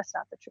 "No, that's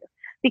not the truth.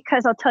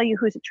 Because I'll tell you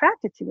who's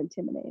attracted to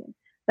intimidating: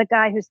 the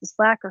guy who's the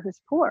slacker,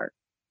 who's poor."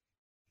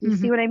 You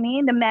see what I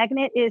mean? The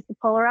magnet is the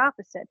polar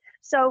opposite.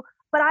 So,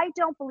 but I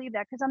don't believe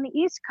that because on the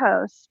East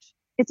Coast,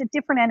 it's a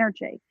different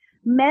energy.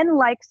 Men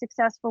like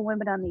successful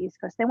women on the East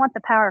Coast. They want the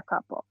power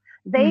couple.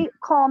 They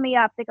call me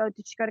up. They go,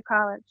 "Did she go to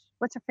college?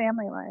 What's her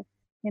family like?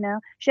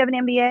 She have an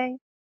MBA?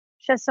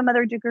 She has some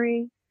other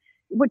degree?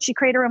 Would she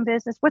create her own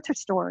business? What's her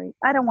story?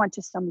 I don't want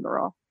just some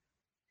girl."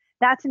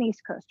 That's an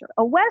East Coaster.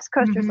 A West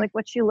Coaster is like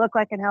what she look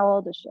like and how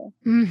old is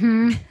she?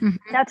 Mm-hmm.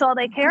 That's all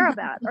they care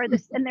about. Or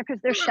this, and because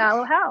they're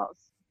shallow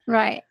house.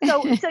 Right.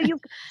 So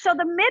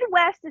the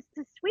Midwest is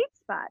the sweet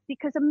spot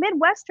because a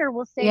Midwester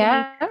will say,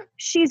 to me,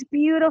 she's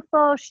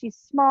beautiful, she's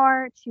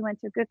smart, she went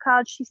to a good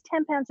college, she's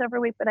 10 pounds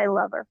overweight, but I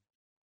love her.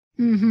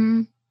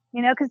 Mm-hmm.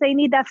 Because they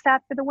need that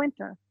fat for the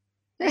winter.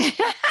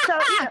 So,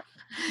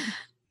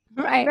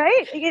 right?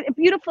 A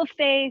beautiful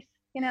face,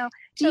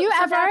 Do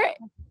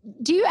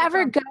you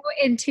ever go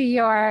into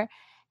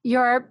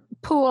your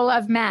pool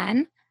of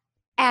men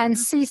and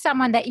see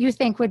someone that you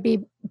think would be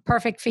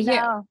perfect for you?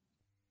 No.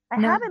 I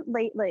haven't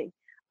lately.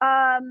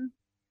 I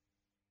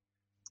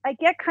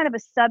get kind of a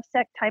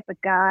subsect type of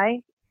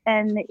guy,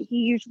 and he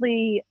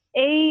usually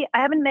we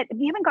haven't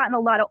gotten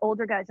a lot of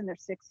older guys in their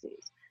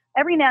 60s.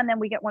 Every now and then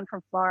we get one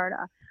from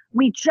Florida.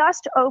 We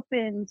just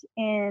opened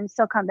in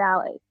Silicon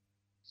Valley.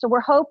 So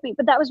we're hoping,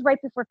 but that was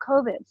right before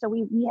COVID. So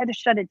we had to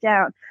shut it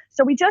down.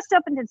 So we just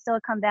opened in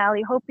Silicon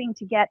Valley, hoping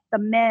to get the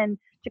men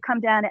to come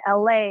down to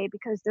LA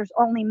because there's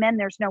only men,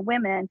 there's no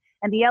women.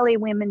 And the LA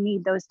women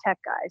need those tech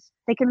guys.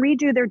 They can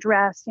redo their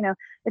dress.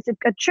 It's a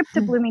trip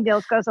to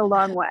Bloomingdale's goes a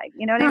long way.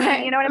 You know what I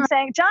mean? You know what I'm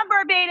saying? John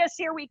Barbados,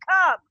 here we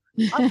come.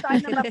 I'll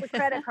sign them up with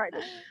credit cards.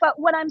 But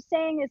what I'm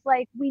saying is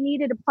we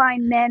needed to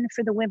find men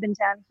for the women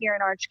down here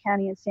in Orange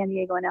County and San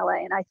Diego and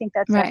LA. And I think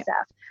that's SF.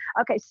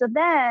 Okay. So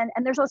then,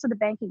 and there's also the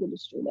banking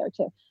industry there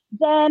too.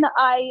 Then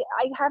I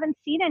haven't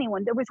seen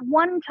anyone. There was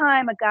one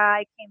time a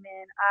guy came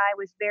in, I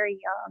was very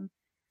young,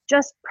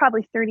 just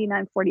probably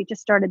 39, 40,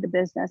 just started the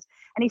business.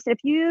 And he said,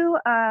 if you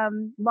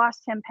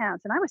lost 10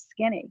 pounds, and I was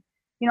skinny,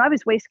 I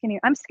was way skinnier.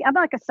 I'm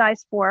like a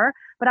size 4,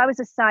 but I was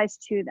a size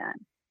 2 then.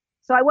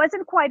 So I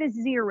wasn't quite a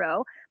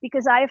 0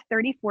 because I have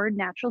 34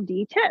 natural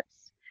D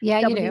tits. Yeah,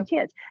 you do.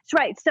 Tits. That's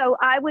right. So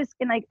I was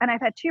and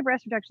I've had 2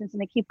 breast reductions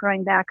and they keep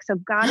growing back. So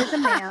God is a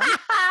man.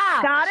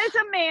 God is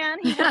a man.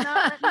 He will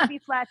not let me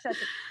be flat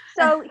chested.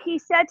 So he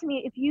said to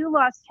me, if you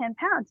lost 10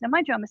 pounds, now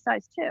mind you, I'm a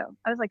size 2.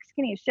 I was like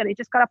skinny as shit. I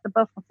just got off the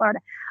boat from Florida.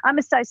 I'm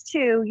a size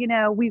 2,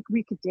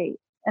 we could date.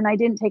 And I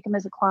didn't take him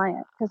as a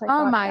client because I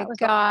thought, oh my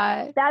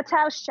God. That's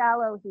how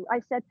shallow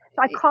I said,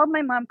 so I called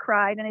my mom,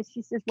 cried, and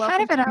she says,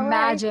 welcome. Can't even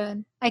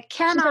imagine. I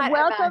cannot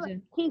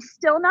imagine. He's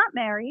still not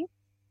married.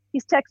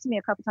 He's texted me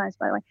a couple times,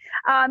 by the way.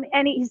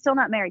 And he's still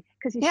not married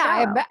because he's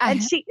shallow.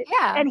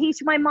 And he's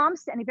my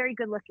mom's and very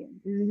good looking,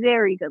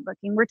 very good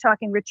looking. We're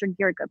talking Richard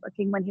Gere good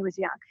looking when he was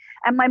young.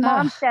 And my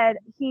mom said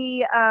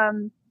he,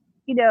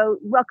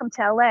 welcome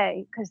to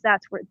LA because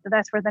that's where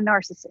the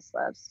narcissist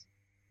lives.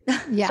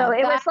 Yeah. So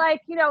it was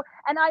like,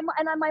 and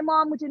my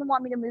mom didn't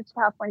want me to move to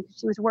California because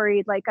she was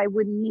worried like I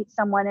wouldn't meet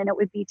someone and it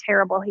would be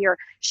terrible here.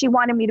 She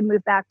wanted me to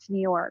move back to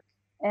New York.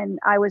 And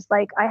I was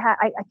like,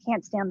 I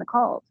can't stand the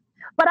cold.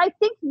 But I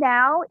think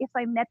now if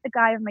I met the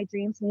guy of my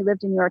dreams and he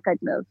lived in New York,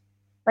 I'd move.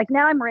 Like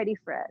now I'm ready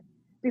for it.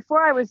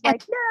 Before I was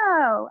like,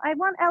 no, I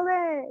want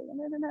LA.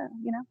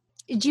 No.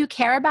 Do you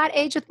care about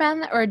age with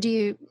men or do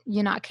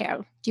you not care?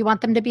 Do you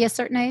want them to be a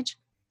certain age?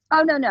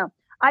 Oh, no.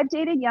 I've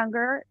dated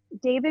younger.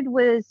 David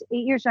was 8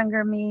 years younger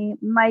than me.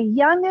 My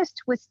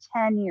youngest was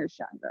 10 years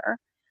younger.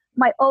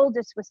 My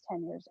oldest was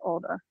 10 years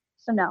older.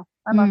 So no,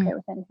 I'm okay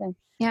with anything.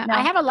 Yeah. No.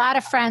 I have a lot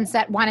of friends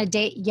that want to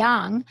date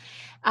young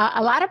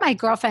a lot of my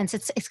girlfriends,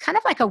 it's kind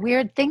of like a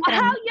weird thing that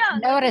How I'm young?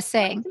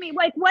 noticing. To me,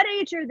 like what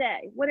age are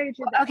they? What age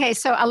are they? Okay,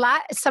 so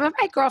some of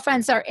my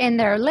girlfriends are in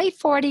their late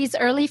 40s,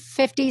 early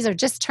 50s, or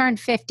just turned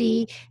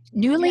 50,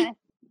 newly Okay.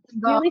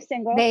 single. Newly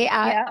single. They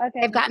Yeah.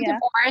 Okay. they've gotten Yeah.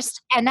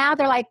 divorced, and now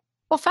they're like,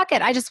 well, fuck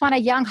it. I just want a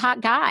young,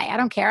 hot guy. I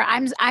don't care.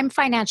 I'm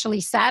financially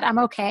set. I'm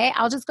okay.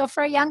 I'll just go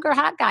for a younger,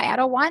 hot guy. I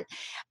don't want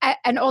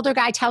an older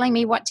guy telling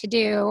me what to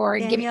do or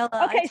giving. Daniela,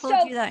 I Okay.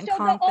 told you that in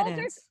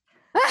confidence.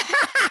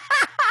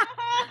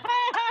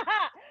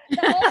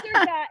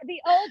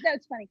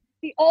 That's funny.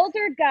 The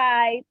older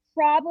guy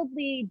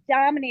probably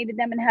dominated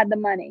them and had the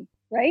money,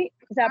 right?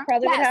 Is that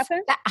probably what Yes,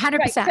 happened? 100%.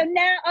 Right. So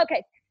now,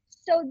 okay.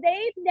 So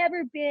they've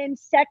never been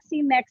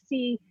sexy,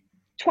 mexy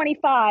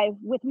 25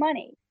 with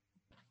money.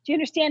 Do you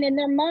understand? In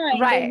their mind,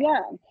 Right. they're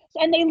young.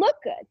 And they look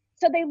good.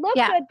 So they look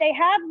good. They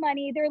have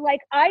money. They're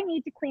like, I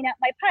need to clean out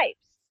my pipes.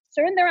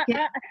 So and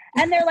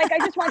they're like, I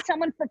just want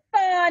someone for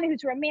fun,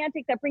 who's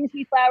romantic, that brings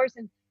me flowers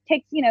and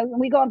takes, and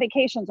we go on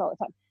vacations all the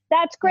time.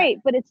 That's great,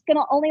 but it's going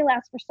to only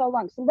last for so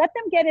long. So let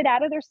them get it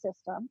out of their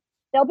system.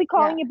 They'll be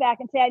calling you back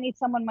and say, I need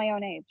someone my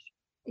own age.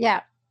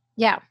 Yeah.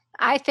 Yeah.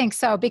 I think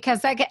so,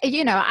 because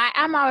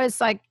I'm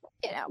always like,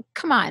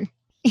 come on.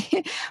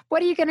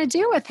 What are you going to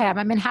do with him?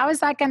 I mean, how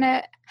is that going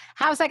to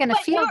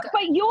feel good?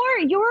 But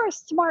you're a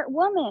smart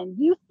woman.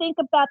 You think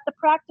about the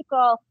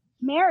practical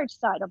marriage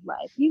side of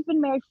life. You've been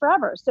married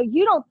forever. So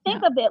you don't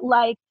think of it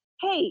like,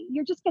 hey,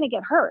 you're just going to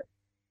get hurt.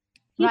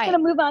 He's going to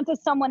move on to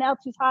someone else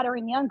who's hotter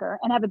and younger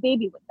and have a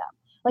baby with them.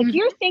 Like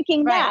you're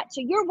thinking that.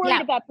 So you're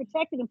worried about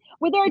protecting him.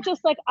 Where they're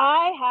just like,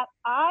 I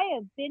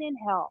have been in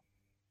hell.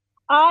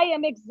 I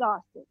am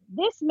exhausted.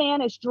 This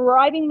man is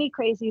driving me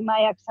crazy,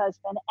 my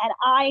ex-husband, and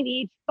I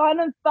need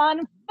fun.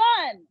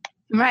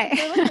 Right.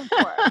 They're looking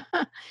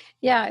for.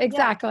 Yeah,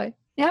 exactly.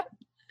 Yep.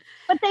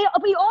 But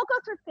we all go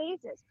through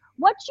phases.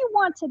 What you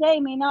want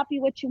today may not be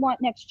what you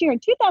want next year. In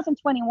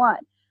 2021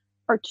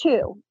 or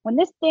 2, when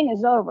this thing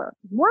is over,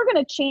 we're going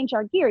to change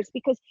our gears,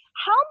 because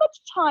how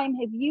much time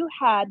have you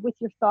had with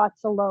your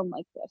thoughts alone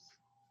like this?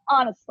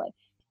 Honestly.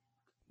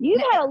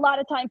 You've had a lot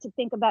of time to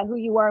think about who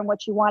you are and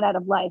what you want out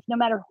of life, no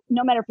matter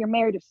if you're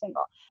married or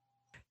single.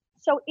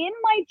 So in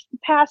my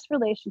past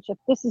relationship,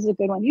 this is a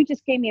good one. You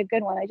just gave me a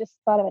good one. I just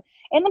thought of it.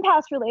 In the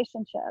past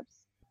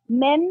relationships,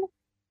 men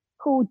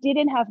who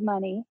didn't have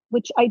money,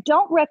 which I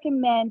don't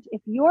recommend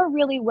if you're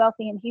really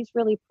wealthy and he's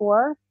really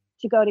poor,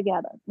 to go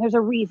together. There's a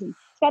reason.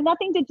 It's got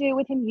nothing to do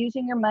with him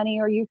using your money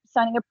or you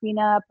signing a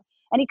prenup.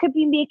 And he could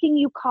be making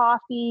you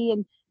coffee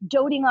and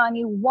doting on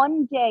you.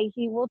 One day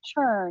he will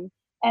turn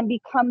and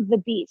become the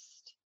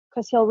beast,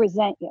 because he'll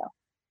resent you.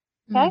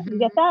 Okay, you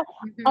get that?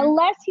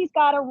 Unless he's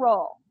got a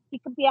role. He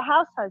could be a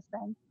house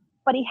husband,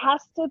 but he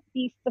has to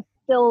be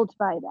fulfilled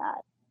by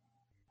that.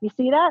 You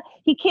see that?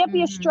 He can't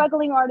be a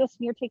struggling artist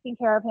and you're taking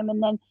care of him,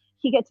 and then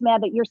he gets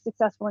mad that you're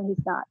successful and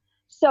he's not.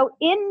 So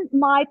in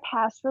my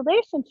past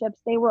relationships,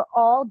 they were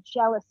all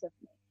jealous of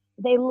me.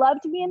 They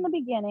loved me in the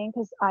beginning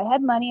because I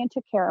had money and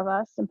took care of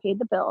us and paid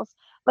the bills,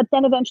 but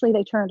then eventually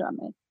they turned on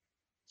me.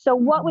 So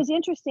what was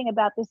interesting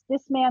about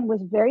this man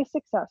was very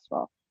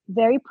successful,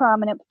 very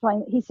prominent.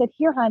 He said,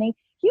 here, honey,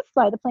 you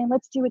fly the plane.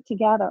 Let's do it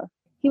together.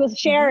 He was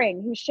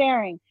sharing. He was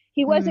sharing.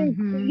 He wasn't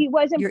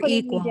You're putting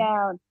equal. me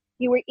down.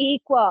 You were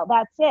equal.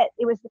 That's it.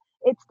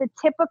 It's the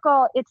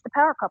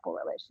power couple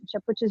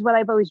relationship, which is what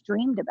I've always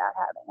dreamed about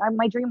having.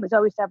 My dream was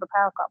always to have a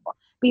power couple,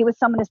 be with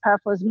someone as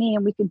powerful as me,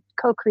 and we could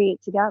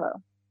co-create together.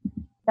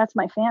 That's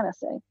my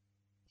fantasy.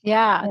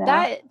 Yeah,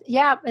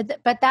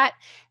 but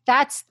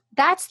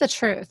that's the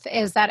truth,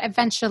 is that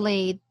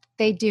eventually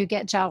they do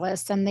get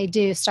jealous and they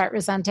do start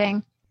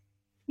resenting.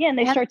 Yeah, and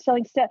they start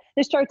selling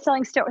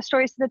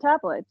stories to the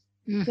tabloids.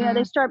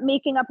 They start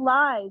making up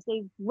lies.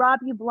 They rob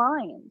you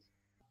blind.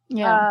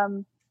 Yeah.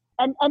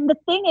 And the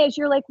thing is,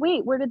 you're like,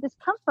 wait, where did this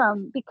come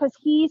from? Because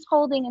he's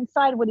holding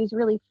inside what he's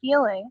really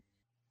feeling.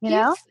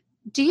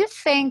 Do you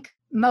think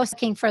most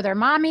looking for their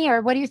mommy,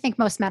 or what do you think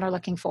most men are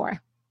looking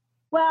for?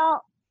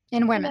 Well,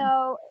 in women,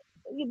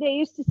 they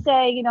used to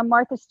say,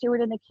 Martha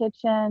Stewart in the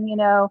kitchen,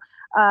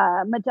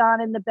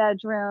 Madonna in the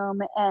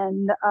bedroom,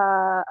 and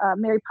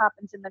Mary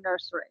Poppins in the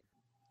nursery.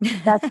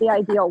 That's the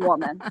ideal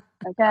woman.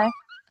 Okay.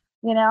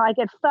 I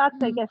get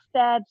fucked, I get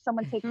fed,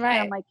 someone takes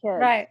care of my kids.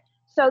 Right.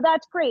 So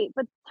that's great,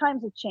 but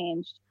times have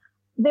changed.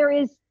 There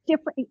is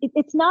different,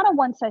 it's not a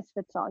one size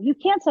fits all. You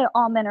can't say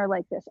all men are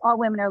like this, all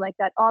women are like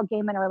that, all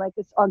gay men are like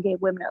this, all gay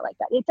women are like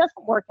that. It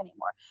doesn't work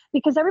anymore,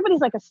 because everybody's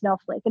like a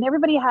snowflake, and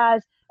everybody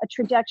has a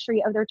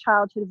trajectory of their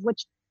childhood,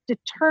 which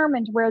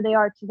determined where they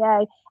are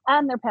today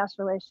and their past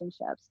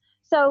relationships.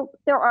 So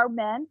there are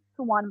men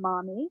who want a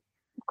mommy,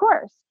 of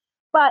course,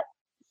 but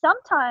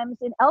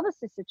sometimes in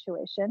Elvis's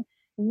situation,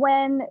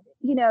 when,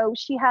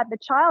 she had the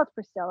child,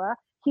 Priscilla,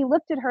 he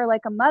looked at her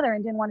like a mother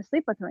and didn't want to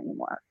sleep with her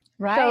anymore.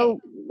 Right. So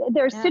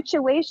there's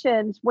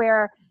situations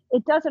where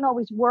it doesn't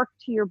always work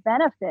to your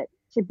benefit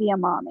to be a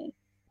mommy.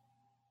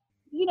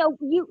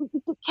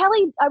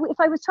 Kelly, if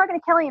I was talking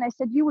to Kelly and I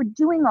said, you were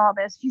doing all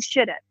this, you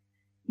shouldn't.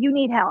 You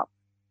need help.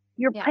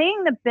 You're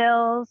paying the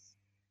bills.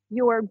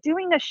 you're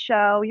doing a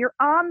show, you're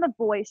on The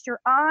Voice, you're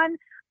on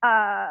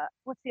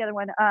what's the other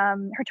one?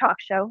 Her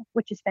talk show,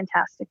 which is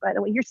fantastic, by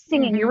the way. You're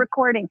singing, you're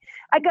recording.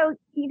 I go,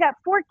 you got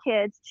 4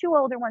 kids, 2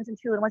 older ones and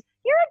 2 little ones.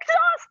 You're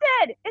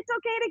exhausted. It's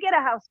okay to get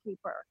a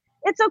housekeeper.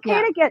 It's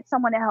okay to get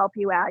someone to help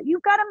you out.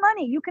 You've got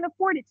money, you can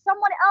afford it.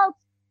 Someone else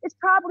is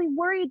probably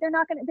worried they're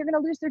going to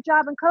lose their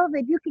job in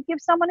COVID. You could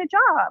give someone a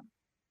job.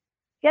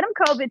 Get them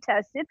COVID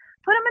tested,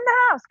 put them in the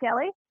house,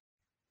 Kelly.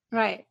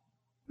 Right.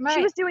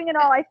 She was doing it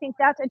all. I think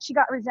and she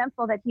got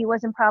resentful that he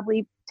wasn't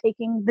probably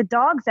taking the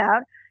dogs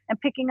out and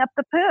picking up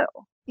the poo.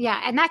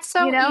 Yeah. And that's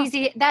so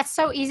easy. That's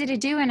so easy to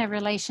do in a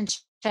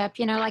relationship,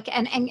 like,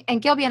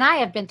 and Gilby and I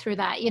have been through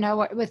that,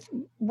 with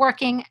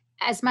working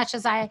as much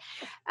as I,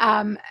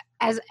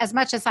 as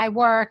much as I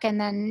work,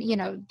 and then,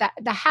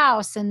 the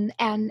house and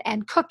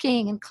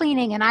cooking and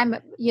cleaning. And I'm,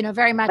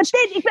 very much.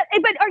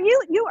 But are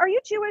you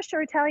Jewish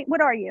or Italian?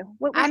 What are you?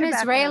 I'm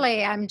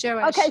Israeli. I'm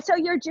Jewish. Okay. So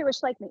you're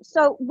Jewish like me.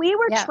 So we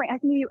were trained. I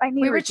knew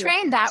we were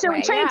trained that way. So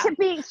we trained to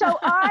be, so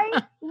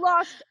I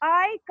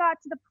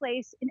got to the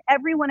place in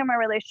every one of my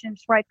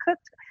relationships where I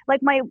cooked,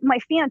 like my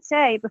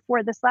fiance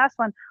before this last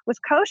one was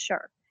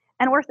kosher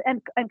and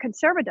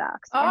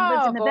conservadox and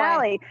lives in the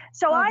valley.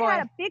 So I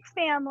had a big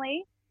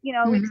family,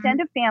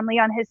 extended family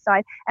on his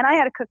side, and I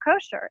had to cook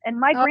kosher, and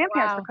my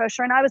grandparents were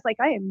kosher, and I was like,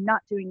 I am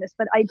not doing this,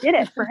 but I did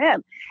it for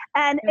him.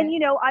 And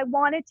I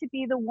wanted to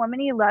be the woman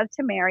he loved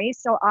to marry,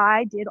 so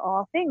I did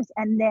all things.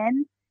 And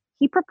then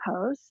he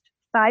proposed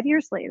 5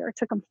 years later. It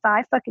took him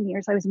 5 fucking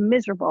years. I was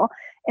miserable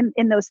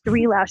in those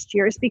 3 last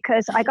years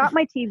because I got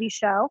my TV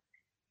show.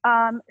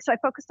 So I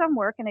focused on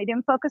work and I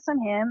didn't focus on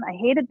him. I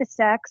hated the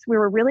sex. We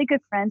were really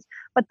good friends.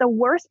 But the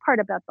worst part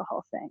about the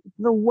whole thing,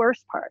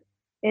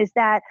 is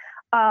that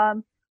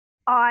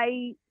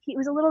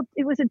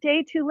it was a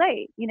day too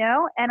late,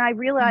 and I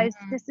realized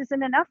this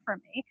isn't enough for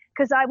me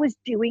because I was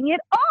doing it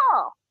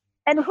all.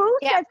 And who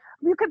says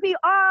you could be,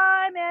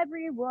 I'm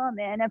every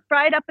woman and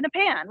fried up in a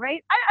pan,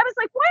 right? I was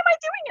like, why am I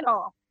doing it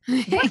all?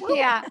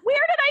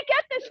 Where did I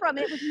get this from?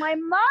 It was my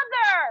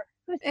mother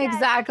who said,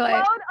 exactly,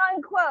 quote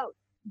unquote,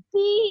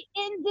 be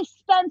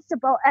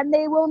indispensable and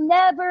they will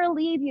never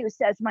leave you,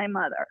 says my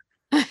mother.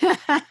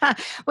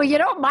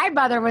 Well, my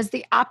mother was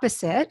the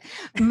opposite.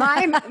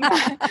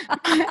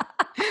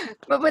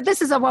 But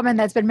this is a woman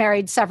that's been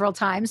married several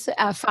times,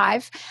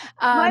 5.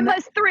 Mine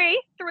was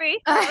 3.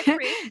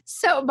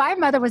 So my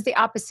mother was the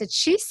opposite.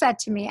 She said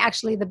to me,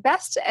 actually, the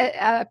best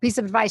piece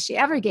of advice she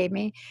ever gave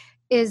me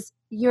is,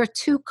 you're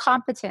too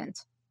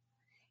competent.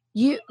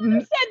 You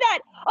said that.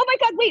 Oh my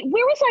God! Wait,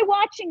 where was I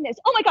watching this?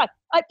 Oh my God!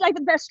 I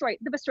the best story.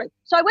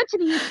 So I went to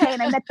the UK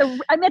and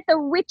I met the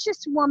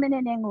richest woman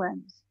in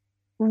England.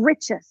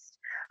 Richest.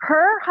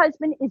 Her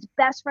husband is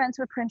best friends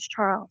with Prince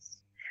Charles.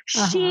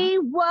 She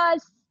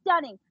was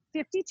stunning.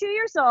 52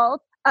 years old,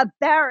 a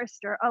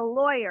barrister, a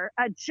lawyer,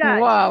 a judge.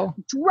 Whoa.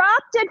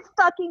 Drop dead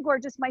fucking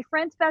gorgeous. My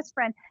friend's best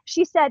friend.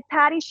 She said,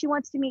 Patty, she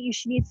wants to meet you.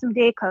 She needs some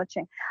day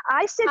coaching.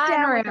 I sit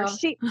down with her.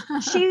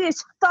 She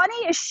is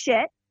funny as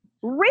shit,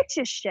 rich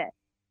as shit.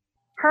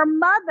 Her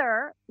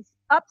mother is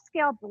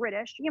upscale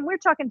British. We're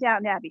talking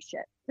Downton Abbey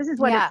shit. This is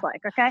what it's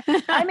like, okay?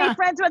 I made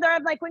friends with her.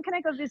 I'm like, when can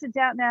I go visit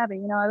Downton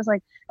Abbey? I was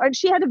like,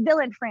 she had a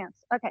villa in France.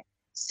 Okay.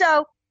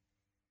 So,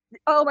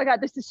 oh my God,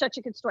 this is such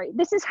a good story.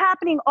 This is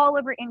happening all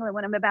over England,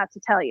 what I'm about to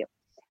tell you.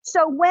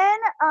 So when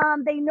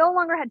they no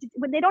longer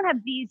when they don't have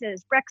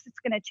visas, Brexit's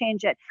going to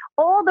change it.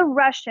 All the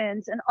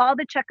Russians and all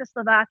the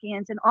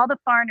Czechoslovakians and all the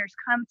foreigners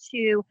come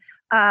to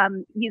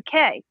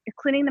UK,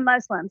 including the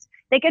Muslims.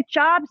 They get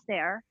jobs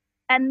there.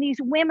 And these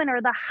women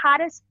are the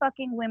hottest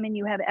fucking women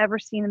you have ever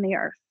seen in the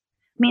earth.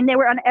 I mean, they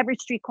were on every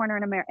street corner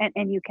in America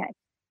and UK.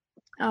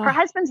 Her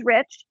husband's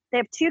rich. They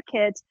have 2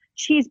 kids.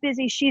 She's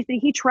busy.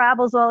 He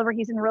travels all over.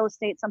 He's in real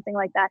estate, something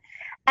like that.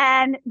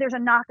 And there's a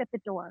knock at the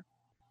door.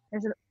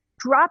 There's a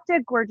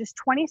drop-dead gorgeous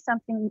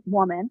 20-something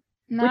woman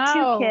with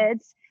 2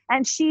 kids.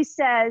 And she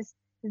says,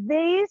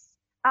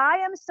 I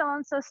am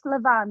so-and-so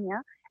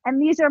Slavanya. And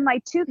these are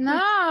my 2 kids,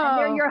 and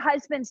they're your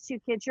husband's 2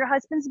 kids. Your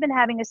husband's been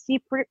having a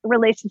secret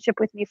relationship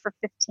with me for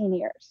 15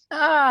 years.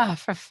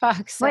 For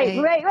fuck's sake.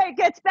 Wait.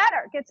 Gets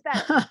better.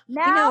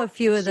 Now, I know a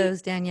few of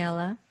those,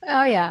 Daniela.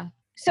 Oh, yeah.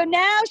 So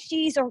now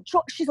she's a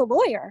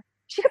lawyer.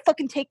 She could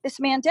fucking take this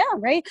man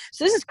down, right?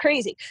 So this is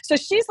crazy. So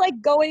she's like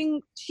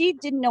she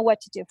didn't know what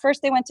to do.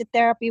 First they went to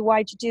therapy.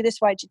 Why'd you do this?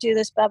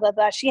 Blah, blah,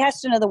 blah. She has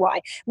to know the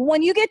why.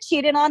 When you get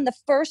cheated on, the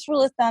first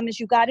rule of thumb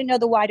is you got to know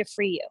the why to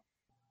free you.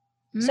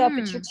 So if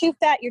it's you're too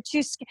fat, you're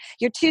too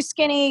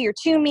skinny, you're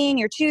too mean,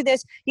 you're too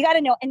this, you got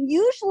to know. And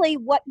usually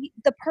what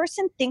the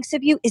person thinks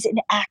of you is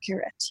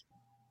inaccurate.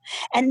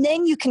 And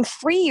then you can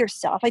free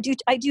yourself. I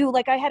do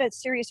like I had a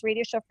serious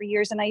radio show for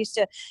years and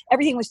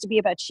everything was to be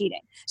about cheating.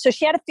 So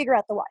she had to figure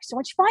out the why. So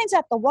when she finds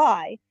out the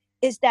why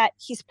is that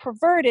he's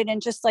perverted and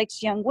just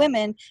likes young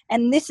women.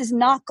 And this is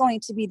not going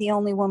to be the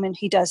only woman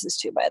he does this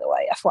to, by the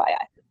way,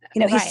 FYI.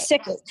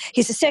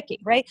 He's a sickie,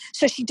 right?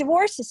 So she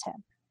divorces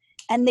him.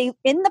 And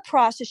in the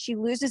process, she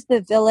loses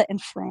the villa in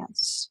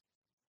France.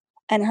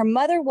 And her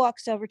mother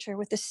walks over to her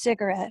with a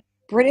cigarette,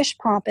 British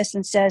pompous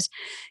and says,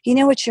 you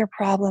know what your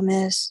problem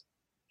is?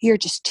 You're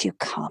just too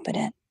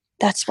competent.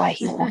 That's why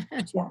he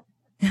left you.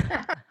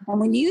 And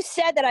when you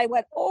said that, I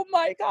went, oh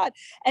my God.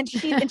 And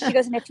she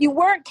goes, and if you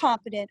weren't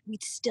competent,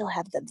 we'd still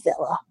have the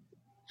villa.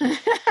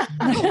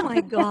 Oh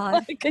my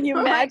God. Can you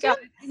imagine?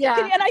 Yeah.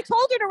 And I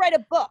told her to write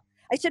a book.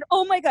 I said,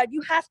 oh my God,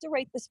 you have to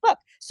write this book.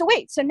 So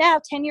now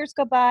 10 years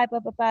go by, blah,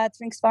 blah, blah.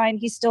 Everything's fine.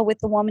 He's still with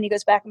the woman. He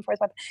goes back and forth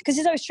because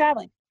he's always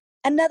traveling.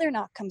 Another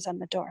knock comes on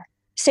the door.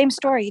 Same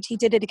story. He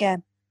did it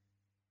again.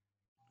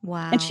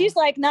 Wow. And she's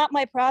like, not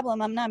my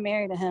problem. I'm not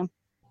married to him.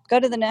 Go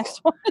to the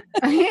next one.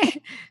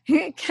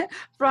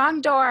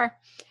 Wrong door.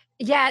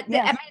 Yeah.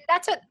 Yeah. I mean,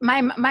 that's what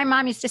my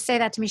mom used to say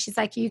that to me. She's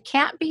like, you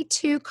can't be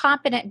too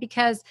competent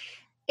because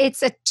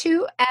it's a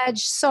two-edged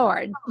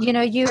sword. You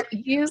know, you're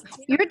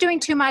doing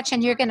too much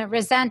and you're going to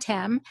resent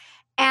him,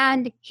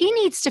 and he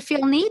needs to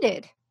feel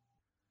needed.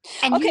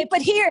 And okay,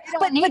 but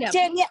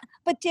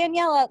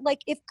Daniela,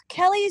 like if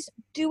Kelly's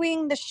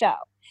doing the show,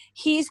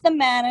 he's the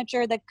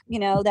manager that,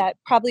 that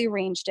probably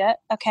arranged it.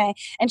 Okay.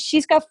 And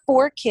she's got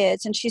 4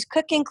 kids and she's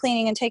cooking,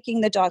 cleaning, and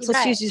taking the dogs.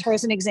 Let's use her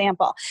as an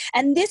example.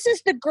 And this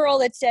is the girl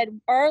that said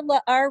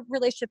our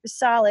relationship is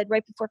solid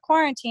right before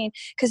quarantine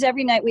because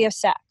every night we have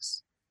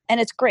sex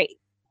and it's great.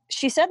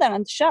 She said that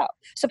on the show.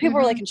 So people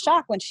were like in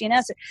shock when she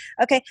announced it.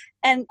 Okay.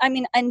 And I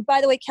mean, and by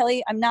the way,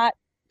 Kelly, I'm not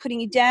putting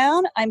you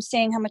down. I'm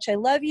saying how much I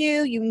love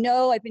you.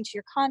 I've been to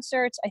your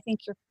concerts. I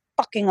think you're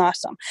fucking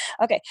awesome.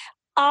 Okay.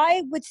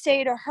 I would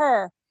say to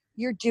her,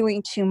 you're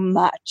doing too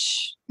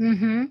much.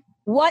 Mm-hmm.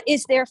 What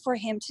is there for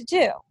him to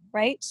do?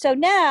 Right. So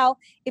now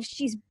if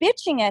she's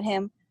bitching at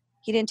him,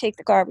 he didn't take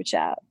the garbage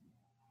out.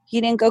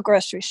 He didn't go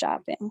grocery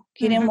shopping.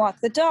 He didn't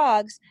walk the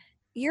dogs.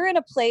 You're in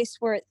a place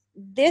where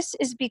this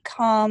has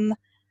become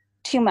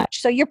too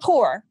much. So you're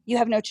poor. You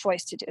have no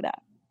choice to do that.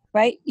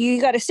 Right.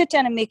 You got to sit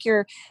down and make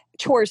your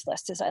chores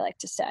list, as I like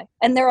to say.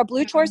 And there are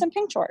blue chores and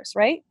pink chores,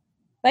 right?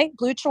 Right?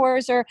 Blue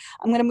chores are,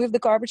 I'm going to move the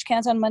garbage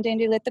cans on Monday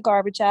and let the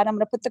garbage out. I'm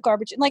going to put the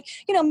garbage in, like,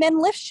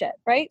 men lift shit,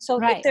 right? So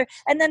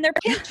and then they're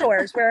pink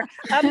chores where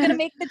I'm going to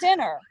make the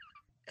dinner.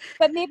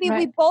 But maybe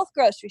we both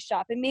grocery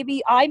shop, and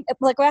maybe I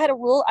had a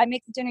rule. I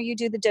make the dinner, you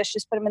do the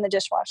dishes, put them in the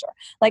dishwasher.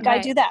 I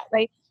do that,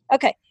 right?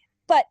 Okay.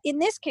 But in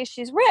this case,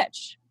 she's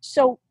rich.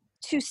 So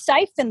to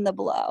siphon the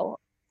blow,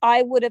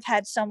 I would have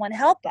had someone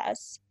help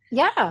us.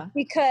 Yeah.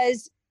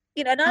 Because,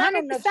 and I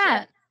don't know.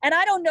 And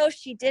I don't know if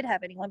she did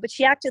have anyone, but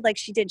she acted like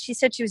she did. She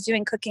said she was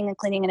doing cooking and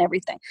cleaning and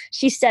everything.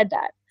 She said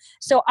that.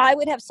 So I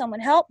would have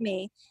someone help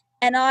me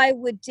and I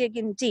would dig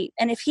in deep.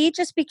 And if he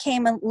just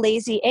became a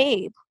lazy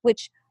Abe,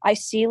 which I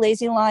see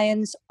lazy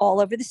lions all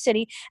over the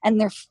city,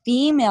 and they're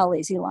female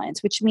lazy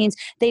lions, which means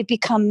they've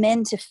become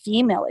men to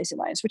female lazy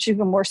lions, which is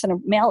even worse than a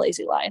male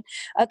lazy lion.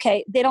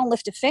 Okay, they don't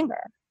lift a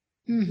finger.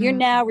 Mm-hmm. You're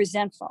now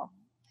resentful.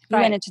 You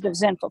went into the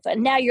resentful.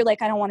 And now you're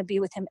like, I don't want to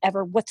be with him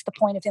ever. What's the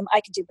point of him?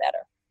 I could do better.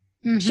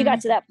 Mm-hmm. She got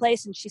to that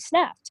place and she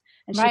snapped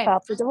and she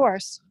filed for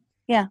divorce.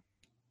 Yeah.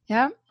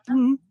 Yeah.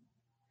 Mm-hmm.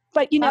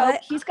 But,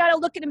 he's got to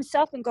look at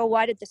himself and go,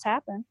 why did this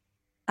happen?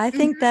 I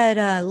think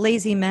that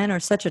lazy men are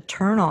such a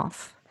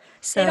turnoff.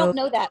 So they don't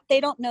know that. They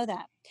don't know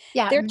that.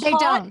 Yeah, they're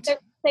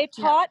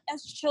taught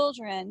as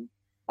children.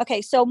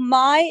 Okay. So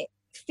my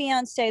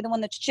fiance, the one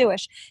that's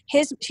Jewish, he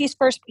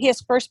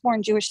has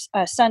firstborn Jewish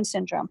son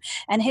syndrome,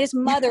 and his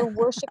mother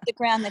worshipped the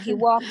ground that he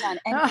walked on,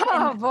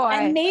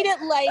 and made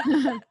it like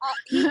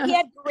he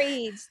had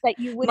grades that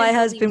you wouldn't. My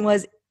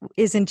husband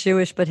isn't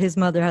Jewish, but his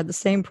mother had the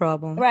same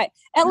problem. Right,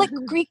 and like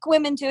Greek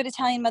women do it,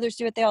 Italian mothers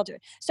do it, they all do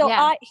it. So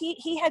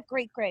he had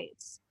great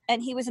grades.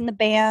 And he was in the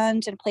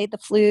band and played the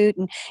flute,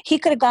 and he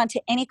could have gone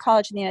to any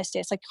college in the United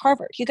States, like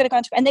Harvard. He could have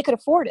gone to, and they could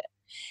afford it.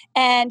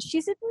 And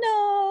she said,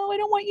 no, I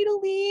don't want you to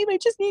leave. I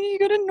just need you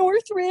to go to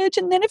Northridge.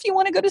 And then if you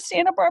want to go to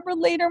Santa Barbara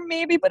later,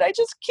 maybe, but I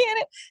just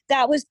can't.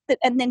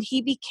 And then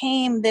he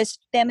became this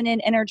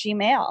feminine energy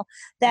male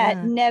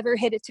that never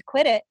hit it to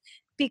quit it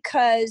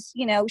because,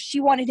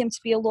 she wanted him to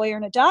be a lawyer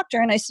and a doctor.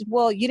 And I said,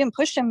 well, you didn't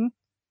push him.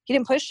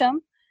 And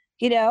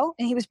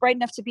he was bright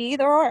enough to be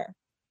either or.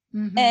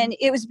 Mm-hmm. And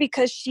it was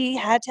because she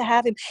had to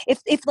have him.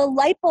 If the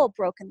light bulb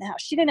broke in the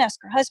house, she didn't ask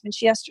her husband.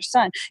 She asked her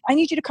son, I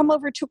need you to come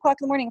over at 2:00 in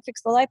the morning and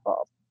fix the light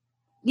bulb.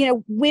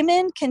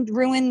 Women can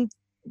ruin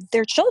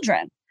their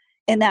children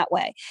in that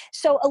way.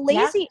 So a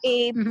lazy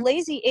Abe,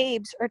 lazy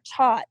Abes are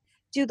taught,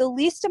 do the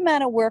least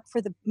amount of work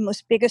for the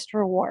most biggest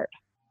reward.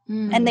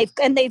 Mm-hmm.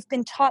 And they've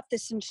been taught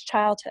this since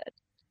childhood.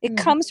 It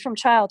comes from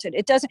childhood.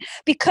 It doesn't,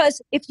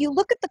 because if you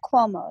look at the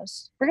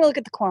Cuomos, we're going to look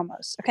at the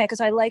Cuomos, okay?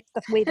 Because I like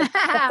the way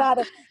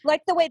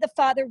the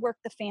father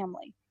worked the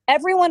family.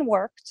 Everyone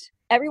worked.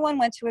 Everyone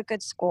went to a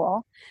good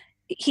school.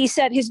 He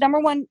said his number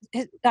one,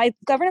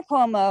 Governor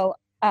Cuomo,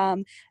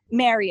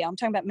 Mario, I'm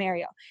talking about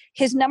Mario.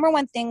 His number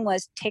one thing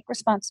was take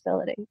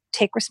responsibility,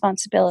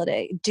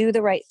 do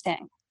the right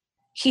thing.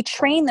 He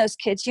trained those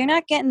kids. You're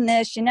not getting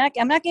this. I'm not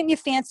getting you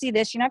fancy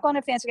this. You're not going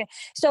to fancy.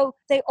 So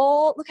they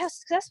all, look how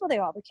successful they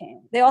all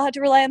became. They all had to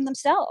rely on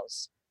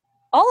themselves.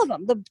 All of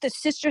them. The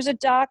sister's a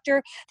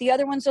doctor. The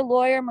other one's a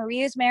lawyer.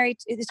 Maria's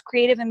is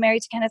creative and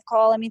married to Kenneth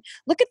Cole. I mean,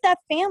 look at that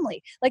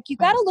family. Like, you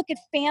got to look at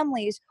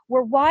families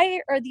where,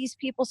 why are these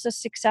people so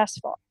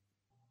successful?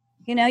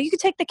 You know, you could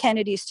take the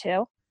Kennedys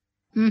too.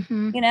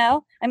 Mm-hmm. You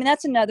know, I mean,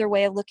 that's another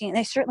way of looking.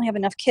 They certainly have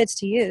enough kids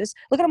to use.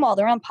 Look at them all.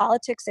 They're on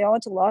politics. They all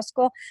went to law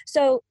school.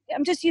 So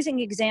I'm just using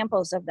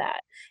examples of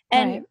that.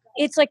 And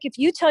it's like, if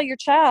you tell your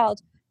child,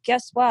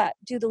 guess what?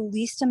 Do the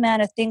least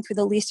amount of thing for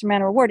the least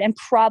amount of reward. And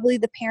probably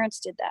the parents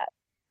did that.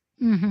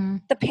 Mm-hmm.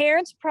 The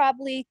parents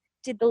probably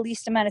did the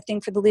least amount of thing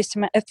for the least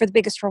amount, for the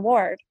biggest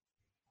reward,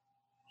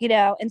 you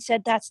know, and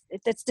said, this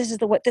is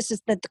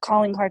the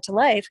calling card to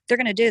life. They're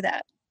going to do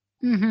that.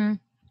 Mm-hmm.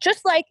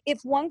 Just like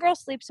if one girl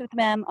sleeps with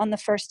them on the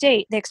first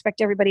date, they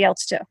expect everybody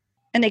else to,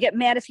 and they get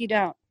mad if you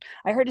don't.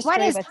 I heard a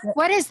story about that.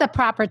 What is the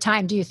proper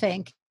time, do you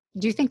think?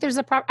 Do you think there's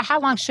a proper, how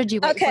long should you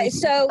wait? Okay,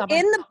 so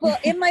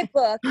in my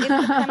book,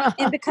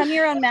 in Become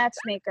Your Own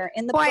Matchmaker,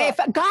 in the book. If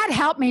God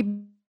help me,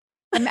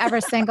 I'm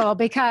ever single,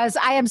 because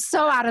I am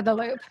so out of the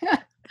loop.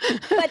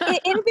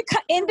 But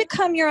in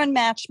Become Your Own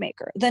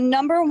Matchmaker, the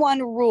number one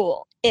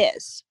rule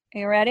is, are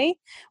you ready?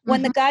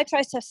 When the guy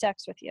tries to have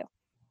sex with you.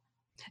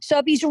 So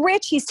if he's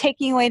rich, he's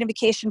taking you away on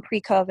vacation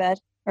pre-COVID,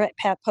 right?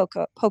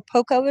 Po-COVID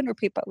or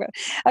pre-COVID?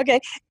 Okay.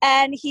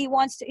 And he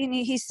wants to, and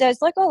he says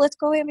like, oh, let's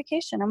go away on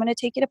vacation. I'm going to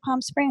take you to Palm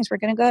Springs. We're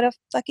going to go to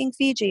fucking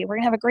Fiji. We're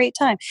going to have a great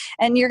time.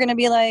 And you're going to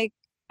be like,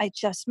 I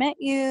just met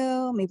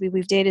you. Maybe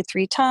we've dated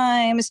 3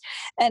 times.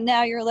 And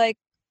now you're like,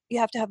 you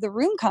have to have the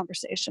room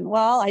conversation.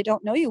 Well, I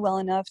don't know you well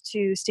enough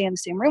to stay in the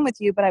same room with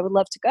you, but I would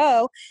love to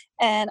go.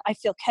 And I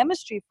feel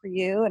chemistry for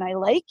you and I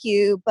like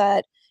you,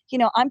 but you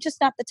know, I'm just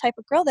not the type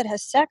of girl that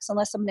has sex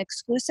unless I'm in an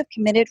exclusive,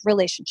 committed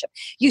relationship.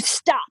 You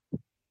stop.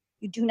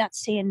 You do not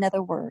say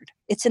another word.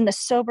 It's in the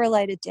sober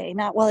light of day,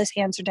 not while his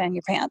hands are down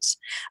your pants.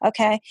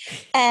 Okay.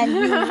 And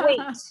you wait.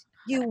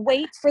 You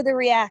wait for the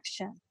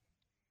reaction.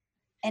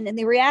 And then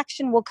the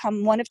reaction will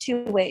come one of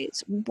 2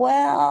 ways.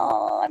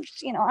 Well,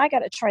 I got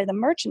to try the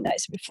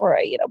merchandise before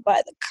I,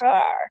 buy the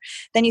car.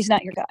 Then he's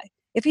not your guy.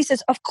 If he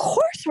says, of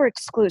course we're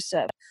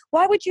exclusive.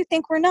 Why would you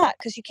think we're not?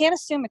 Because you can't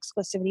assume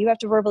exclusivity. You have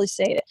to verbally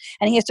say it.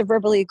 And he has to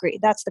verbally agree.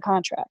 That's the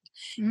contract.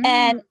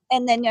 And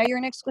then now you're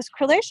in an exclusive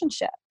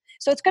relationship.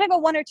 So it's going to go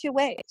one or 2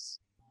 ways.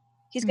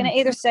 He's going to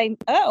either say,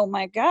 oh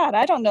my God,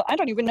 I don't know. I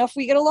don't even know if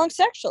we get along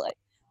sexually.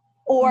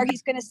 Or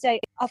he's going to say,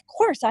 of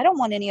course, I don't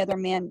want any other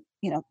man,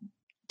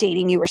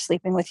 dating you or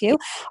sleeping with you.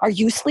 Are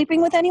you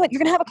sleeping with anyone? You're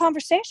going to have a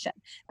conversation.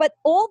 But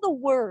all the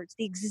words,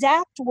 the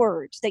exact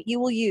words that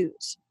you will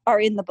use are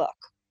in the book.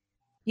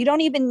 You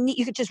don't even need,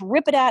 you could just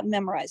rip it out and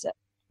memorize it.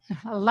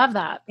 I love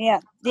that.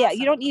 Yeah. Yeah.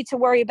 You don't need to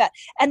worry about,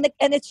 and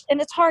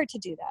it's hard to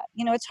do that.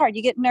 It's hard.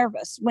 You get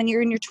nervous when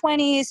you're in your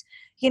 20s,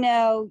 you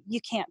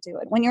can't do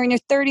it. When you're in your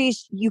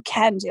 30s, you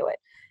can do it.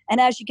 And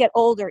as you get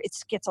older, it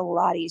gets a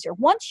lot easier.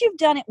 Once you've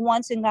done it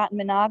once and gotten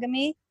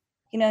monogamy,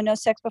 no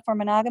sex before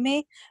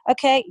monogamy.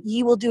 Okay.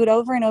 You will do it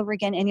over and over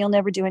again and you'll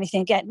never do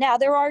anything again. Now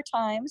there are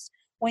times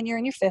when you're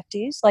in your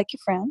 50s, like your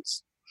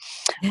friends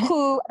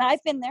and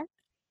I've been there.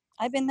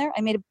 I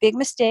made a big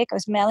mistake. I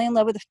was madly in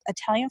love with an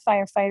Italian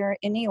firefighter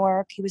in New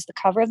York. He was the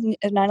cover of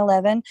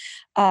 9/11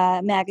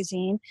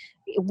 magazine.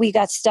 We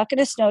got stuck in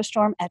a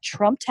snowstorm at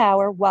Trump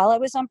Tower while I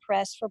was on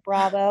press for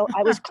Bravo.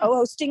 I was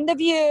co-hosting The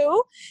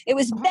View. It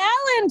was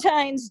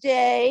Valentine's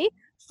Day.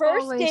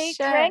 First Holy date,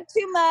 shit. drank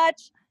too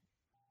much,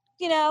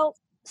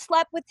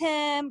 slept with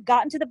him,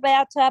 got into the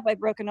bathtub. I'd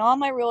broken all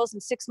my rules,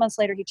 and 6 months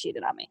later, he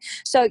cheated on me.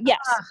 So yes,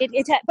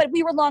 but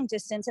we were long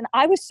distance, and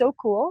I was so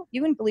cool.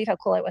 You wouldn't believe how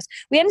cool I was.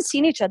 We hadn't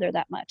seen each other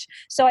that much.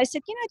 So I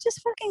said,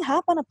 just fucking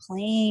hop on a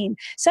plane.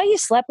 So you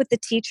slept with the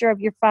teacher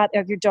of your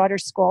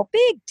daughter's school.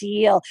 Big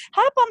deal.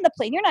 Hop on the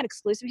plane. You're not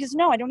exclusive. He goes,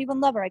 no, I don't even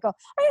love her. I go, all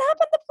right, hop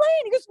on the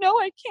plane. He goes, no,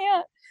 I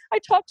can't. I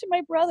talked to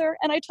my brother,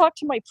 and I talked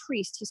to my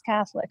priest. He's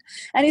Catholic.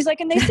 And he's like,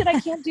 and they said,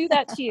 I can't do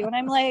that to you. And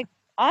I'm like,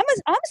 I'm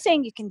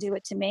saying you can do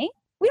it to me.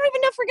 We don't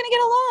even know if we're going to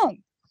get along.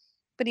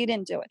 But he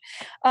didn't do it.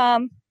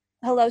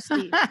 Hello,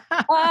 Steve.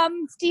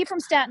 Steve from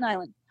Staten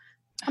Island.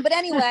 But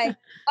anyway,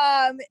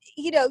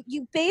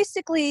 you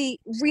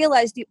basically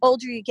realize the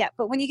older you get.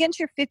 But when you get into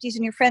your 50s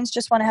and your friends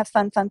just want to have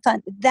fun,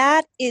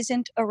 that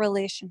isn't a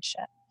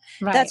relationship.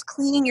 Right. That's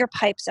cleaning your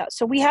pipes out.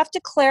 So we have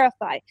to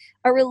clarify.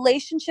 A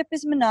relationship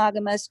is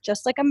monogamous,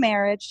 just like a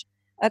marriage.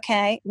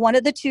 Okay? One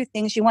of the 2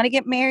 things. You want to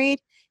get married,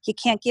 you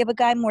can't give a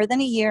guy more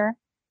than a year,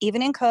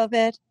 even in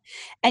COVID.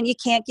 And you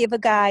can't give a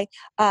guy,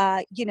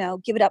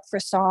 give it up for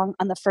a song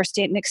on the first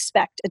date and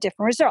expect a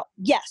different result.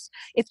 Yes.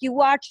 If you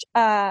watched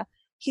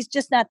He's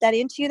Just Not That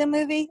Into You, the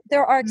movie,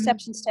 there are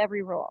exceptions to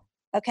every rule.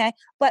 Okay.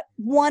 But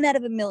 1 out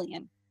of a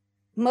million.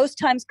 Most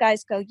times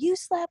guys go, you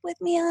slept with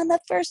me on the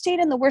first date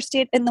and the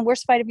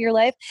worst fight of your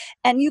life.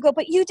 And you go,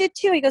 but you did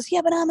too. He goes,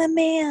 yeah, but I'm a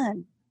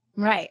man.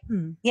 Right.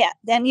 Yeah.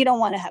 Then you don't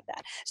want to have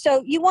that.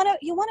 So you want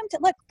him to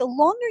look, the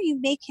longer you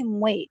make him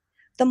wait,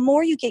 the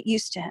more you get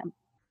used to him.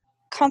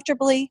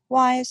 Comfortably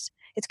wise,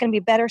 It's going to be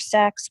better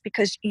sex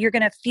because you're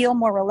going to feel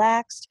more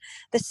relaxed.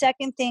 The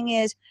second thing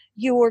is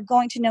you are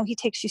going to know he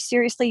takes you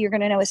seriously. You're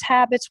going to know his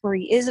habits, where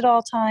he is at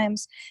all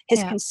times,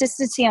 his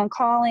consistency on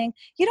calling.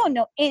 You don't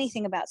know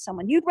anything about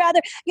someone. You'd rather,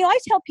 I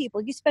tell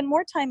people you spend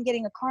more time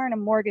getting a car and a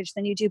mortgage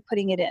than you do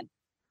putting it in.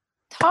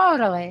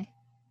 Totally.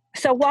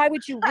 So why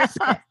would you risk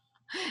it?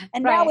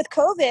 And now with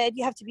COVID,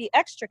 you have to be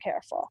extra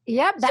careful.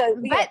 Yep.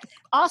 But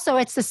also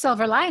it's the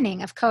silver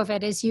lining of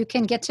COVID is you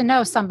can get to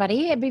know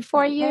somebody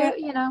before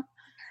you know.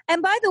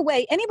 And by the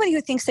way, anybody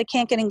who thinks they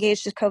can't get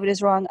engaged with COVID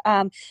is wrong.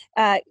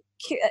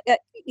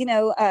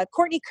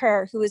 Courtney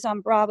Kerr, who is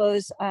on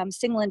Bravo's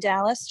Single in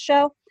Dallas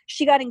show,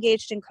 she got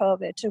engaged in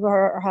COVID to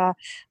her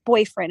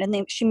boyfriend,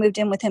 and she moved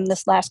in with him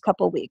this last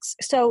couple of weeks.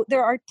 So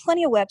there are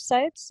plenty of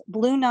websites,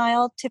 Blue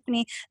Nile,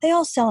 Tiffany, they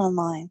all sell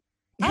online.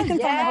 You can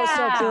find the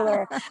wholesale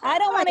jeweler. I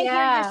don't want to hear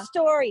your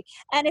story.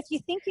 And if you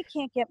think you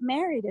can't get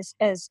married,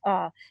 as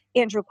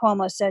Andrew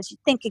Cuomo says, you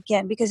think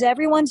again, because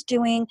everyone's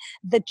doing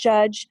the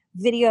judge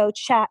video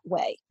chat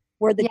way,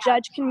 where the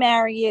judge can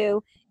marry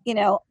you,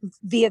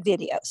 via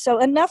video. So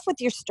enough with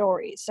your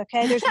stories,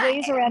 okay? There's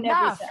ways around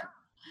everything.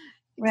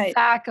 Right.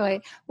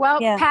 Exactly. Well,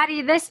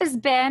 Patty, this has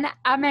been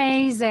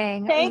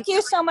amazing. Thank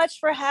you so much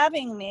for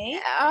having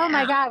me. Oh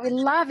my God, we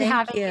love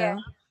having you.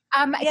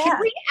 Can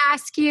we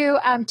ask you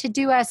to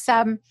do us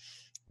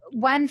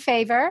one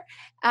favor?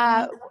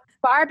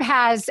 Barb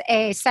has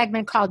a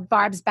segment called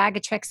Barb's Bag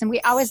of Tricks, and we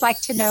always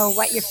like to know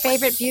what your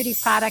favorite beauty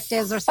product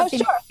is or something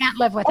you can't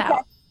live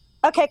without.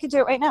 Okay, I can do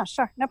it right now.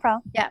 Sure, no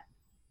problem. Yeah.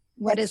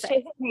 What is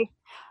it?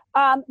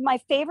 My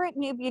favorite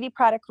new beauty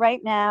product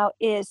right now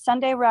is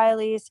Sunday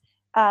Riley's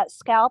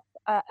Scalp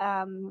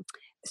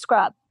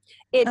Scrub.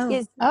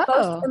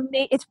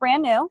 It's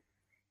brand new.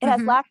 It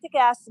has lactic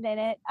acid in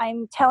it.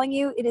 I'm telling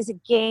you, it is a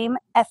game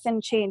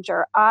effing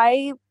changer.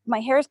 My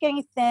hair is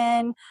getting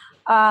thin.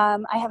 I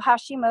have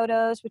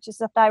Hashimoto's, which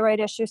is a thyroid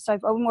issue, so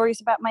I've always worries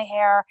about my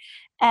hair.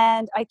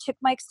 And I took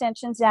my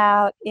extensions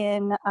out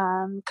in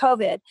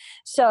COVID.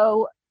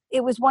 So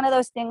it was one of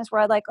those things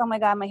where I'm like, oh my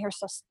God, my hair's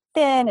so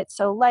thin, it's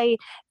so light.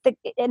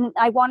 And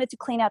I wanted to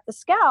clean out the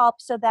scalp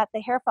so that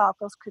the hair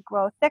follicles could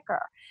grow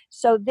thicker.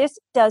 So this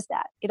does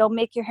that. It'll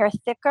make your hair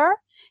thicker.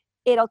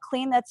 It'll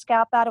clean that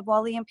scalp out of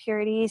all the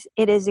impurities.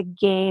 It is a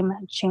game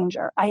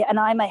changer.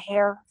 I'm a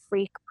hair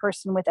freak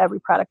person with every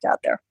product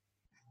out there.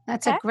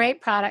 That's a great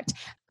product.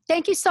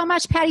 Thank you so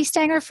much, Patty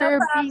Stanger, for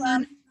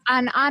being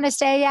on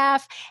Honest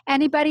AF.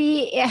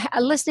 Anybody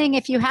listening,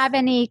 if you have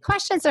any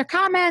questions or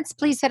comments,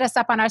 please hit us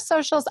up on our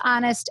socials,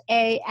 Honest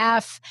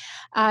AF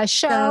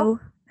Show.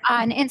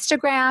 On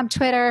Instagram,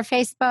 Twitter,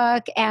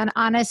 Facebook, and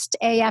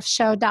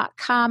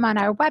honestafshow.com on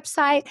our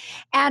website.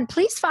 And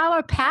please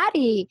follow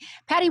Patty.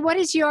 Patty, what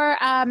is your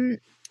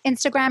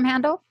Instagram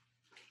handle?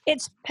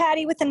 It's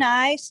Patty with an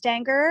I,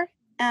 Stanger.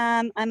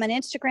 I'm on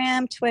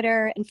Instagram,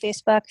 Twitter, and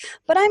Facebook.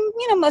 But I'm,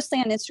 mostly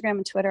on Instagram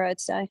and Twitter, I'd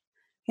say.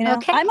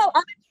 Okay.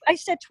 I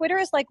said Twitter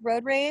is like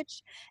road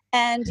rage,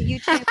 and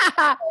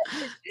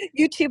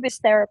YouTube is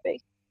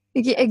therapy.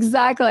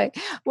 Exactly.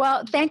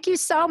 Well, thank you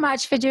so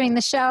much for doing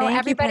the show.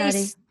 Everybody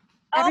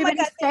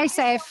stay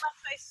safe.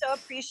 I so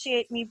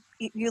appreciate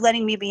you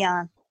letting me be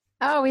on.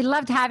 Oh, we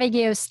loved having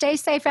you. Stay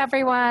safe,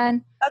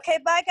 everyone. Okay,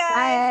 bye, guys.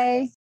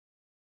 Bye.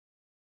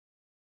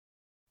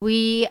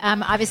 We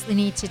obviously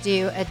need to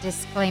do a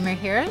disclaimer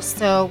here,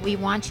 so we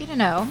want you to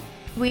know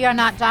we are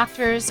not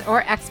doctors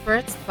or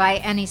experts by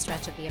any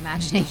stretch of the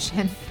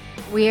imagination.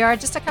 We are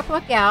just a couple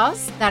of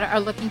gals that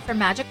are looking for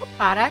magical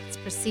products,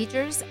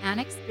 procedures, and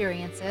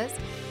experiences.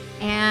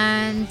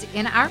 And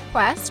in our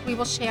quest, we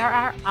will share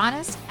our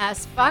honest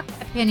as fuck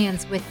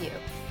opinions with you.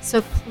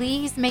 So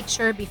please make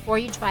sure before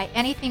you try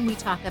anything we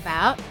talk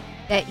about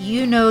that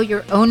you know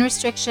your own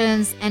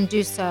restrictions and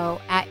do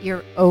so at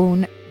your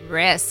own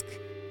risk.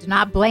 Do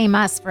not blame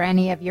us for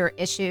any of your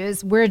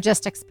issues. We're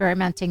just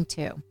experimenting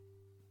too.